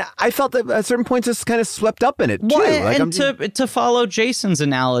 I mean, I felt that at certain points it's kind of swept up in it too. Well, like, and to follow Jason's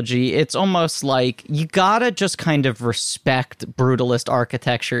analogy, it's almost like you gotta just kind of respect brutalist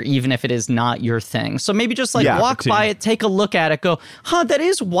architecture, even if it is not your thing. So maybe just like walk by it, take a look at it, go, that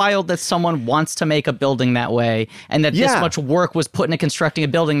is wild that someone wants to make a building that way, and that this much work was put into constructing a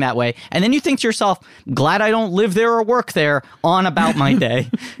building that way. And then you think to yourself, glad I don't live there or work there on about my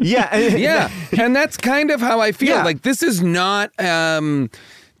day. Yeah. And that's kind of how I feel. Yeah. Like, this is not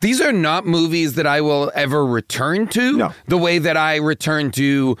these are not movies that I will ever return to the way that I return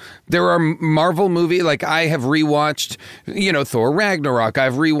to. There are Marvel movies, like I have rewatched, Thor Ragnarok.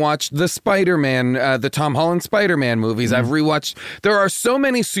 I've rewatched the Spider-Man, the Tom Holland Spider-Man movies. I've rewatched, there are so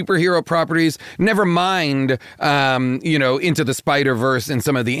many superhero properties, never mind, Into the Spider-Verse and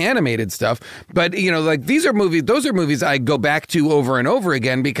some of the animated stuff. But, those are movies I go back to over and over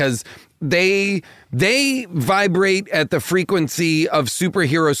again because they vibrate at the frequency of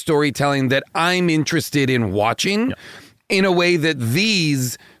superhero storytelling that I'm interested in watching in a way that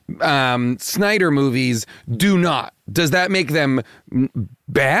these Snyder movies do not. Does that make them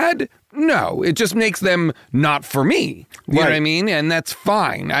bad? No, it just makes them not for me. You know what I mean? And that's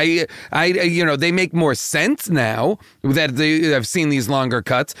fine. I they make more sense now that I've seen these longer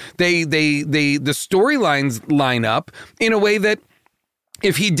cuts. The storylines line up in a way that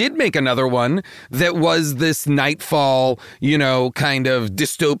if he did make another one that was this Nightfall, kind of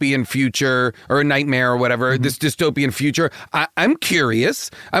dystopian future, or a nightmare or whatever, this dystopian future, I'm curious.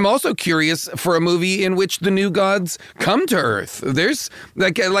 I'm also curious for a movie in which the new gods come to Earth. There's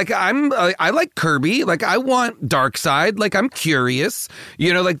I like Kirby. Like, I want Darkseid. Like, I'm curious.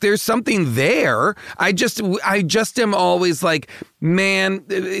 There's something there. I just am always like, man,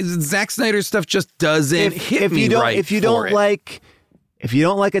 Zack Snyder stuff just doesn't hit me right. If you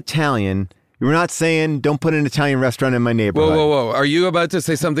don't like Italian, we're not saying don't put an Italian restaurant in my neighborhood. Whoa. Are you about to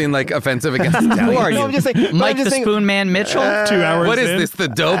say something like offensive against Italians? Who are you? No, I'm just saying, Mike the Spoon Man Mitchell? 2 hours What is in. this, the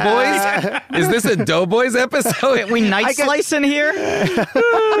Doughboys? Is this a Doughboys episode? We night slicing here?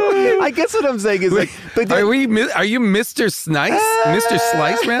 I guess what I'm saying is Are you Mr. Slice? Mr.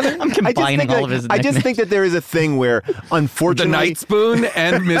 Slice, rather? I'm combining all of his I nicknames. just think that there is a thing where, The unfortunately, Night Spoon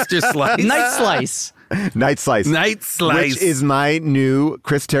and Mr. Slice. Night Slice. Night Slice. Night Slice. Which is my new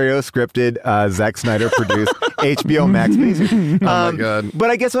Chris Terrio scripted, Zack Snyder produced HBO Max movie. Oh my God. But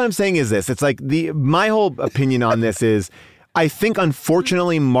I guess what I'm saying is this. It's like my whole opinion on this is, I think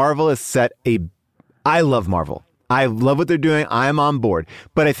unfortunately Marvel has set I love Marvel. I love what they're doing. I'm on board.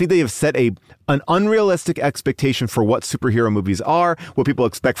 But I think they have set an unrealistic expectation for what superhero movies are, what people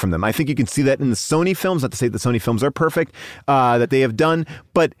expect from them. I think you can see that in the Sony films, not to say that the Sony films are perfect, that they have done,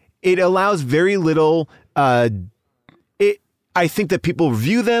 but it allows very little. I think that people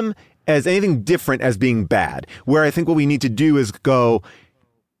view them as anything different as being bad. Where I think what we need to do is go,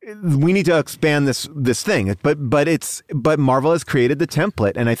 we need to expand this thing. But Marvel has created the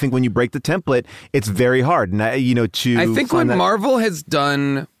template, and I think when you break the template, it's very hard. And I think what Marvel has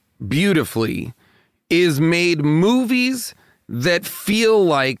done beautifully is made movies that feel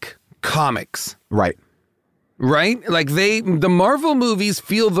like comics. Right. Right? Like the Marvel movies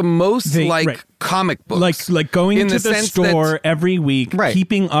feel the most like comic books. Like going to the store every week,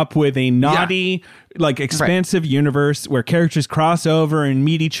 keeping up with a naughty, like expansive universe where characters cross over and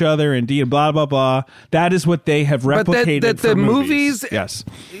meet each other and blah, blah, blah. That is what they have replicated that the movies. Yes.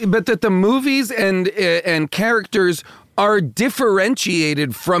 But that the movies and characters are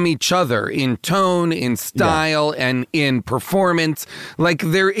differentiated from each other in tone, in style, and in performance. Like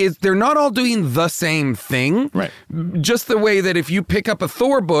they're not all doing the same thing. Right. Just the way that if you pick up a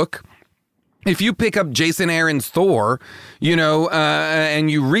Thor book, if you pick up Jason Aaron's Thor, and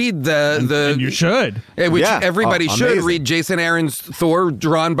you read and you should, which everybody should read Jason Aaron's Thor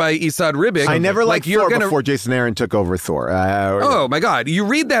drawn by Esad Ribic. I never liked Thor before Jason Aaron took over Thor. Oh my God! You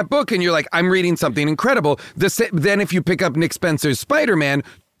read that book and you're like, I'm reading something incredible. Then if you pick up Nick Spencer's Spider-Man.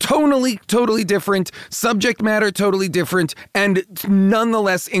 Totally different, subject matter totally different, and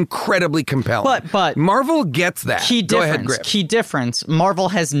nonetheless incredibly compelling. But Marvel gets that. Key difference. Marvel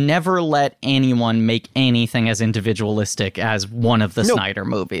has never let anyone make anything as individualistic as one of the Snyder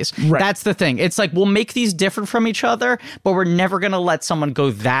movies. Right. That's the thing. It's like we'll make these different from each other, but we're never going to let someone go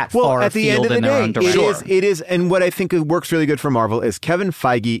that far afield in their own direction. It is, and what I think works really good for Marvel is Kevin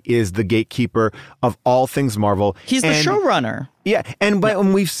Feige is the gatekeeper of all things Marvel. He's the showrunner. Yeah, and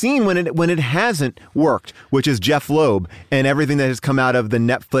we've seen when it hasn't worked, which is Jeff Loeb and everything that has come out of the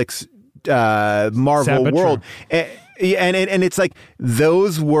Netflix Marvel world, and it's like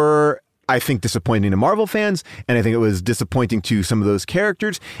those were, I think, disappointing to Marvel fans, and I think it was disappointing to some of those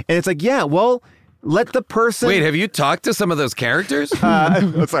characters, and it's like, let the person... Wait, have you talked to some of those characters? Sorry.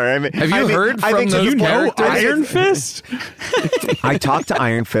 Have you heard from those characters? Iron Fist? I talked to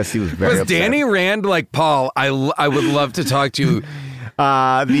Iron Fist. He was very upset. Danny Rand like, Paul, I would love to talk to you.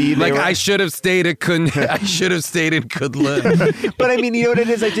 I should have stayed at I should have stayed in Kunlun. But I mean, you know what it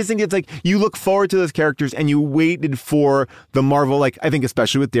is? I just think it's like you look forward to those characters and you waited for the Marvel, like I think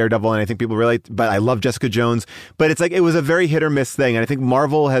especially with Daredevil, and I think people relate, but I love Jessica Jones. But it's like it was a very hit or miss thing. And I think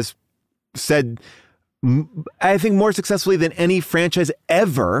Marvel has said, I think more successfully than any franchise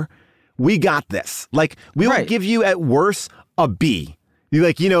ever, we got this. Like, we will give you at worst a B. You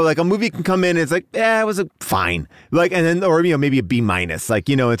like a movie can come in and it's like, it was fine. Like, and then, or, maybe a B minus. Like,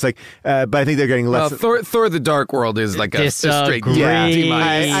 it's like, but I think they're getting less. Thor the Dark World is like a straight D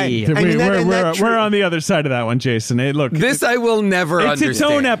minus. We're on the other side of that one, Jason. Look, this I will never understand. It's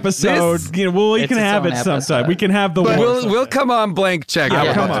its own episode. We can have it sometime. We can have the one. We'll come on blank check. I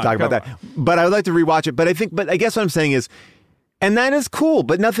would love to talk about that. But I would like to rewatch it. But I guess what I'm saying is, and that is cool,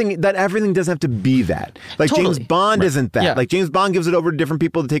 but everything doesn't have to be that. Like James Bond isn't that. Yeah. Like James Bond gives it over to different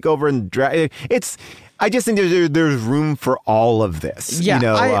people to take over and drag. I just think there's room for all of this. Yeah,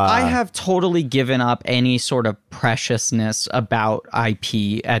 I have totally given up any sort of preciousness about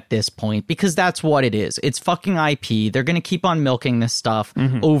IP at this point because that's what it is. It's fucking IP. They're going to keep on milking this stuff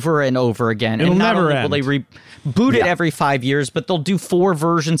over and over again. It'll and not never only will they reboot it every 5 years, but they'll do 4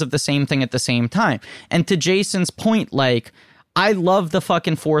 versions of the same thing at the same time. And to Jason's point, like, I love the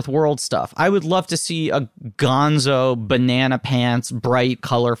fucking fourth world stuff. I would love to see a gonzo, banana pants, bright,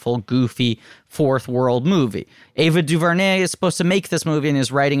 colorful, goofy fourth world movie. Ava DuVernay is supposed to make this movie and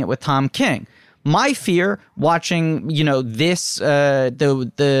is writing it with Tom King. My fear watching, this,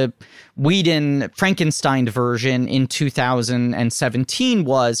 the Whedon Frankenstein version in 2017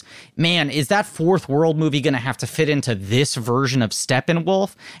 was, man, is that fourth world movie going to have to fit into this version of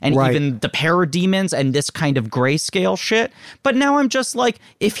Steppenwolf and even the parademons and this kind of grayscale shit? But now I'm just like,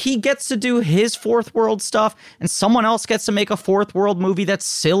 if he gets to do his fourth world stuff and someone else gets to make a fourth world movie that's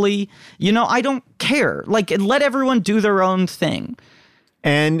silly, I don't care. Like, let everyone do their own thing.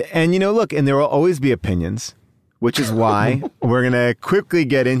 And look, and there will always be opinions, which is why we're going to quickly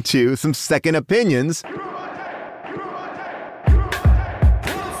get into some second opinions. The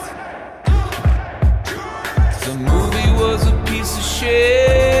movie was a piece of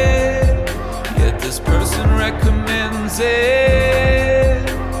shit, yet this person recommends it.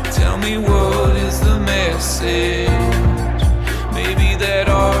 Tell me what is the message? Maybe that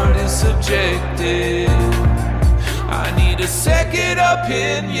art is subjective. I need a second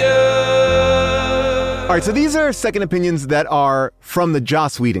opinion. All right, so these are second opinions that are from the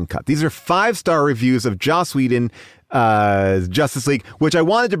Joss Whedon cut. These are 5-star reviews of Joss Whedon Justice League, which I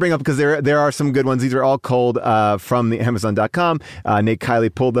wanted to bring up because there are some good ones. These are all culled from the Amazon.com. Nate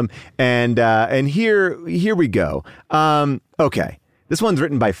Kiley pulled them, and here we go. Okay, this one's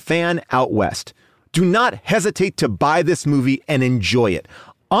written by Fan Out West. Do not hesitate to buy this movie and enjoy it.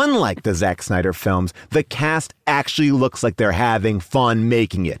 Unlike the Zack Snyder films, the cast actually looks like they're having fun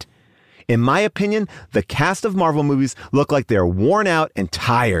making it. In my opinion, the cast of Marvel movies look like they're worn out and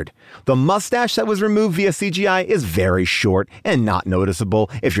tired. The mustache that was removed via CGI is very short and not noticeable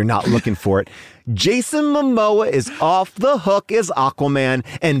if you're not looking for it. Jason Momoa is off the hook as Aquaman,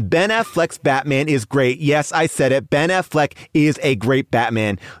 and Ben Affleck's Batman is great. Yes, I said it. Ben Affleck is a great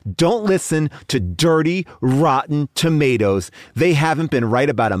Batman. Don't listen to dirty, rotten tomatoes. They haven't been right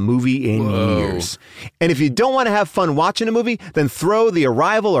about a movie in years. And if you don't want to have fun watching a movie, then throw The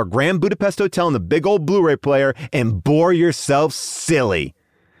Arrival or Grand Budapest Hotel in the big old Blu-ray player and bore yourself silly.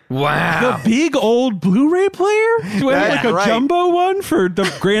 Wow. The big old Blu-ray player? Do we have like a jumbo one for the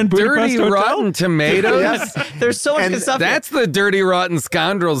Grand Budapest Dirty Hotel? Rotten Tomatoes? Yes. There's so much good stuff. That's the Dirty Rotten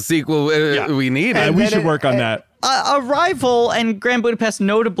Scoundrels sequel we needed. We should work on that. Arrival and Grand Budapest,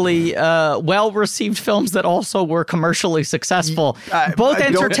 notably well-received films that also were commercially successful, both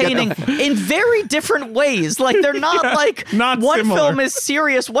entertaining in very different ways. Like they're not like Not one similar. film is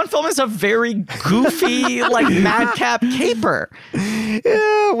serious, one film is a very goofy like madcap caper.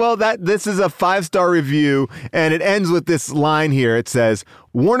 Yeah, well, this is a 5-star review, and it ends with this line here. It says,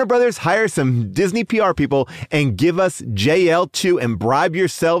 Warner Brothers, hire some Disney PR people and give us JL2 and bribe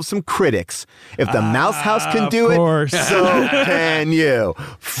yourselves some critics. If the Mouse House can do it, so can you.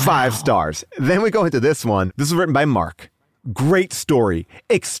 5 stars. Then we go into this one. This is written by Mark. Great story.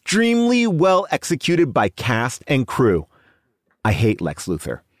 Extremely well executed by cast and crew. I hate Lex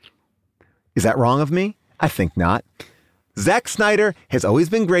Luthor. Is that wrong of me? I think not. Zack Snyder has always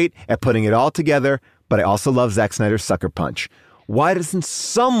been great at putting it all together, but I also love Zack Snyder's Sucker Punch. Why doesn't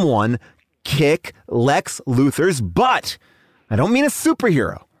someone kick Lex Luthor's butt? I don't mean a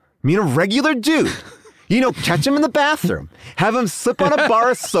superhero. I mean a regular dude. You know, catch him in the bathroom. Have him slip on a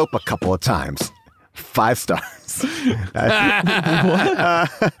bar of soap a couple of times. 5 stars.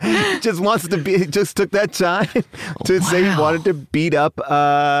 Just took that time to say he wanted to beat up Lex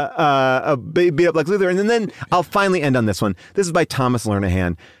Luthor. And then I'll finally end on this one. This is by Thomas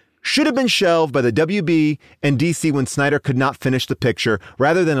Lernahan. Should have been shelved by the WB and DC when Snyder could not finish the picture,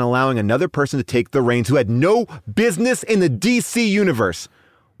 rather than allowing another person to take the reins who had no business in the DC universe.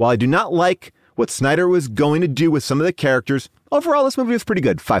 While I do not like what Snyder was going to do with some of the characters, overall this movie was pretty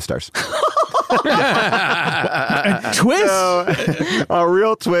good. 5 stars. Twist? So, a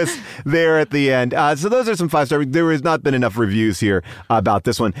real twist there at the end. So those are some 5-star. There has not been enough reviews here about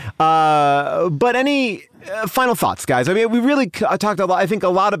this one. But any final thoughts, guys? I mean, we really talked a lot. I think a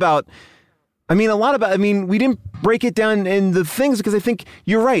lot about. I mean, we didn't break it down in the things because I think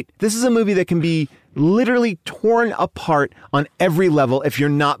you're right. This is a movie that can be literally torn apart on every level if you're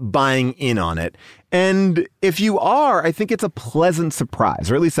not buying in on it. And if you are, I think it's a pleasant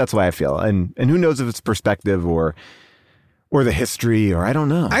surprise, or at least that's why I feel. And who knows if it's perspective or the history, or I don't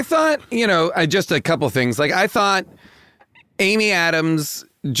know. I thought, just a couple things. Like, I thought Amy Adams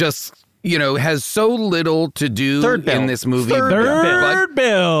just, has so little to do in this movie. Third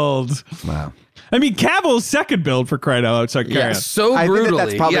build. Wow. I mean, Cavill's second build, for crying out loud. So so I brutally. think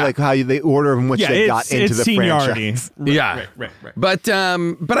that's probably like how the order in which they got into the seniority. franchise. Right. But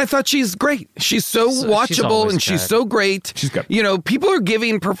I thought she's great. She's so watchable and she's so great. She's good. People are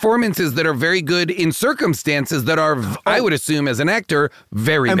giving performances that are very good in circumstances that are, I would assume as an actor,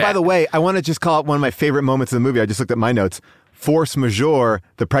 very And bad. by the way, I want to just call out one of my favorite moments of the movie. I just looked at my notes. Force majeure,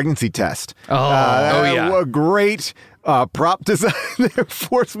 the pregnancy test. Yeah. What a great prop design there,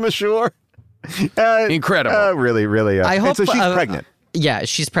 force majeure. Incredible. Really, really. I hope so she's pregnant. Yeah,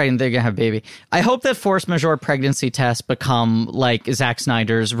 she's pregnant. They're gonna have a baby. I hope that force majeure pregnancy tests become like Zack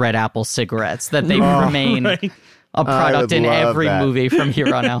Snyder's Red Apple cigarettes, that they remain a product in every movie from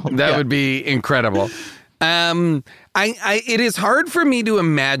here on out. That would be incredible. It is hard for me to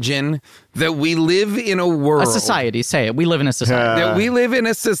imagine that we live in a world. A society, say it. We live in a society. That we live in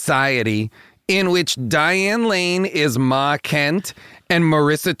a society in which Diane Lane is Ma Kent and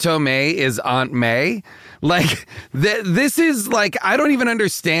Marissa Tomei is Aunt May. Like, this is like, I don't even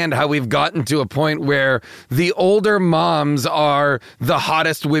understand how we've gotten to a point where the older moms are the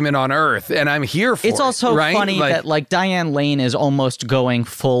hottest women on earth, and I'm here for it. It's also right? funny that, like, Diane Lane is almost going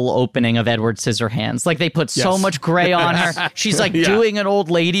full opening of Edward Scissorhands. Like, they put so much gray on her. She's, like, doing an old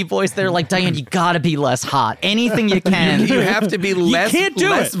lady voice. They're like, Diane, you gotta be less hot. Anything you can. You have to be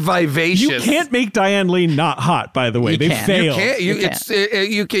less vivacious. You can't make Diane Lane not hot, by the way. They failed.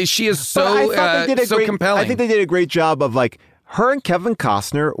 She is so compelling. I think they did a great job of, like, her and Kevin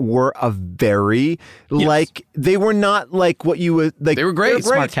Costner were a very, like, they were not like what you would, like, they were great.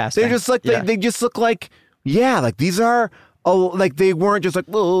 Smart casting. They just like, they just look like, like, these are, like, they weren't just like,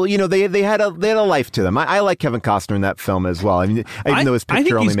 they had a life to them. I like Kevin Costner in that film as well. I mean, even though his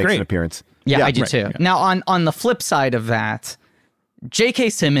picture only makes an appearance. Yeah, I do too. Now, on the flip side of that, J.K.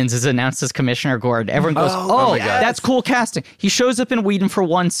 Simmons is announced as Commissioner Gord. Everyone goes, oh that's cool casting. He shows up in Whedon for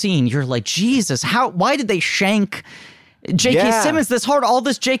one scene. You're like, Jesus, why did they shank J.K. Simmons this hard? All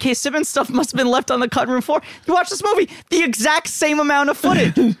this J.K. Simmons stuff must have been left on the cutting room floor. You watch this movie, the exact same amount of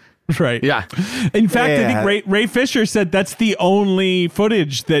footage. Right. Yeah. In fact, I think Ray Fisher said that's the only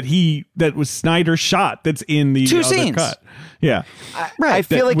footage that was Snyder shot that's in the 2 other scenes. cut. Yeah. I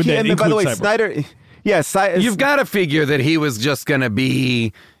feel like and by the way, Cyborg. Snyder. Yes, You've got to figure that he was just going to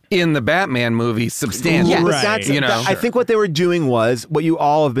be in the Batman movie substantially. Yeah. But Right. that's, You know. I think what they were doing was what you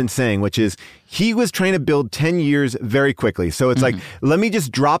all have been saying, which is he was trying to build 10 years very quickly. So it's like, let me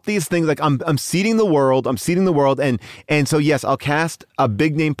just drop these things. Like I'm seeding the world. And so, yes, I'll cast a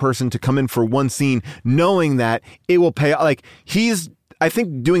big name person to come in for one scene, knowing that it will pay. Like he's, I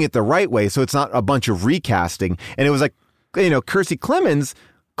think, doing it the right way. So it's not a bunch of recasting. And it was like, Kiersey Clemons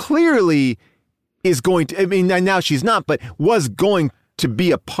clearly is going to, I mean, now she's not, but was going to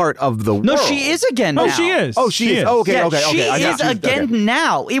be a part of the world. No, she is again now. Oh, she is. Oh, she is. Oh, okay, Yeah, okay. she I got is you. again Okay.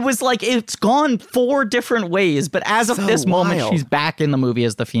 now. It was like it's gone 4 different ways, but as of So this moment, wild. she's back in the movie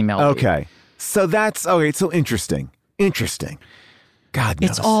as the female lead. Okay. So that's okay. So interesting. God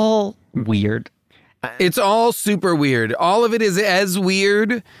knows. It's all weird. It's all super weird. All of it is as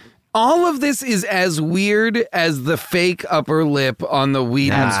weird. All of this is as weird as the fake upper lip on the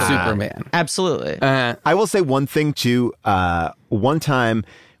Whedon Superman. Absolutely. I will say one thing too. One time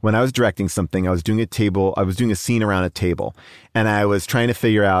when I was directing something, I was doing a scene around a table, and I was trying to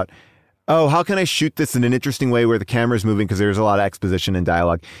figure out, how can I shoot this in an interesting way where the camera's moving, because there's a lot of exposition and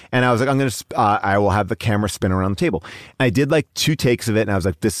dialogue. And I was like, I will have the camera spin around the table. And I did like 2 takes of it, and I was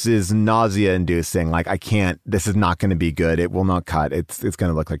like, this is nausea inducing. Like this is not going to be good. It will not cut. It's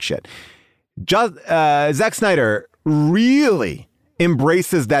going to look like shit. Zack Snyder really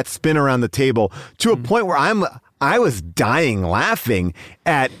embraces that spin around the table to a point where I was dying laughing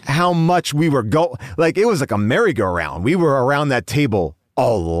at how much we were like it was like a merry-go-round. We were around that table a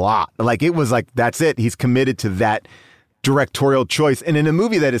lot. Like it was like, that's it. He's committed to that directorial choice. And in a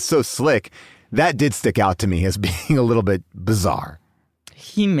movie that is so slick, that did stick out to me as being a little bit bizarre.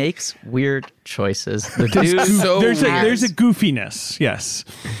 He makes weird choices. The dude, So There's weird. a goofiness. Yes.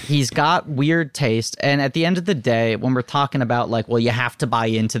 he's got weird taste. And at the end of the day, when we're talking about like, well, you have to buy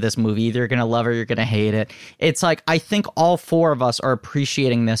into this movie, either you're going to love it or you're going to hate it. It's like, I think all 4 of us are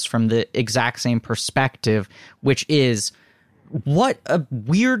appreciating this from the exact same perspective, which is, what a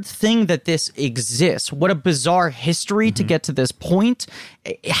weird thing that this exists. What a bizarre history to get to this point.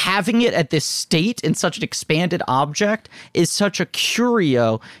 Having it at this state in such an expanded object is such a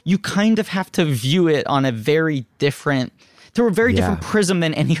curio. You kind of have to view it on a very different, through a very different prism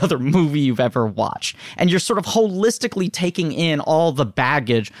than any other movie you've ever watched. And you're sort of holistically taking in all the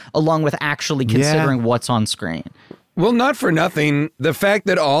baggage along with actually considering what's on screen. Well, not for nothing. The fact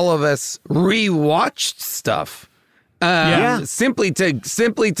that all of us rewatched stuff simply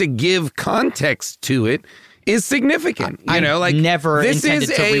to give context to it is significant. I never this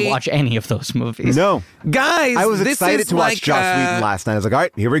intended is to rewatch any of those movies. No. Guys, I was this excited is to watch like, Joss Whedon last night. I was like, all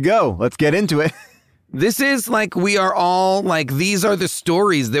right, here we go. Let's get into it. This is like we are all like, these are the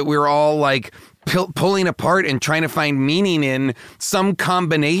stories that we're all like pulling apart and trying to find meaning in, some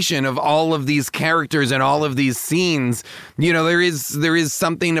combination of all of these characters and all of these scenes. There is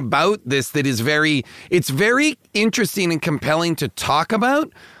something about this that is it's very interesting and compelling to talk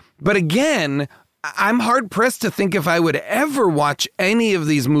about. But again, I'm hard pressed to think if I would ever watch any of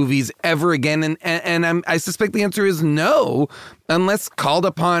these movies ever again. And I suspect the answer is no, unless called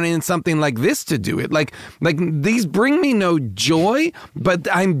upon in something like this to do it. Like these bring me no joy, but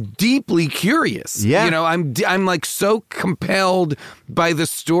I'm deeply curious. Yeah. I'm like so compelled by the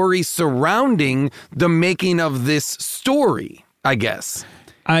story surrounding the making of this story, I guess.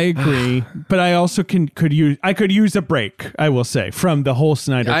 I agree, but I also could use a break, I will say, from the whole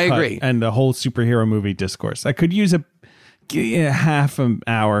Snyder I cut agree. and the whole superhero movie discourse. I could use a half an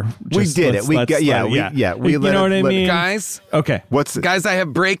hour. We did it. We let you know what I mean? Guys, Okay. What's it? Guys, I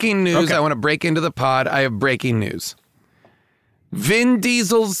have breaking news. Okay. I want to break into the pod. I have breaking news. Vin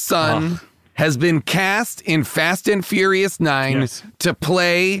Diesel's son has been cast in Fast and Furious 9 Yes. to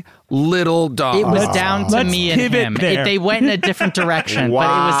play Little Dog. It was down to Let's me and pivot him. there. They went in a different direction,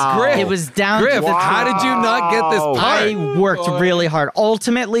 Wow. but it was down Griff, to the how did you not get this part? I worked really hard.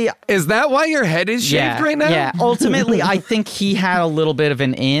 Ultimately, Is that why your head is shaved right now? Yeah. Ultimately, I think he had a little bit of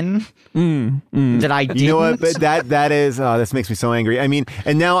an in that I didn't. You know what? But that is this makes me so angry. I mean,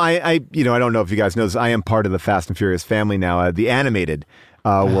 and now I don't know if you guys know this. I am part of the Fast and Furious family now, the animated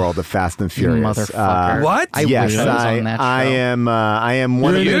world of Fast and Furious. Motherfucker. What? I Yes, wish I was on that show. I am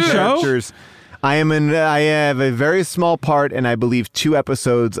one You're of in the the show? characters. I have a very small part, and I believe 2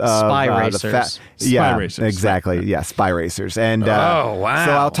 episodes of Spy Racers. Spy Racers. Exactly. Yeah, Spy Racers. And Oh, wow.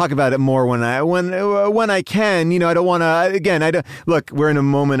 So I'll talk about it more when I can. I don't want to. Again, look. We're in a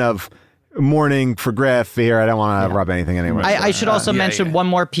moment of mourning for Griff here. I don't want to rub anything anywhere. I should also mention one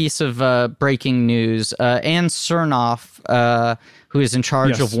more piece of breaking news. Ann Cernoff, who is in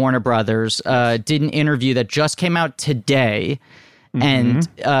charge of Warner Brothers, did an interview that just came out today. And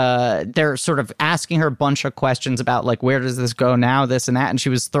they're sort of asking her a bunch of questions about, like, where does this go now, this and that. And she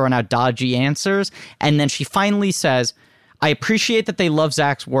was throwing out dodgy answers. And then she finally says, I appreciate that they love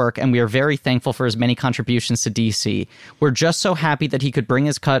Zack's work, and we are very thankful for his many contributions to DC. We're just so happy that he could bring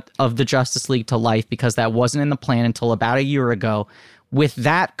his cut of the Justice League to life, because that wasn't in the plan until about a year ago. With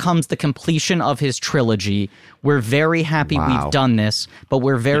that comes the completion of his trilogy. We're very happy we've done this, but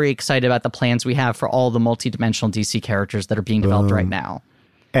we're very excited about the plans we have for all the multidimensional DC characters that are being developed right now.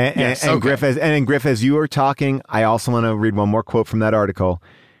 And Griff, as you were talking, I also want to read one more quote from that article.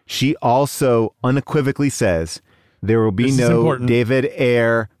 She also unequivocally says there will be no David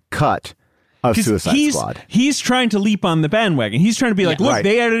Ayer cut of Suicide Squad. He's trying to leap on the bandwagon. He's trying to be like, look,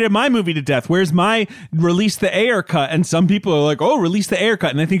 they edited my movie to death. Where's my release the Ayer cut? And some people are like, oh, release the Ayer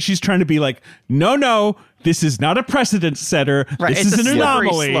cut. And I think she's trying to be like, no, this is not a precedent setter. Right, this is an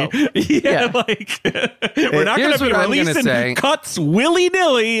anomaly. Yeah. We're not going to be releasing cuts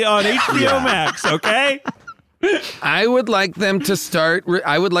willy-nilly on HBO Max, okay? I would like them to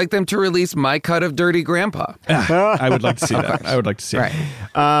I would like them to release my cut of Dirty Grandpa. I would like to see that. I would like to see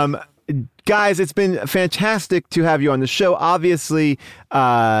it. Guys, it's been fantastic to have you on the show. Obviously,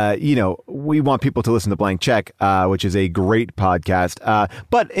 we want people to listen to Blank Check, which is a great podcast.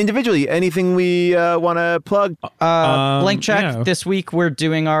 But individually, anything we want to plug? Blank Check, this week we're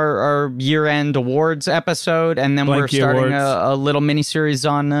doing our year-end awards episode, and then we're starting a little mini-series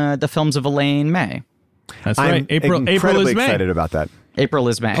on the films of Elaine May. That's right. I'm incredibly excited about that. April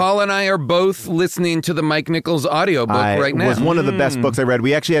is May. Paul and I are both listening to the Mike Nichols audiobook right now. It was one of the best books I read.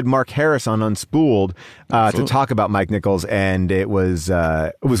 We actually had Mark Harris on Unspooled to talk about Mike Nichols, and it was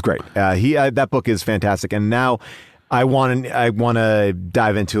great. That book is fantastic, and now I want to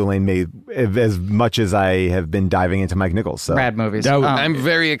dive into Elaine May as much as I have been diving into Mike Nichols. So. Rad movies. I'm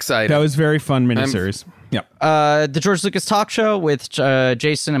very excited. That was very fun miniseries. Yep. The George Lucas Talk Show with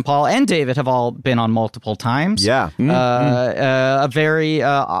Jason and Paul and David have all been on multiple times. Yeah. A very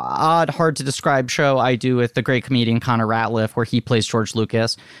odd, hard to describe show I do with the great comedian Connor Ratliff, where he plays George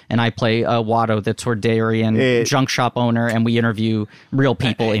Lucas and I play Watto, the Toydarian junk shop owner, and we interview real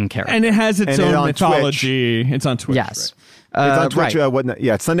people in character. And it has its own mythology. It's on Twitch. Yes. Right. It's on Twitch. Right.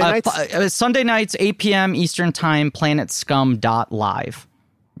 It's Sunday nights? Sunday nights, 8 p.m. Eastern Time, planetscum.live.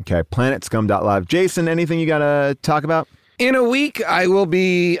 Okay, planetscum.live. Jason, anything you got to talk about? In a week, I will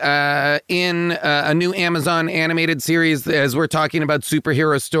be in a new Amazon animated series as we're talking about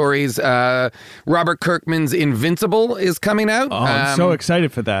superhero stories. Robert Kirkman's Invincible is coming out. Oh, I'm so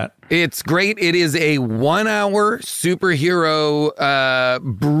excited for that. It's great. It is a 1-hour superhero,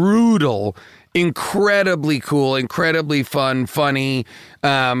 brutal, incredibly cool, incredibly fun, funny,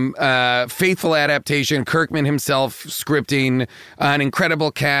 faithful adaptation. Kirkman himself scripting, an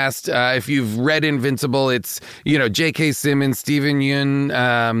incredible cast. If you've read Invincible, it's, J.K. Simmons, Stephen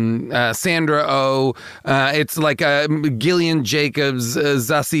Yeun, Sandra Oh. It's like Gillian Jacobs,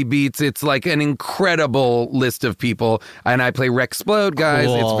 Zazie Beetz. It's like an incredible list of people. And I play Rexplode, guys.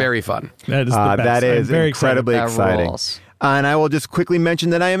 Cool. It's very fun. That is the best. That is very incredibly exciting. And I will just quickly mention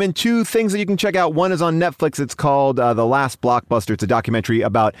that I am in 2 things that you can check out. One is on Netflix. It's called The Last Blockbuster. It's a documentary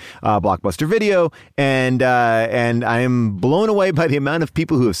about Blockbuster Video. And I am blown away by the amount of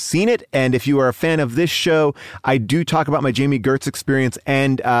people who have seen it. And if you are a fan of this show, I do talk about my Jamie Gertz experience.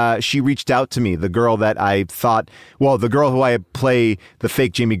 And she reached out to me, the girl that I thought, the girl who I play the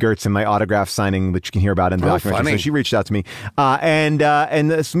fake Jamie Gertz in my autograph signing that you can hear about in the documentary. Funny. So she reached out to me. And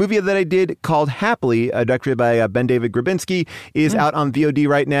this movie that I did called Happily, directed by Ben David Grabinski, is out on VOD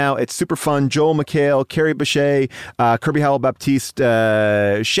right now. It's super fun. Joel McHale, Carrie Bechet, Kirby Howell-Baptiste,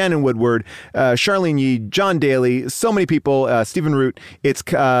 Shannon Woodward, Charlene Yee, John Daly, so many people, Stephen Root. It's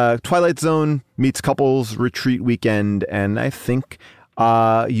Twilight Zone meets Couples Retreat Weekend, and I think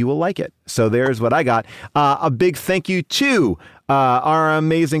you will like it. So there's what I got. A big thank you to our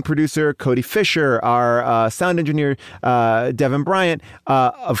amazing producer, Cody Fisher, our sound engineer, Devin Bryant,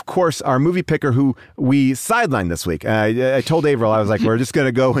 of course, our movie picker who we sidelined this week. I told Avril, I was like, we're just going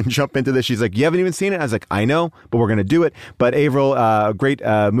to go and jump into this. She's like, you haven't even seen it? I was like, I know, but we're going to do it. But Avril, a great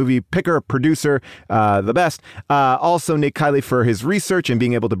movie picker, producer, the best. Also, Nate Kiley for his research and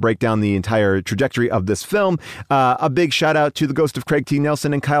being able to break down the entire trajectory of this film. A big shout out to the ghost of Craig T.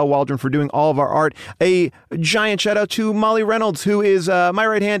 Nelson and Kyle Waldron for doing doing all of our art. A giant shout out to Molly Reynolds, who is my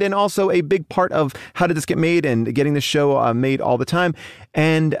right hand and also a big part of How Did This Get Made and getting this show made all the time.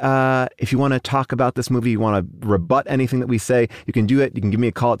 And if you want to talk about this movie, you want to rebut anything that we say, you can do it. You can give me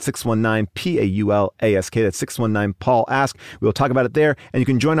a call at 619-PAULASK. That's 619-PAUL-ASK. We'll talk about it there. And you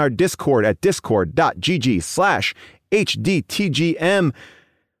can join our Discord at discord.gg/HDTGM.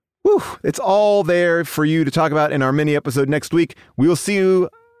 Whew, it's all there for you to talk about in our mini episode next week. We will see you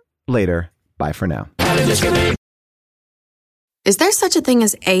later. Bye for now. Is there such a thing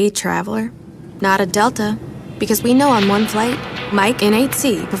as a traveler? Not a Delta. Because we know on one flight, Mike in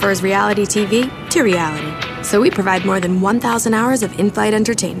 8C prefers reality TV to reality. So we provide more than 1,000 hours of in-flight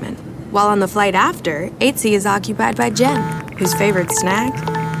entertainment. While on the flight after, 8C is occupied by Jen, whose favorite snack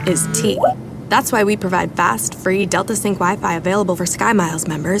is tea. That's why we provide fast, free Delta Sync Wi-Fi available for SkyMiles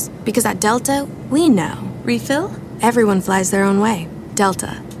members. Because at Delta, we know. Refill? Everyone flies their own way.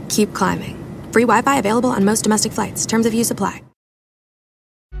 Delta. Keep climbing. Free Wi-Fi available on most domestic flights. Terms of use apply.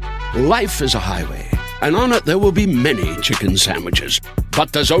 Life is a highway, and on it there will be many chicken sandwiches.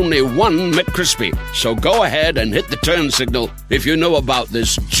 But there's only one McCrispy. So go ahead and hit the turn signal if you know about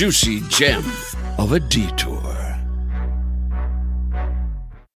this juicy gem of a detour.